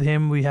relationship with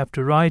him. We have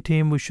to write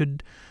him. We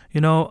should,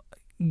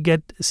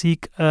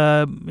 seek,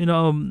 if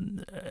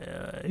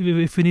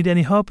we need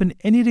any help in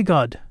any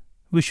regard,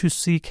 we should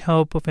seek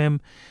help of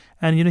him.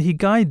 And, he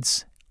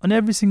guides on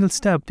every single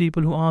step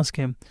people who ask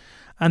him.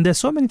 And there's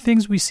so many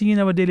things we see in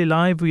our daily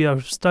life. We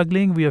are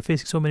struggling. We are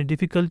facing so many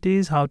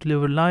difficulties. How to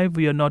live our life.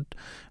 We are not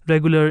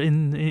regular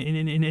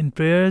in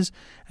prayers,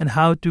 and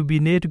how to be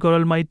near to God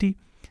Almighty.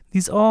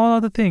 These all are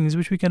the things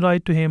which we can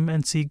write to him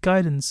and seek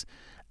guidance.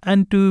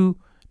 And to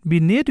be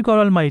near to God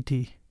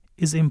Almighty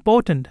is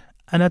important.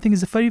 And I think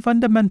it's very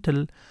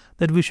fundamental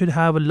that we should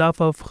have a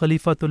love of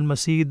Khalifatul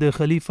Masih, the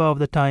Khalifa of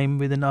the time,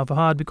 within our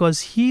heart,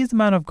 because he is the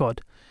man of God.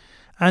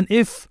 And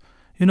if,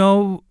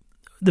 the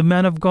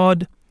man of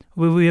God,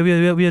 we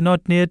are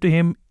not near to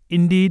him,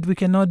 indeed we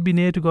cannot be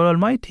near to God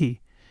Almighty,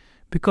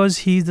 because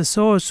he is the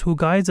source who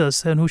guides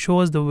us and who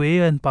shows the way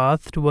and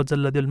path towards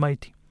Allah the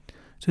Almighty.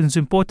 So it's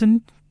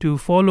important to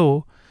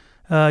follow,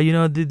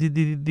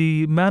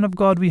 the man of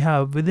God we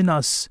have within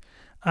us,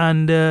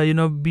 and,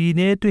 be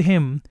near to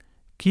him,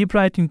 keep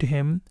writing to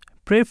him,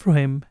 pray for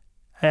him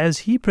as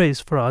he prays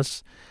for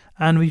us,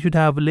 and we should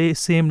have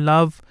same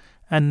love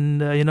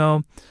and,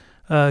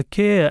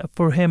 care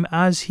for him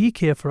as he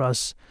cares for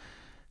us.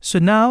 So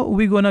now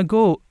we're going to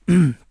go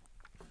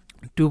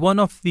to one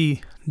of the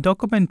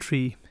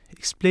documentary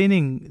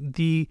explaining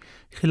the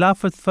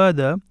Khilafat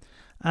further,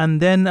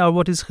 and then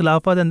what is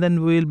Khilafat, and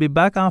then we'll be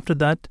back after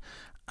that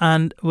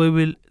and we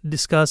will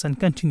discuss and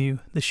continue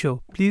the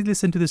show. Please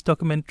listen to this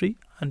documentary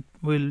and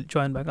we'll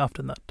join back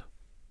after that.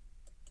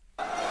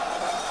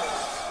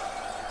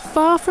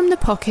 Far from the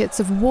pockets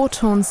of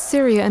war-torn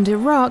Syria and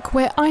Iraq,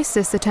 where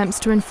ISIS attempts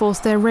to enforce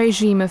their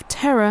regime of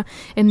terror,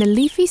 in the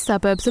leafy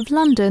suburbs of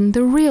London,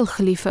 the real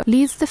Khalifa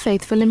leads the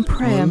faithful in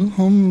prayer.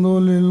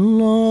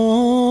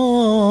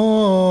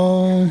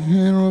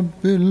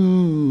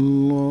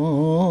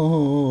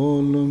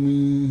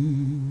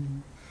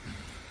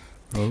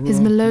 His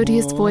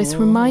melodious voice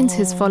reminds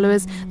his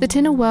followers that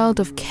in a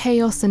world of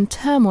chaos and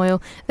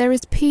turmoil, there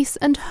is peace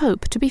and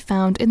hope to be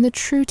found in the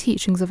true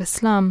teachings of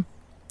Islam.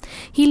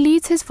 He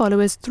leads his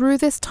followers through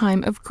this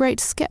time of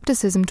great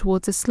skepticism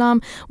towards Islam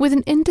with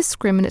an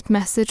indiscriminate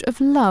message of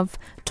love,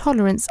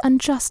 tolerance and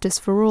justice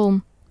for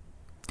all.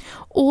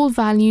 All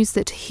values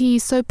that he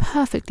so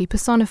perfectly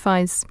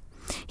personifies.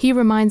 He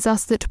reminds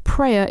us that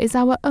prayer is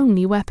our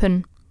only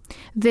weapon.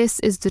 This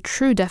is the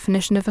true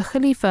definition of a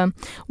Khalifa,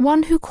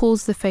 one who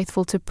calls the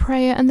faithful to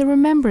prayer and the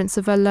remembrance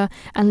of Allah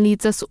and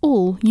leads us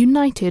all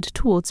united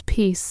towards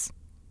peace.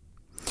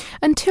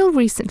 Until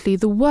recently,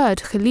 the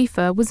word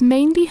Khalifa was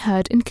mainly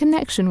heard in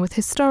connection with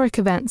historic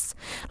events,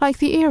 like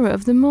the era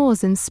of the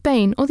Moors in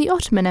Spain or the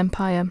Ottoman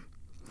Empire.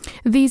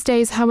 These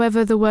days,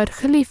 however, the word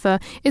Khalifa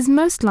is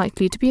most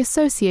likely to be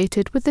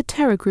associated with the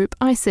terror group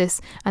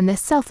ISIS and their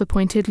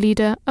self-appointed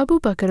leader Abu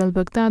Bakr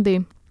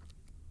al-Baghdadi.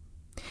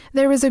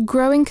 There is a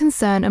growing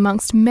concern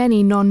amongst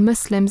many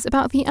non-Muslims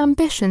about the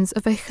ambitions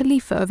of a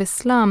Khalifa of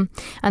Islam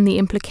and the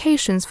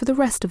implications for the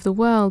rest of the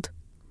world.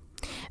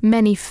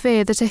 Many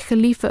fear that a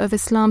Khalifa of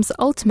Islam's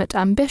ultimate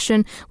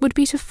ambition would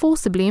be to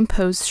forcibly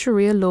impose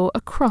Sharia law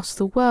across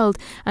the world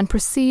and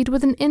proceed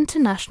with an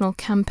international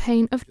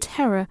campaign of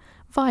terror,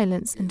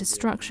 violence and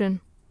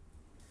destruction.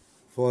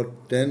 For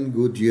 10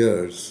 good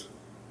years,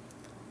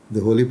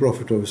 the Holy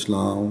Prophet of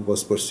Islam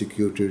was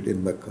persecuted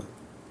in Mecca.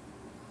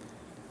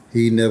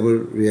 He never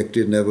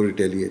reacted, never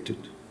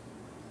retaliated.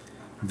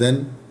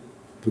 Then,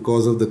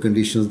 because of the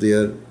conditions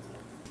there,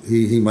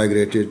 he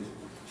migrated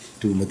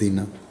to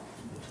Medina.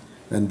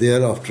 And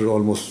there, after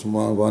almost 1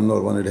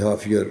 or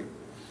 1.5 years,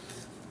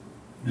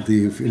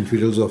 the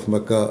infidels of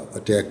Mecca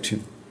attacked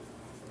him.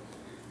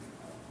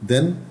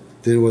 Then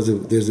there's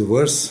a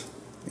verse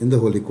in the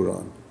Holy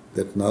Quran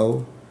that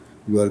now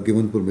you are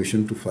given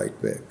permission to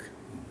fight back.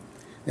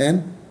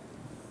 And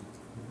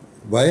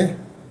why?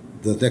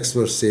 The next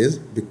verse says,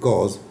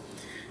 because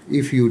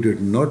if you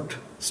did not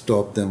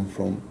stop them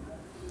from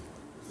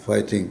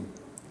fighting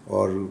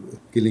or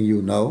killing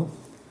you now,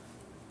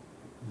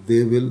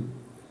 they will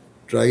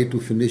try to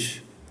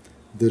finish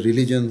the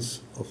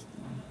religions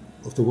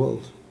of the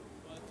world.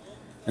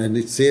 And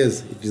it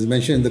says, it is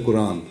mentioned in the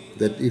Quran,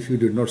 that if you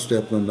did not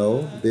stop them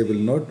now, they will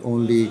not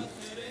only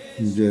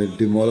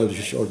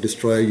demolish or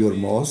destroy your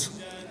mosque,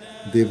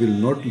 they will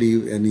not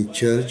leave any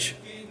church,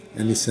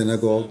 any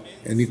synagogue,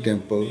 any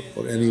temple,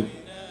 or any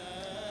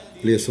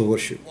place of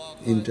worship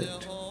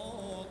intact.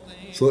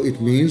 So it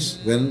means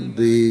when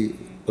the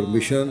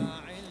permission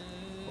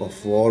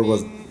of war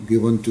was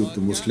given to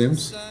the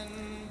Muslims,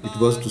 it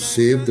was to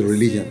save the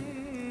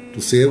religion,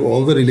 to save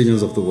all the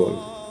religions of the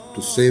world,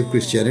 to save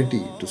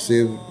Christianity, to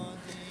save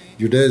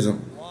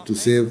Judaism, to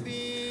save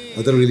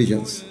other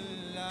religions.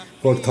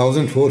 For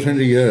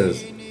 1,400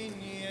 years,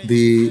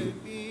 the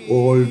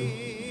old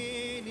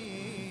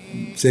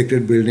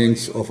sacred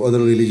buildings of other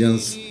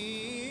religions,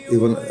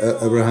 even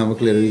Abrahamic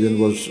religion,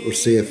 were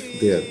safe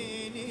there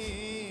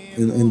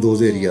in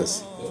those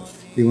areas.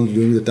 Even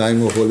during the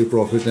time of Holy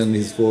Prophet and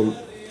his four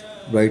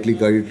rightly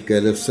guided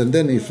caliphs, and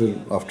then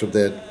after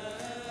that,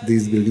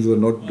 these buildings were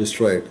not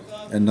destroyed.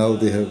 And now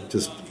they have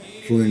just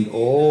ruined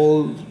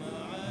all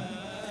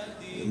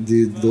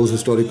those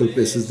historical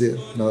places there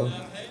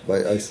now.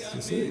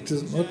 So it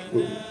is not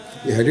good.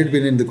 Had it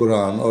been in the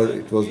Quran or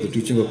it was the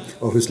teaching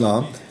of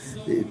Islam,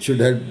 it should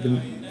have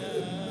been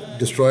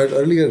destroyed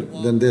earlier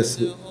than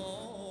this.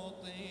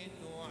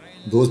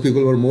 Those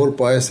people were more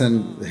pious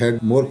and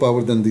had more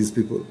power than these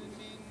people.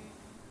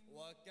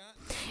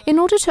 In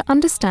order to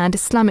understand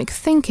Islamic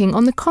thinking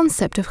on the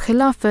concept of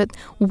Khilafat,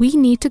 we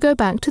need to go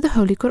back to the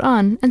Holy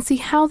Quran and see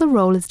how the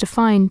role is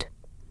defined.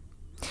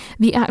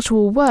 The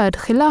actual word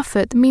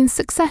Khilafat means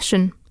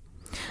succession.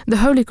 The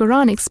Holy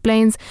Quran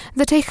explains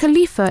that a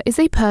Khalifa is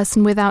a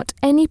person without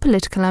any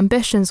political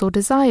ambitions or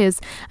desires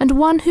and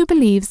one who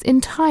believes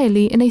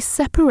entirely in a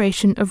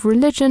separation of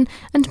religion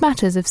and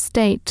matters of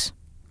state.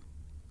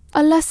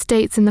 Allah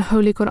states in the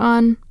Holy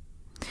Quran,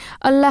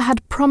 Allah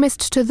had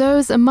promised to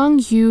those among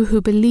you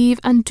who believe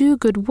and do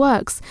good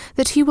works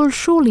that He will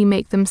surely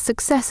make them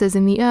successors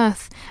in the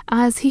earth,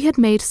 as He had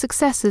made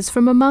successors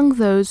from among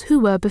those who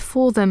were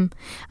before them,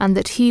 and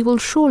that He will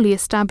surely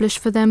establish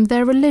for them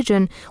their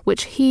religion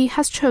which He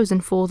has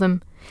chosen for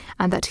them,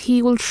 and that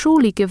He will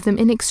surely give them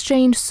in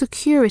exchange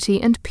security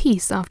and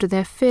peace after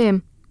their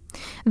fear.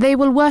 They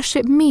will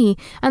worship Me,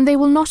 and they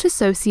will not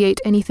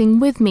associate anything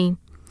with Me.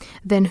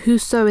 Then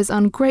whoso is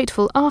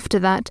ungrateful after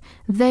that,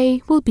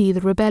 they will be the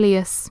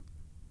rebellious.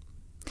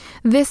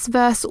 This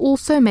verse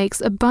also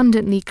makes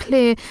abundantly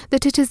clear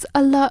that it is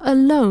Allah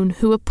alone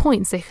who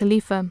appoints a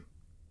Khalifa.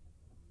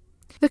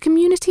 The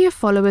community of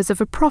followers of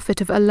a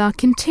Prophet of Allah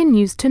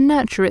continues to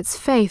nurture its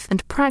faith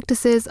and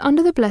practices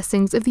under the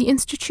blessings of the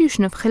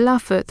institution of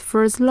Khilafat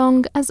for as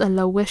long as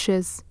Allah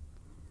wishes.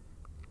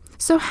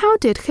 So how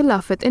did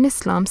Khilafat in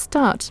Islam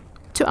start?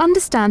 To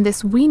understand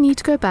this, we need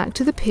to go back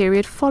to the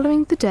period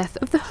following the death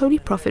of the Holy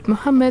Prophet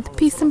Muhammad,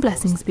 peace and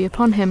blessings be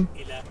upon him.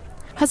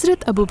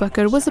 Hazrat Abu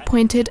Bakr was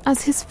appointed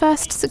as his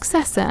first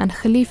successor and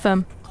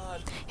Khalifa.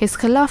 His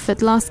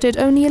Khilafat lasted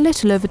only a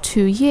little over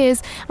 2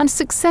 years and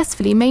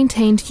successfully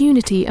maintained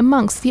unity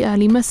amongst the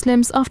early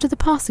Muslims after the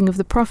passing of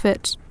the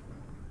Prophet.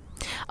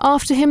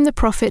 After him, the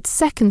Prophet's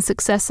second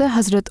successor,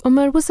 Hazrat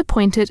Umar, was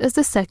appointed as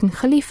the second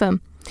Khalifa.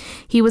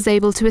 He was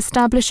able to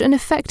establish an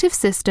effective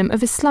system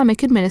of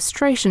Islamic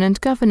administration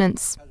and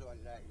governance.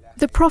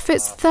 The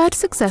Prophet's third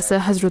successor,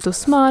 Hazrat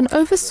Usman,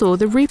 oversaw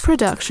the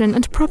reproduction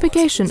and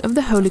propagation of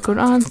the Holy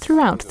Quran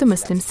throughout the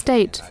Muslim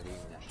state.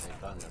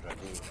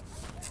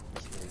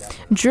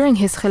 During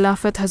his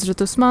Khilafat,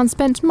 Hazrat Usman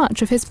spent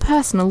much of his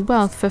personal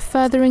wealth for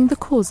furthering the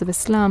cause of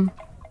Islam.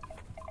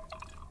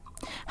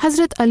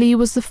 Hazrat Ali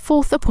was the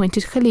fourth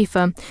appointed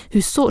Khalifa,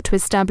 who sought to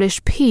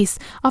establish peace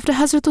after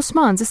Hazrat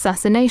Usman's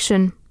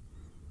assassination.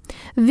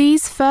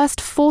 These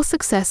first 4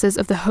 successors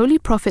of the Holy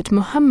Prophet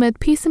Muhammad,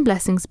 peace and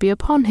blessings be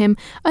upon him,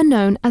 are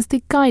known as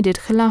the guided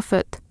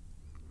Khilafat.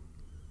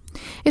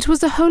 It was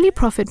the Holy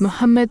Prophet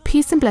Muhammad,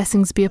 peace and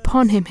blessings be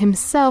upon him,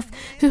 himself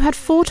who had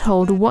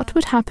foretold what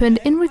would happen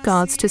in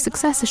regards to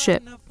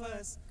successorship.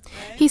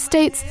 He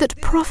states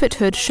that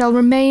prophethood shall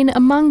remain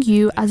among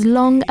you as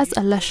long as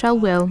Allah shall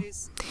will.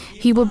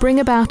 He will bring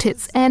about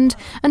its end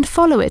and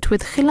follow it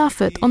with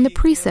Khilafat on the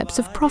precepts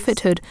of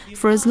prophethood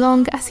for as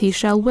long as He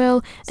shall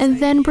will,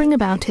 and then bring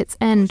about its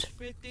end.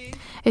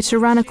 A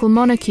tyrannical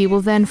monarchy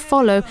will then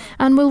follow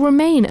and will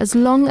remain as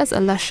long as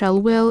Allah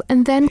shall will,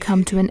 and then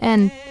come to an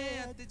end.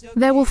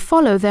 There will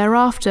follow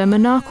thereafter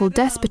monarchical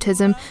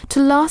despotism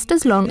to last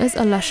as long as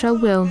Allah shall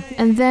will,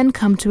 and then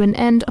come to an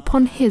end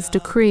upon His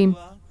decree.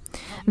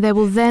 There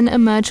will then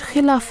emerge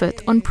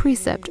Khilafat on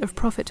precept of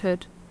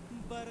prophethood.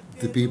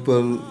 The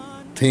people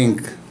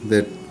think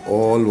that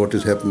all what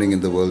is happening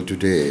in the world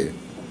today,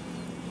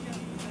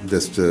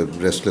 just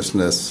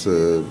restlessness,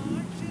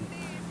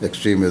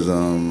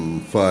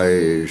 extremism,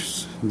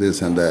 fights,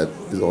 this and that,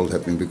 is all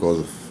happening because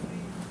of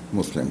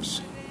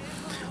Muslims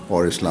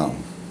or Islam,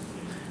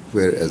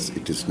 whereas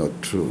it is not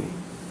true.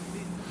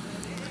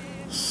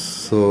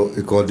 So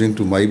according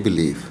to my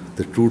belief,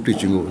 the true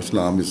teaching of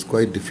Islam is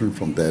quite different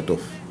from that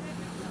of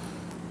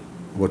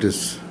what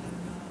is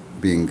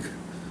being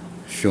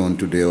shown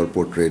today or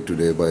portrayed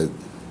today by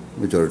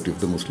majority of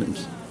the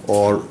Muslims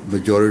or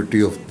majority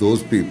of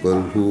those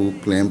people who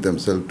claim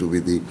themselves to be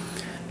the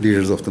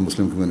leaders of the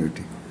Muslim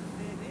community.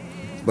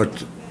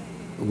 But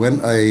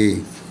when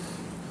I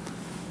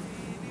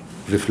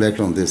reflect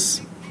on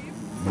this,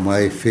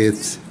 my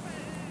faith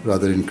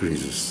rather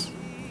increases.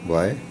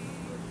 Why?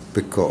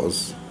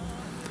 Because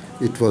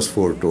it was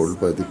foretold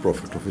by the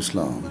Prophet of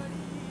Islam,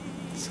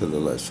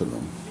 sallallahu alaihi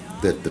wasallam,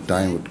 that the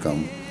time would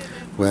come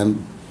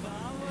when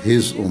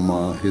his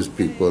ummah, his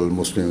people,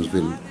 Muslims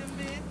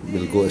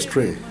will go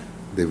astray.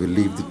 They will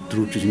leave the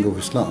true teaching of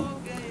Islam.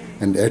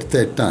 And at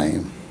that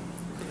time,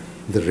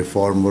 the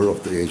reformer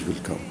of the age will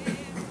come,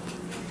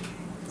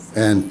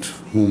 and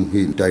whom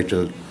he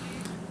entitled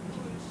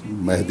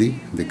Mahdi,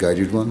 the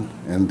guided one,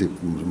 and the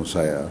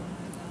Messiah,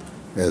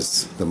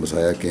 as the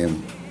Messiah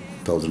came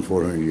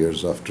 1,400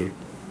 years after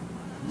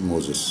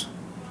Moses.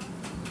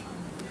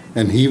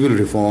 And he will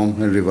reform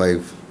and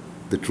revive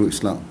the true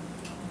Islam.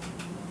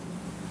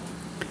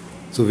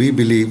 So we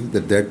believe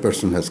that that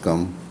person has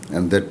come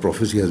and that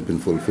prophecy has been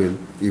fulfilled,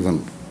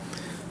 even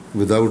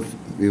without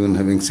even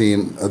having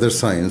seen other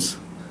signs.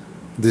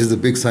 This is the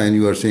big sign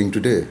you are seeing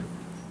today,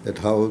 that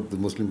how the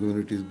Muslim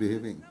community is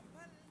behaving.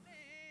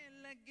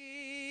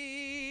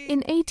 In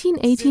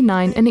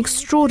 1889, an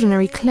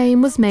extraordinary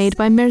claim was made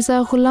by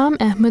Mirza Ghulam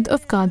Ahmad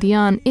of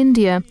Qadian,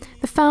 India,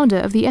 the founder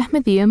of the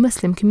Ahmadiyya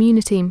Muslim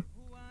community.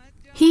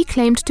 He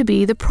claimed to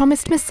be the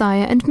promised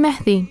Messiah and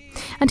Mahdi,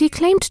 and he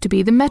claimed to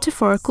be the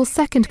metaphorical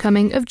second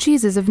coming of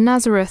Jesus of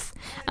Nazareth,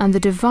 and the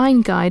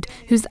divine guide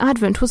whose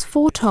advent was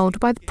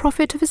foretold by the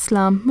Prophet of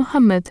Islam,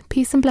 Muhammad,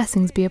 peace and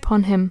blessings be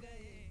upon him.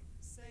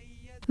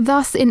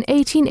 Thus, in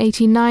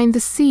 1889, the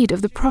seed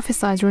of the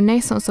prophesied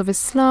renaissance of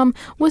Islam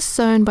was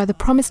sown by the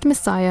promised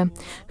Messiah,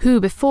 who,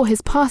 before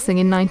his passing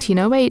in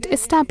 1908,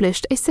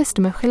 established a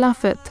system of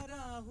Khilafat.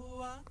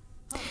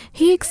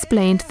 He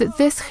explained that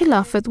this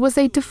Khilafat was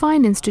a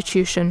divine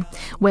institution,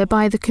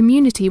 whereby the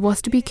community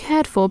was to be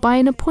cared for by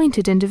an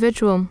appointed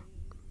individual.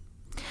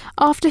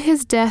 After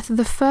his death,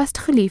 the first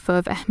Khalifa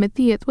of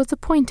Ahmadiyyat was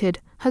appointed,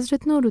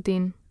 Hazrat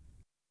Nuruddin.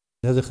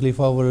 Hazrat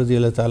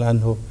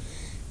Khalifa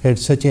had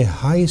such a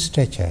high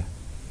stature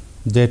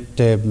that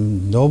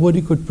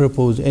nobody could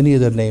propose any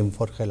other name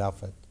for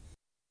Khilafat.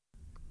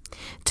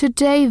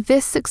 Today,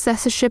 this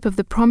successorship of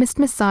the promised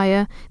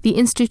Messiah, the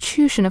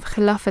institution of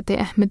Khilafat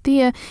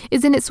Ahmadiyya,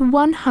 is in its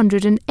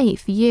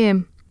 108th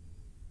year.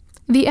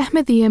 The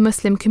Ahmadiyya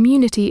Muslim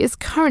community is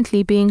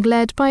currently being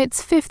led by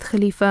its fifth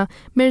Khalifa,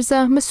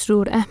 Mirza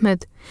Masroor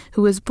Ahmad,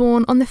 who was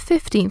born on the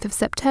 15th of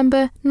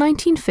September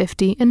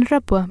 1950 in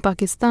Rabwa,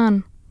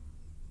 Pakistan.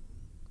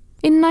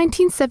 In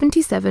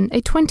 1977,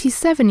 a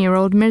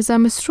 27-year-old Mirza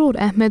Masroor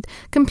Ahmad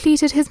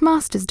completed his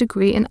master's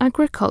degree in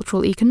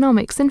agricultural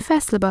economics in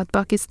Faisalabad,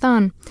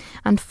 Pakistan,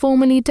 and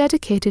formally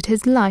dedicated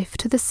his life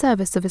to the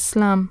service of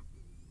Islam.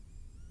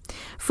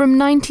 From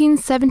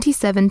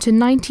 1977 to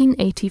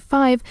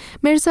 1985,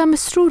 Mirza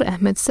Masroor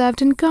Ahmad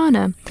served in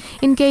Ghana,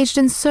 engaged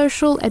in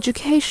social,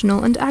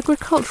 educational and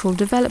agricultural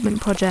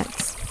development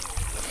projects.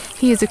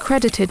 He is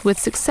accredited with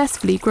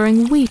successfully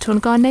growing wheat on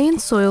Ghanaian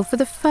soil for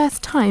the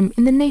first time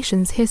in the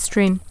nation's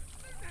history.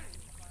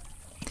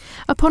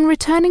 Upon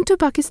returning to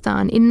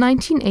Pakistan in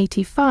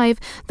 1985,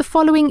 the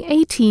following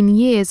 18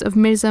 years of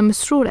Mirza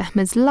Masroor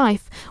Ahmad's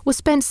life was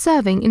spent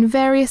serving in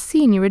various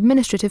senior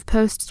administrative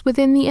posts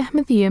within the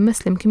Ahmadiyya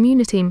Muslim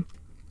community.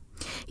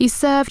 He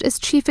served as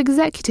chief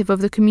executive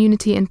of the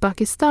community in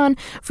Pakistan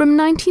from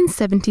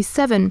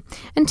 1977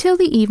 until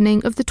the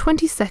evening of the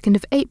 22nd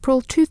of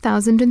April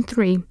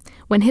 2003,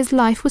 when his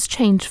life was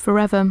changed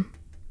forever.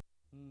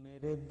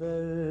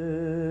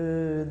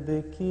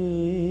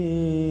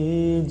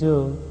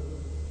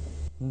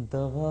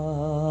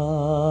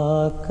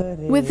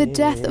 With the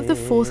death of the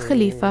fourth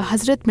Khalifa,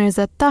 Hazrat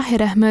Mirza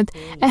Tahir Ahmad,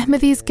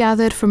 Ahmadis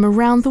gathered from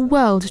around the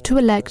world to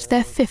elect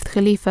their fifth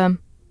Khalifa.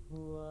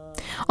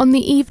 On the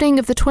evening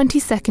of the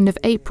 22nd of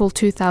April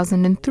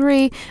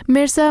 2003,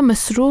 Mirza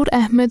Masroor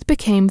Ahmad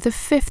became the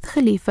 5th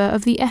Khalifa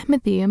of the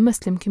Ahmadiyya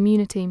Muslim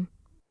community.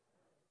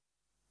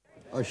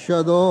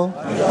 Ashhadu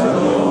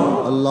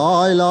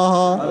Allah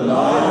ilaha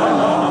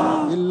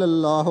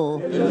illallah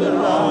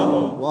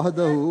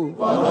wahdahu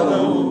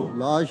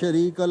la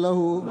sharika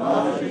lahu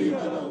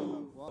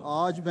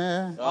आज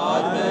मैं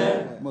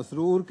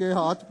मसरूर के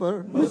हाथ पर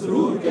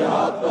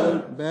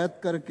बैत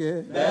करके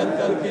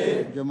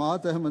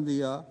जमात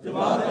अहमदिया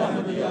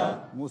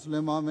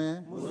मुस्लिमा में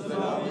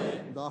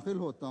दाखिल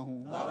होता हूँ.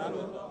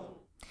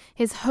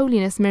 His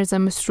Holiness Mirza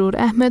Masroor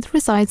Ahmad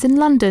resides in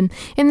London,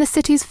 in the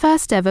city's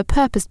first ever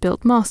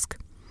purpose-built mosque.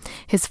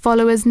 His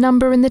followers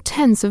number in the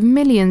tens of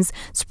millions,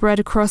 spread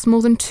across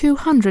more than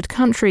 200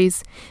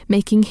 countries,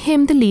 making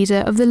him the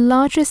leader of the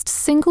largest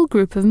single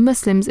group of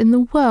Muslims in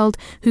the world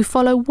who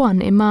follow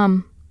one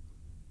Imam.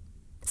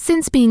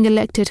 Since being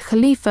elected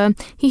Khalifa,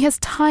 he has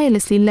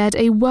tirelessly led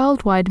a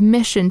worldwide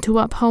mission to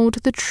uphold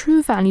the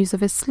true values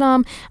of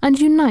Islam and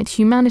unite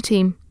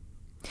humanity.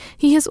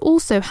 He has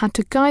also had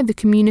to guide the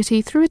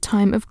community through a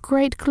time of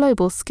great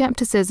global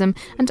skepticism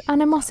and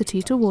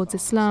animosity towards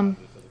Islam.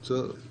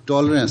 So,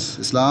 tolerance.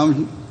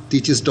 Islam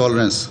teaches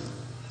tolerance.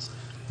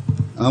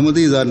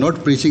 Ahmadis are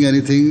not preaching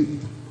anything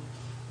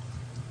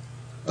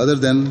other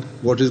than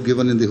what is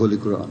given in the Holy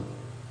Quran.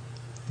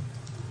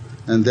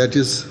 And that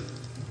is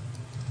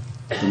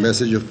the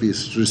message of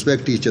peace, to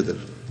respect each other.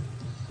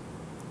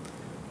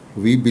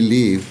 We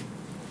believe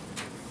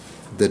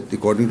that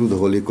according to the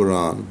Holy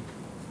Quran,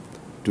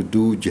 to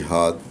do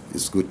jihad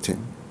is a good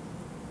thing.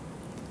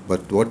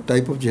 But what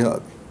type of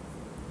jihad?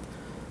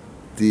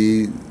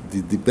 The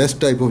best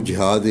type of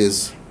jihad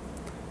is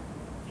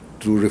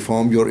to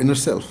reform your inner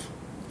self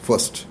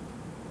first.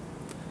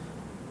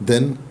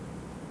 Then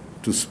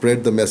to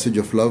spread the message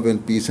of love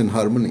and peace and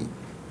harmony.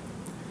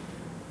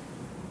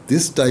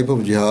 This type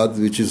of jihad,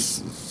 which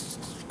is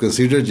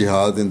considered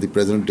jihad in the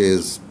present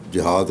days,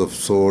 jihad of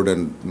sword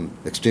and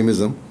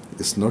extremism,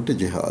 is not a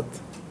jihad.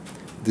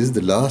 This is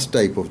the last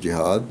type of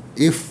jihad,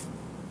 if,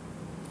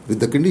 with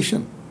the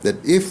condition that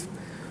if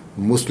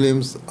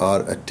Muslims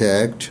are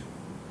attacked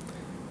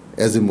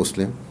as a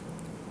Muslim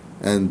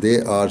and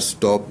they are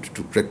stopped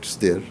to practice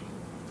their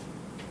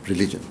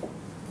religion.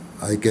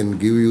 I can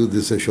give you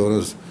this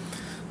assurance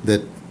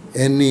that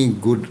any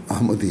good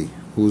Ahmadi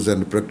who's a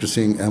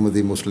practicing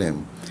Ahmadi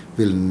Muslim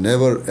will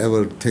never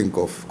ever think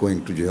of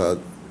going to jihad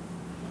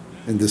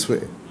in this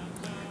way.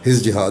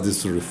 His jihad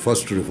is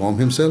first to reform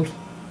himself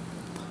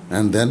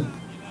and then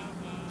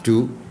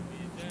to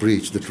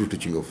preach the true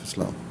teaching of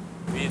Islam.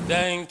 We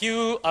thank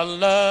you,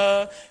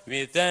 Allah.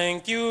 We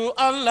thank you,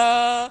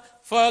 Allah,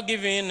 for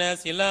giving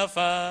us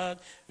Khilafat.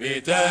 We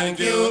thank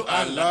you,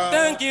 Allah.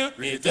 Thank you.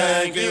 We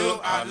thank you,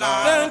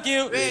 Allah. Thank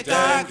you. We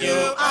thank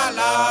you,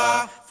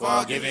 Allah,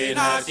 for giving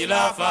us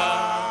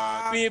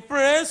Khilafat. We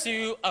praise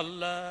you,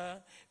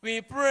 Allah. We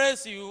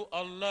praise you,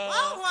 Allah.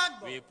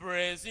 We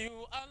praise you,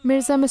 Allah.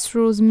 Mirza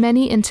Masroor's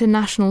many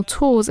international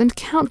tours and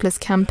countless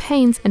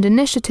campaigns and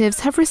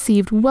initiatives have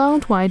received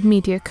worldwide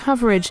media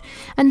coverage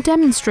and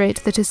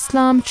demonstrate that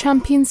Islam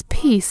champions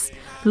peace,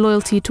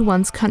 loyalty to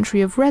one's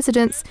country of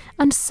residence,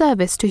 and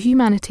service to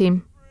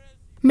humanity.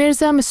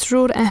 Mirza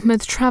Masroor Ahmad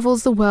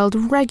travels the world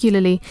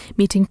regularly,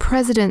 meeting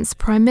presidents,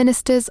 prime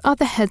ministers,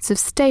 other heads of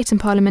state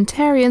and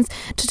parliamentarians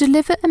to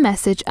deliver a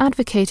message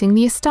advocating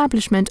the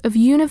establishment of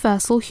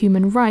universal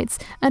human rights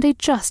and a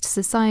just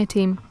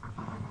society.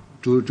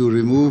 To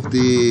remove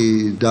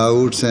the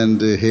doubts and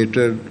the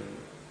hatred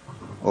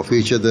of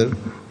each other,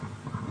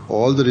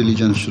 all the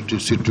religions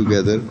should sit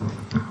together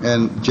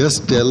and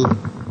just tell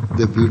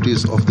the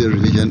beauties of their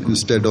religion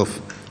instead of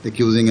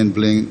accusing and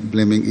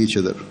blaming each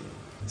other.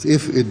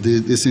 If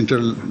these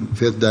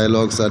interfaith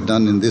dialogues are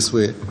done in this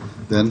way,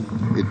 then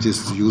it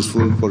is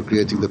useful for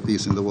creating the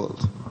peace in the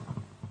world.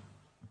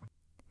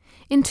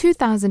 In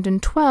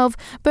 2012,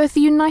 both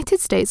the United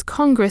States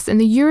Congress and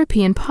the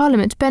European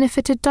Parliament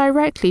benefited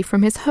directly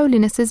from His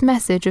Holiness's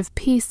message of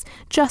peace,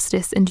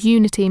 justice and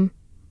unity.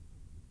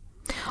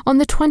 On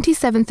the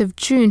 27th of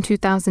June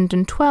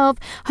 2012,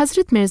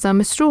 Hazrat Mirza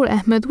Masroor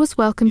Ahmad was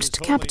welcomed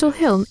to Capitol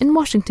Hill in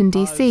Washington,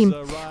 D.C.,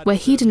 where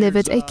he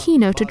delivered a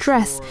keynote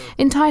address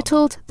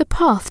entitled The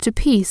Path to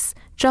Peace,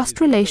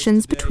 Just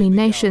Relations Between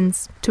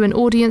Nations, to an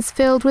audience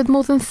filled with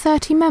more than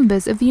 30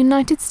 members of the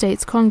United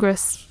States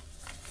Congress.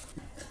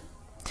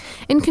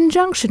 In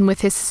conjunction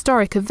with his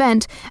historic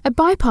event, a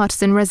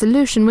bipartisan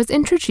resolution was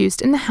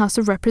introduced in the House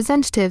of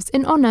Representatives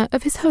in honour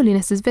of His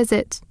Holiness's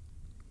visit.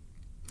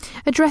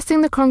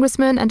 Addressing the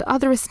congressman and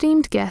other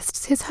esteemed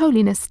guests, His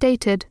Holiness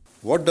stated,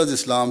 What does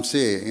Islam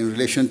say in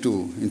relation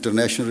to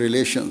international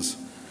relations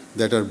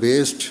that are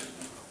based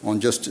on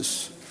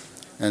justice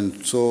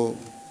and so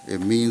a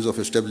means of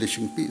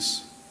establishing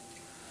peace?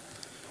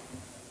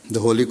 The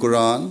Holy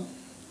Quran,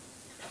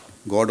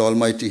 God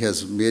Almighty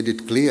has made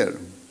it clear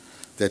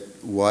that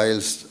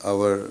whilst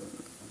our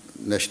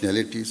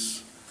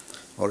nationalities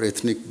or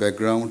ethnic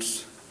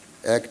backgrounds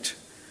act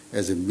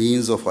as a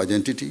means of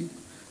identity,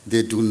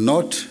 they do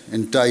not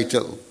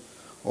entitle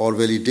or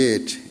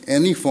validate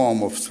any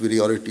form of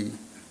superiority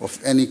of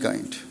any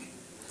kind.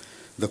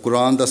 The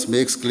Quran thus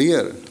makes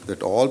clear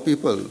that all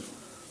people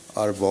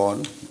are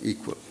born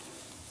equal.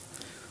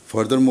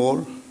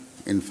 Furthermore,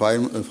 in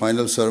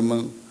final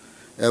sermon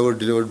ever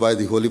delivered by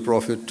the Holy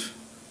Prophet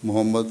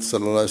Muhammad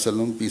sallallahu alaihi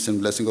wasallam, peace and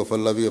blessing of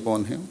Allah be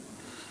upon him,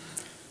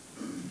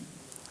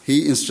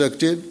 he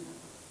instructed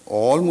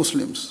all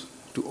Muslims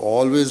to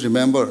always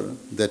remember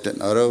that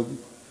an Arab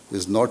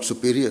is not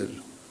superior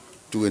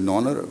to a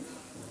non-Arab,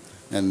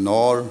 and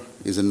nor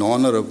is a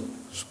non-Arab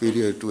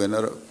superior to an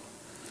Arab.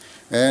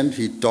 And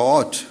he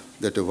taught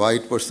that a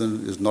white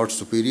person is not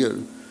superior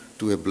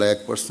to a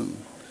black person,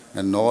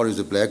 and nor is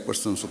a black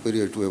person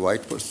superior to a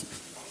white person.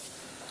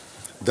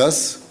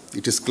 Thus,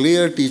 it is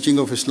clear teaching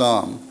of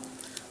Islam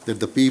that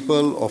the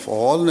people of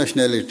all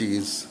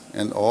nationalities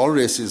and all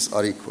races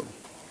are equal.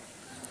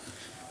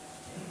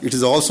 It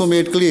is also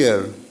made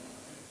clear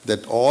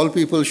that all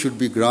people should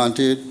be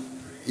granted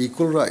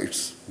equal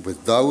rights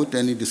without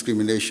any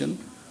discrimination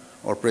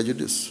or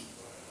prejudice.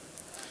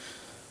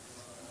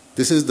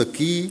 This is the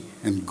key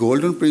and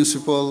golden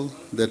principle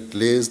that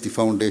lays the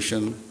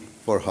foundation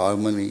for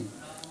harmony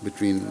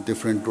between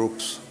different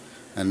groups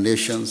and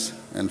nations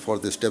and for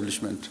the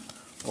establishment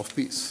of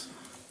peace.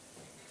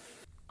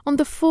 On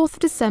the 4th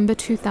December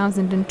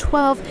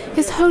 2012,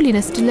 His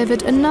Holiness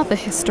delivered another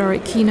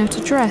historic keynote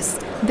address,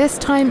 this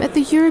time at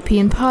the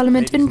European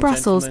Parliament in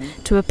Brussels,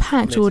 to a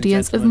packed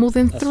audience of more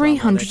than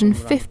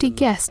 350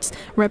 guests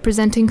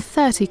representing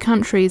 30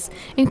 countries,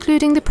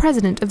 including the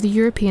President of the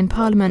European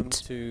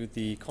Parliament.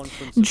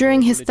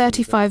 During his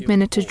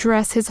 35-minute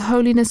address, His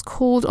Holiness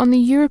called on the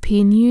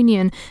European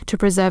Union to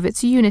preserve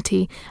its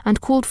unity and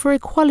called for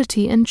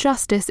equality and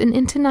justice in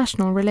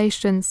international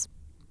relations.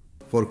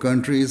 For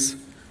countries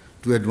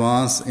to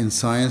advance in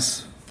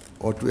science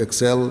or to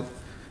excel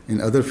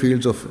in other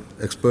fields of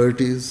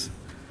expertise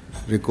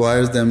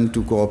requires them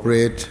to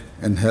cooperate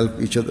and help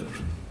each other.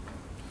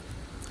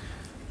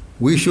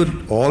 We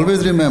should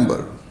always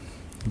remember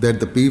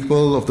that the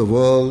people of the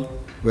world,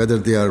 whether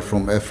they are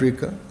from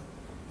Africa,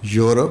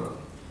 Europe,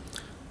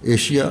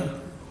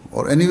 Asia,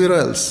 or anywhere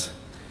else,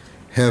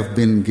 have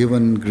been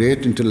given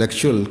great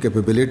intellectual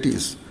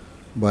capabilities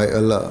by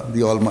Allah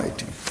the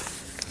Almighty.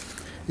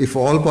 If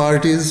all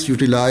parties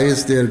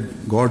utilize their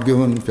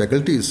God-given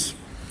faculties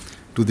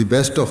to the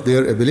best of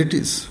their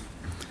abilities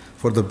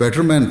for the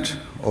betterment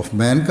of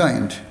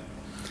mankind,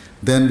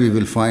 then we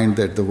will find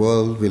that the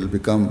world will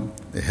become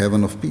a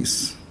heaven of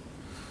peace.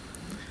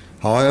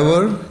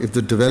 However, if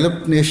the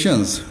developed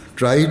nations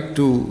try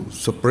to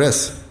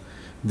suppress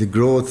the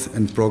growth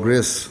and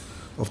progress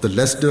of the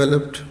less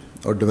developed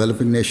or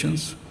developing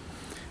nations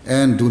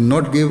and do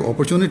not give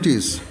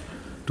opportunities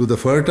to the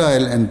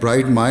fertile and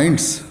bright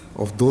minds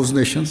of those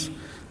nations,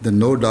 then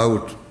no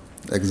doubt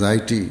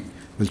anxiety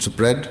will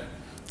spread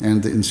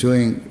and the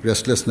ensuing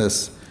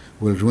restlessness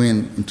will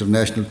ruin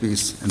international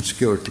peace and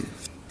security.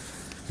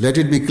 Let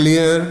it be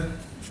clear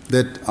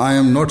that I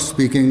am not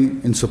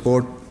speaking in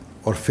support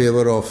or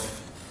favor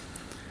of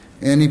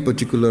any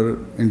particular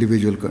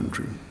individual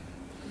country.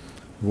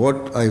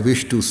 What I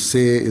wish to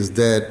say is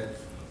that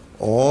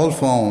all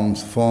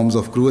forms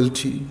of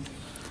cruelty,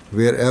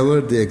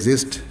 wherever they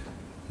exist,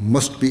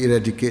 must be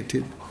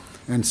eradicated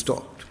and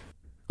stopped.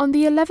 On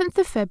the 11th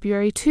of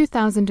February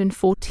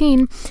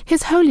 2014,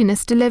 His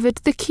Holiness delivered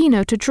the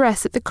keynote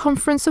address at the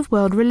Conference of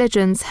World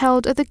Religions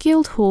held at the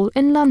Guildhall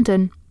in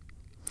London.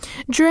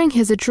 During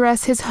his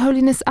address, His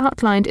Holiness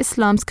outlined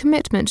Islam's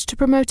commitment to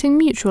promoting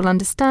mutual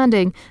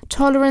understanding,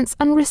 tolerance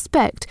and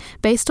respect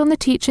based on the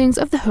teachings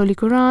of the Holy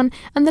Quran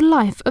and the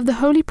life of the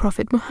Holy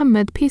Prophet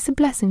Muhammad, peace and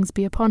blessings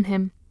be upon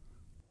him.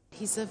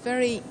 He's a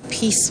very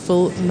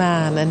peaceful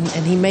man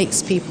and he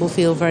makes people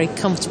feel very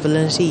comfortable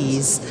and at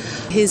ease.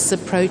 His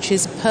approach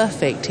is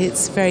perfect.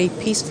 It's very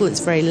peaceful,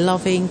 it's very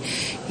loving.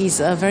 He's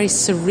a very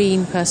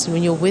serene person.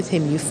 When you're with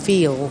him, you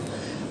feel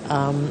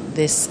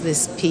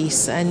this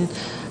peace. And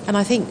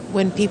I think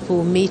when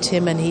people meet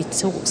him and he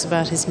talks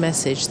about his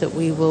message, that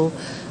we will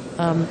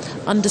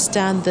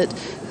understand that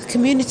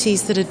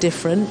communities that are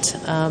different,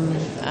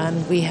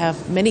 and we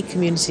have many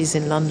communities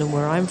in London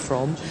where I'm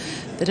from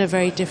that are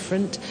very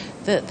different,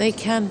 that they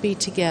can be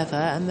together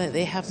and that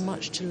they have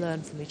much to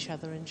learn from each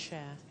other and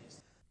share.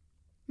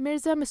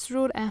 Mirza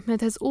Masroor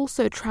Ahmad has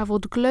also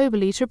travelled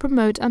globally to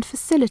promote and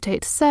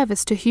facilitate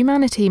service to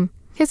humanity.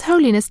 His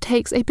Holiness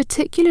takes a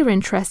particular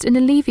interest in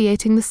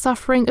alleviating the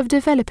suffering of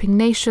developing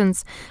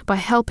nations by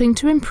helping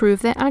to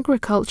improve their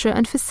agriculture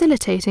and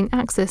facilitating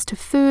access to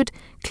food,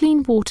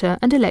 clean water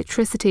and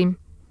electricity.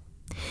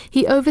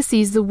 He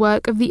oversees the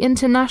work of the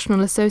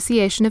International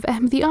Association of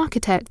Ahmadi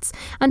Architects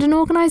and an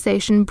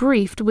organisation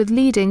briefed with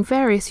leading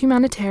various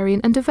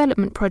humanitarian and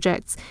development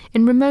projects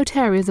in remote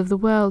areas of the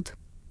world.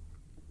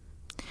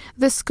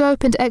 The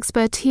scope and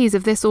expertise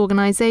of this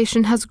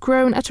organisation has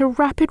grown at a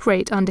rapid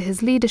rate under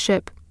his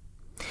leadership.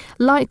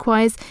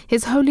 Likewise,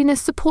 His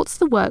Holiness supports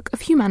the work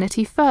of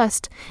Humanity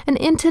First, an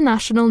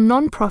international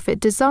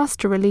non-profit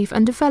disaster relief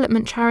and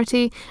development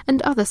charity,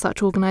 and other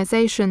such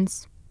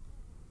organisations.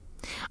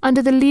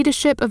 Under the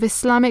leadership of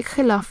Islamic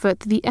Khilafat,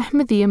 the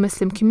Ahmadiyya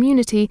Muslim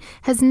community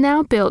has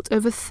now built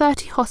over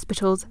 30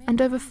 hospitals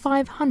and over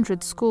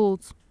 500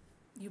 schools.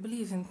 You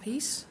believe in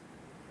peace,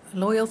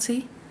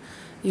 loyalty.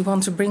 You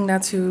want to bring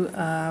that to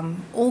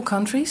all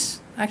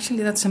countries.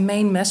 Actually, that's a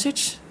main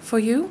message for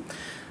you.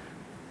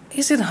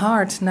 Is it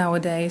hard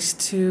nowadays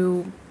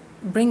to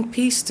bring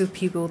peace to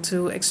people,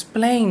 to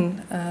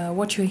explain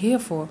what you're here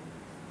for?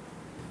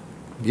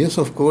 Yes,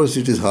 of course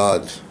it is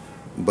hard.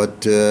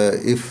 But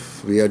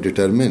if we are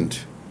determined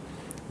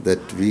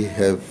that we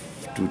have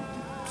to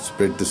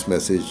spread this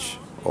message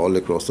all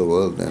across the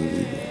world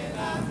and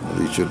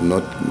we should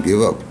not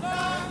give up,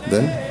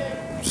 then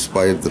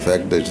despite the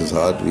fact that it is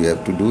hard, we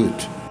have to do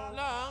it.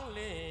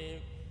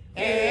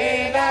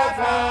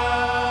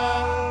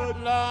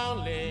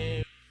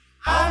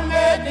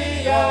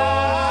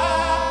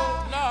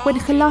 When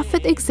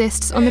Khilafat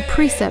exists on the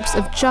precepts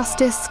of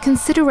justice,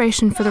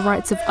 consideration for the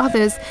rights of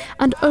others,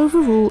 and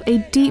overall a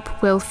deep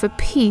will for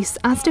peace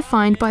as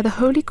defined by the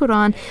Holy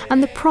Quran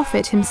and the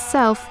Prophet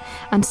himself,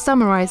 and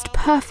summarized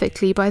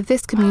perfectly by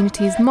this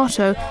community's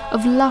motto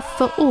of love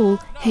for all,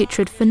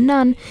 hatred for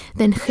none,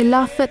 then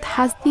Khilafat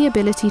has the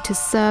ability to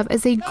serve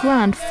as a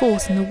grand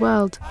force in the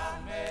world.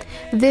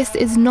 This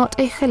is not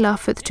a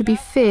Khilafat to be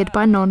feared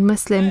by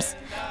non-Muslims,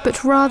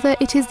 but rather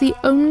it is the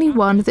only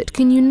one that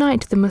can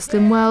unite the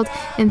Muslim world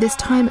in this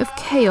time of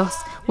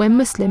chaos where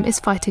Muslim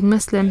is fighting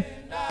Muslim.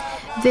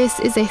 This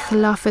is a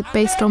Khilafat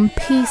based on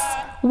peace,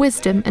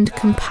 wisdom and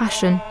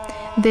compassion.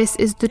 This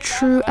is the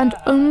true and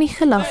only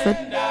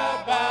Khilafat.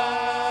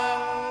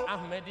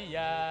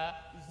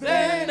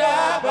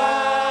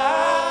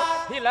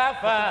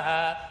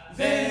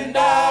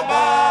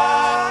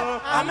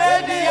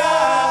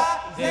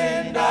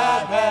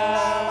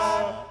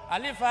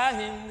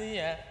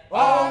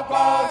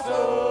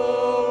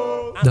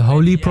 The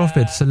Holy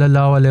Prophet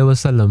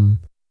ﷺ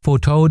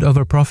foretold of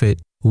a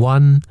prophet,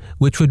 one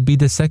which would be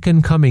the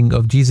second coming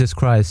of Jesus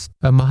Christ,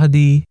 a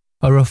Mahdi,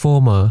 a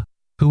reformer,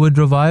 who would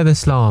revive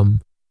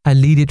Islam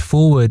and lead it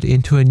forward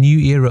into a new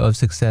era of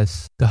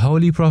success. The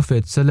Holy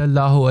Prophet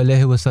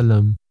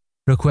ﷺ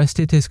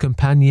requested his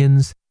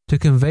companions to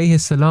convey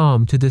his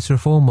salam to this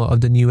reformer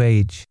of the new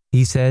age.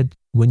 He said,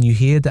 "When you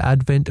hear the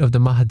advent of the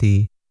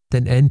Mahdi,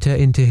 then enter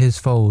into his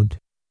fold,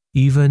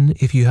 even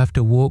if you have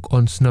to walk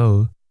on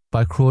snow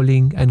by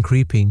crawling and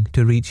creeping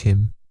to reach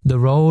him." The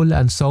role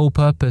and sole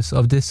purpose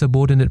of this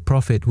subordinate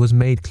prophet was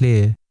made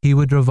clear. He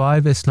would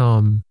revive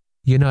Islam,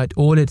 unite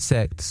all its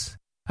sects,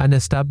 and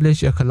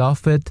establish a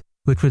Khilafat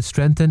which would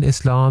strengthen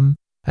Islam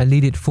and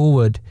lead it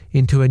forward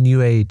into a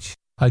new age.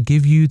 I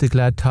give you the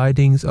glad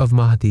tidings of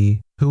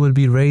Mahdi, who will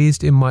be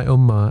raised in my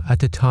Ummah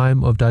at a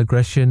time of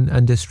digression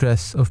and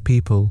distress of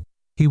people.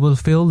 He will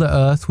fill the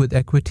earth with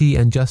equity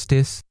and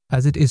justice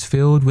as it is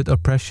filled with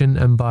oppression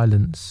and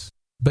violence.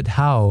 But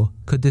how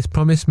could this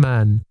promised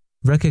man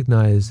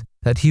recognize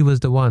that he was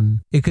the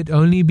one? It could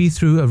only be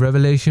through a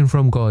revelation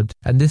from God,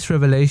 and this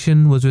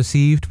revelation was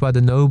received by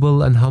the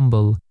noble and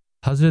humble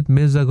Hazrat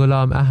Mirza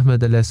Ghulam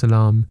Ahmad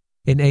ﷺ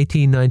in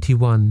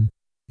 1891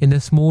 in the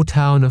small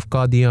town of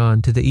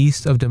Qadian to the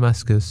east of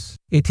Damascus.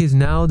 It is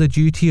now the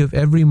duty of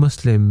every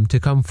Muslim to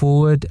come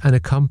forward and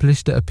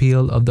accomplish the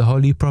appeal of the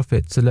Holy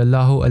Prophet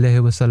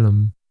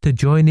ﷺ, to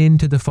join in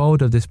to the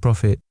fold of this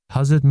Prophet,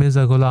 Hazrat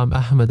Mirza Ghulam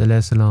Ahmad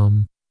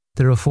ﷺ,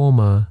 the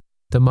Reformer,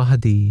 the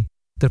Mahdi,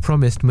 the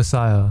promised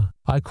Messiah.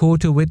 I call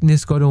to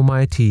witness God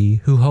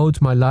Almighty, who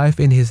holds my life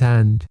in his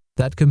hand,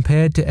 that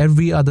compared to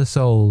every other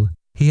soul,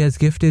 he has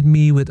gifted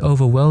me with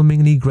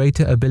overwhelmingly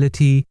greater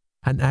ability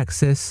and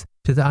access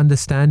to the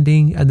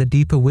understanding and the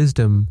deeper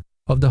wisdom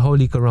of the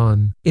Holy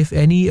Quran. If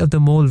any of the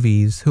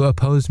Maulvis who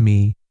oppose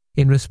me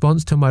in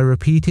response to my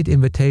repeated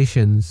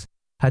invitations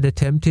had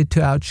attempted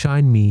to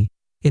outshine me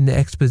in the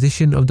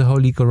exposition of the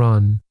Holy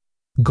Quran,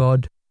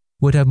 God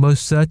would have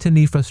most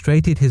certainly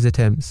frustrated his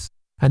attempts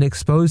and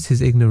exposed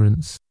his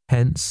ignorance.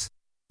 Hence,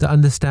 the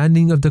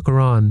understanding of the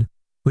Quran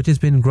which has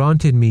been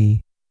granted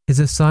me is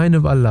a sign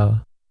of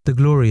Allah, the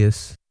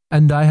Glorious,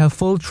 and I have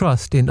full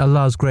trust in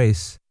Allah's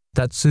grace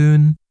that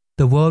soon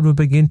the world will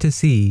begin to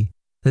see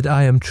that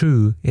I am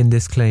true in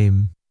this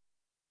claim.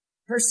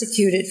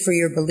 Persecuted for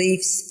your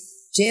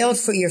beliefs, jailed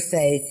for your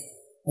faith,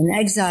 and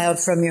exiled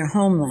from your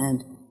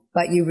homeland,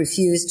 but you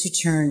refuse to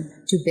turn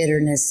to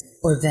bitterness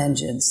or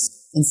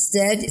vengeance.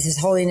 Instead, His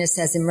Holiness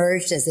has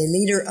emerged as a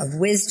leader of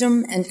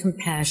wisdom and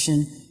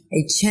compassion,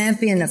 a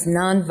champion of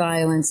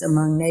nonviolence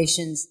among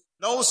nations.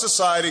 No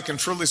society can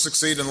truly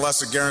succeed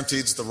unless it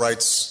guarantees the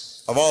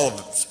rights of all of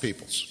its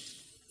peoples,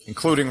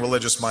 including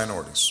religious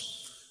minorities.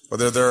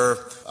 Whether they're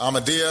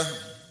Ahmadiyya,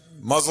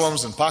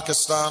 Muslims in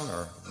Pakistan,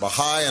 or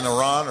Baha'i in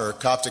Iran, or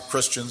Coptic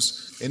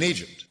Christians in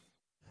Egypt.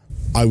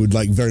 I would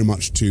like very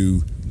much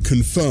to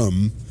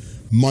confirm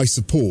my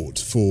support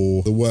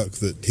for the work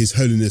that His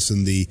Holiness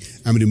and the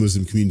Ahmadi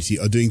Muslim community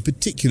are doing,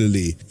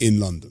 particularly in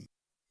London.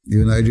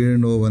 Even I didn't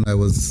know when I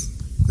was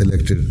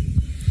elected,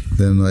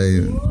 then my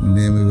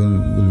name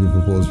even will be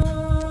proposed.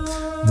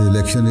 The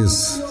election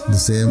is the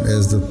same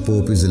as the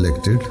Pope is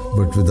elected,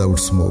 but without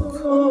smoke.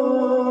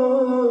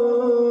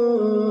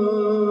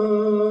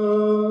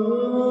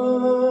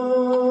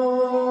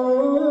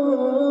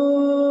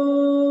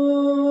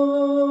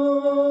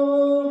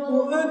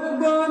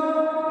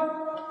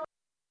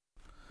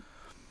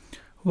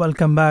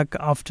 Welcome back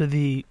after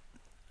the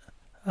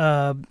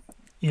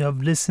you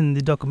have listened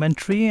the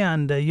documentary,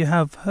 and you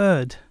have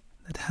heard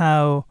that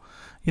how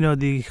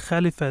the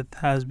Caliphate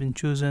has been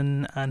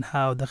chosen and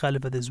how the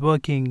Caliphate is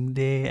working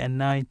day and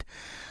night,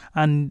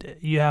 and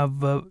you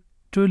have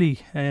truly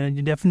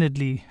you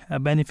definitely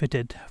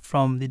benefited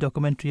from the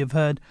documentary you've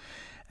heard.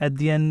 At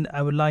the end,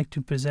 I would like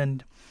to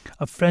present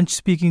a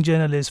French-speaking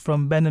journalist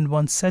from Benin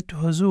once said to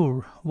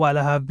Hazur, while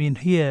I have been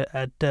here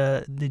at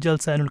the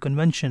Jalsa Annual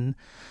Convention,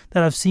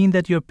 that I've seen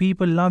that your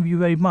people love you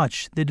very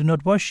much. They do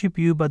not worship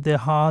you, but their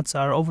hearts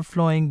are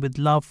overflowing with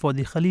love for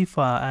the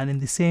Khalifa, and in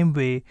the same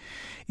way,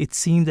 it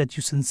seems that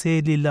you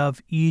sincerely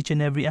love each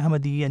and every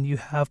Ahmadi and you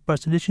have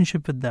personal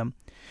relationship with them.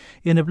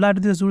 In reply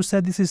to this, Hazur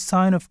said this is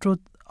sign of truth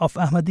of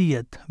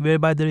Ahmadiyyat,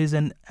 whereby there is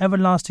an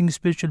everlasting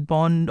spiritual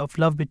bond of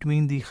love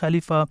between the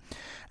Khalifa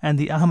and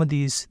the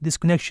Ahmadis. This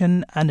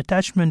connection and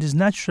attachment is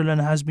natural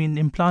and has been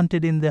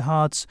implanted in the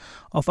hearts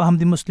of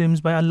Ahmadi Muslims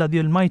by Allah the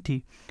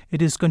Almighty.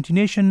 It is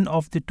continuation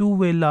of the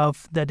two-way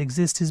love that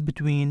exists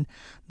between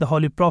the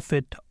Holy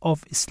Prophet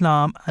of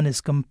Islam and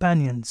his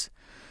companions.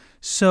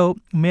 So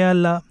may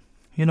Allah,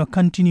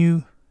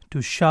 continue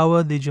to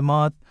shower the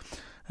Jamaat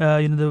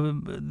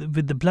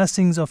with the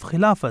blessings of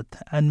Khilafat,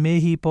 and may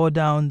He pour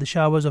down the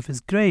showers of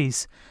His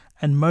grace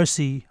and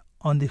mercy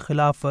on the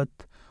Khilafat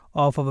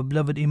of our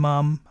beloved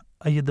Imam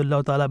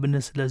Ayyadullah Ta'ala bin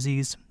Nasr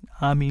Aziz.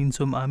 Ameen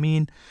sum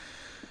Ameen.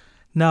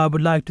 Now I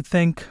would like to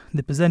thank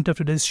the presenter of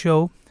today's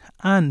show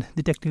and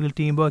the technical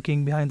team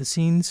working behind the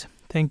scenes.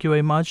 Thank you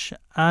very much,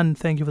 and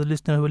thank you for the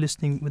listeners who are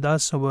listening with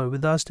us or were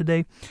with us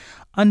today.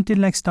 Until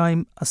next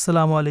time,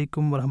 Assalamu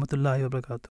alaikum wa rahmatullahi wa barakatuh.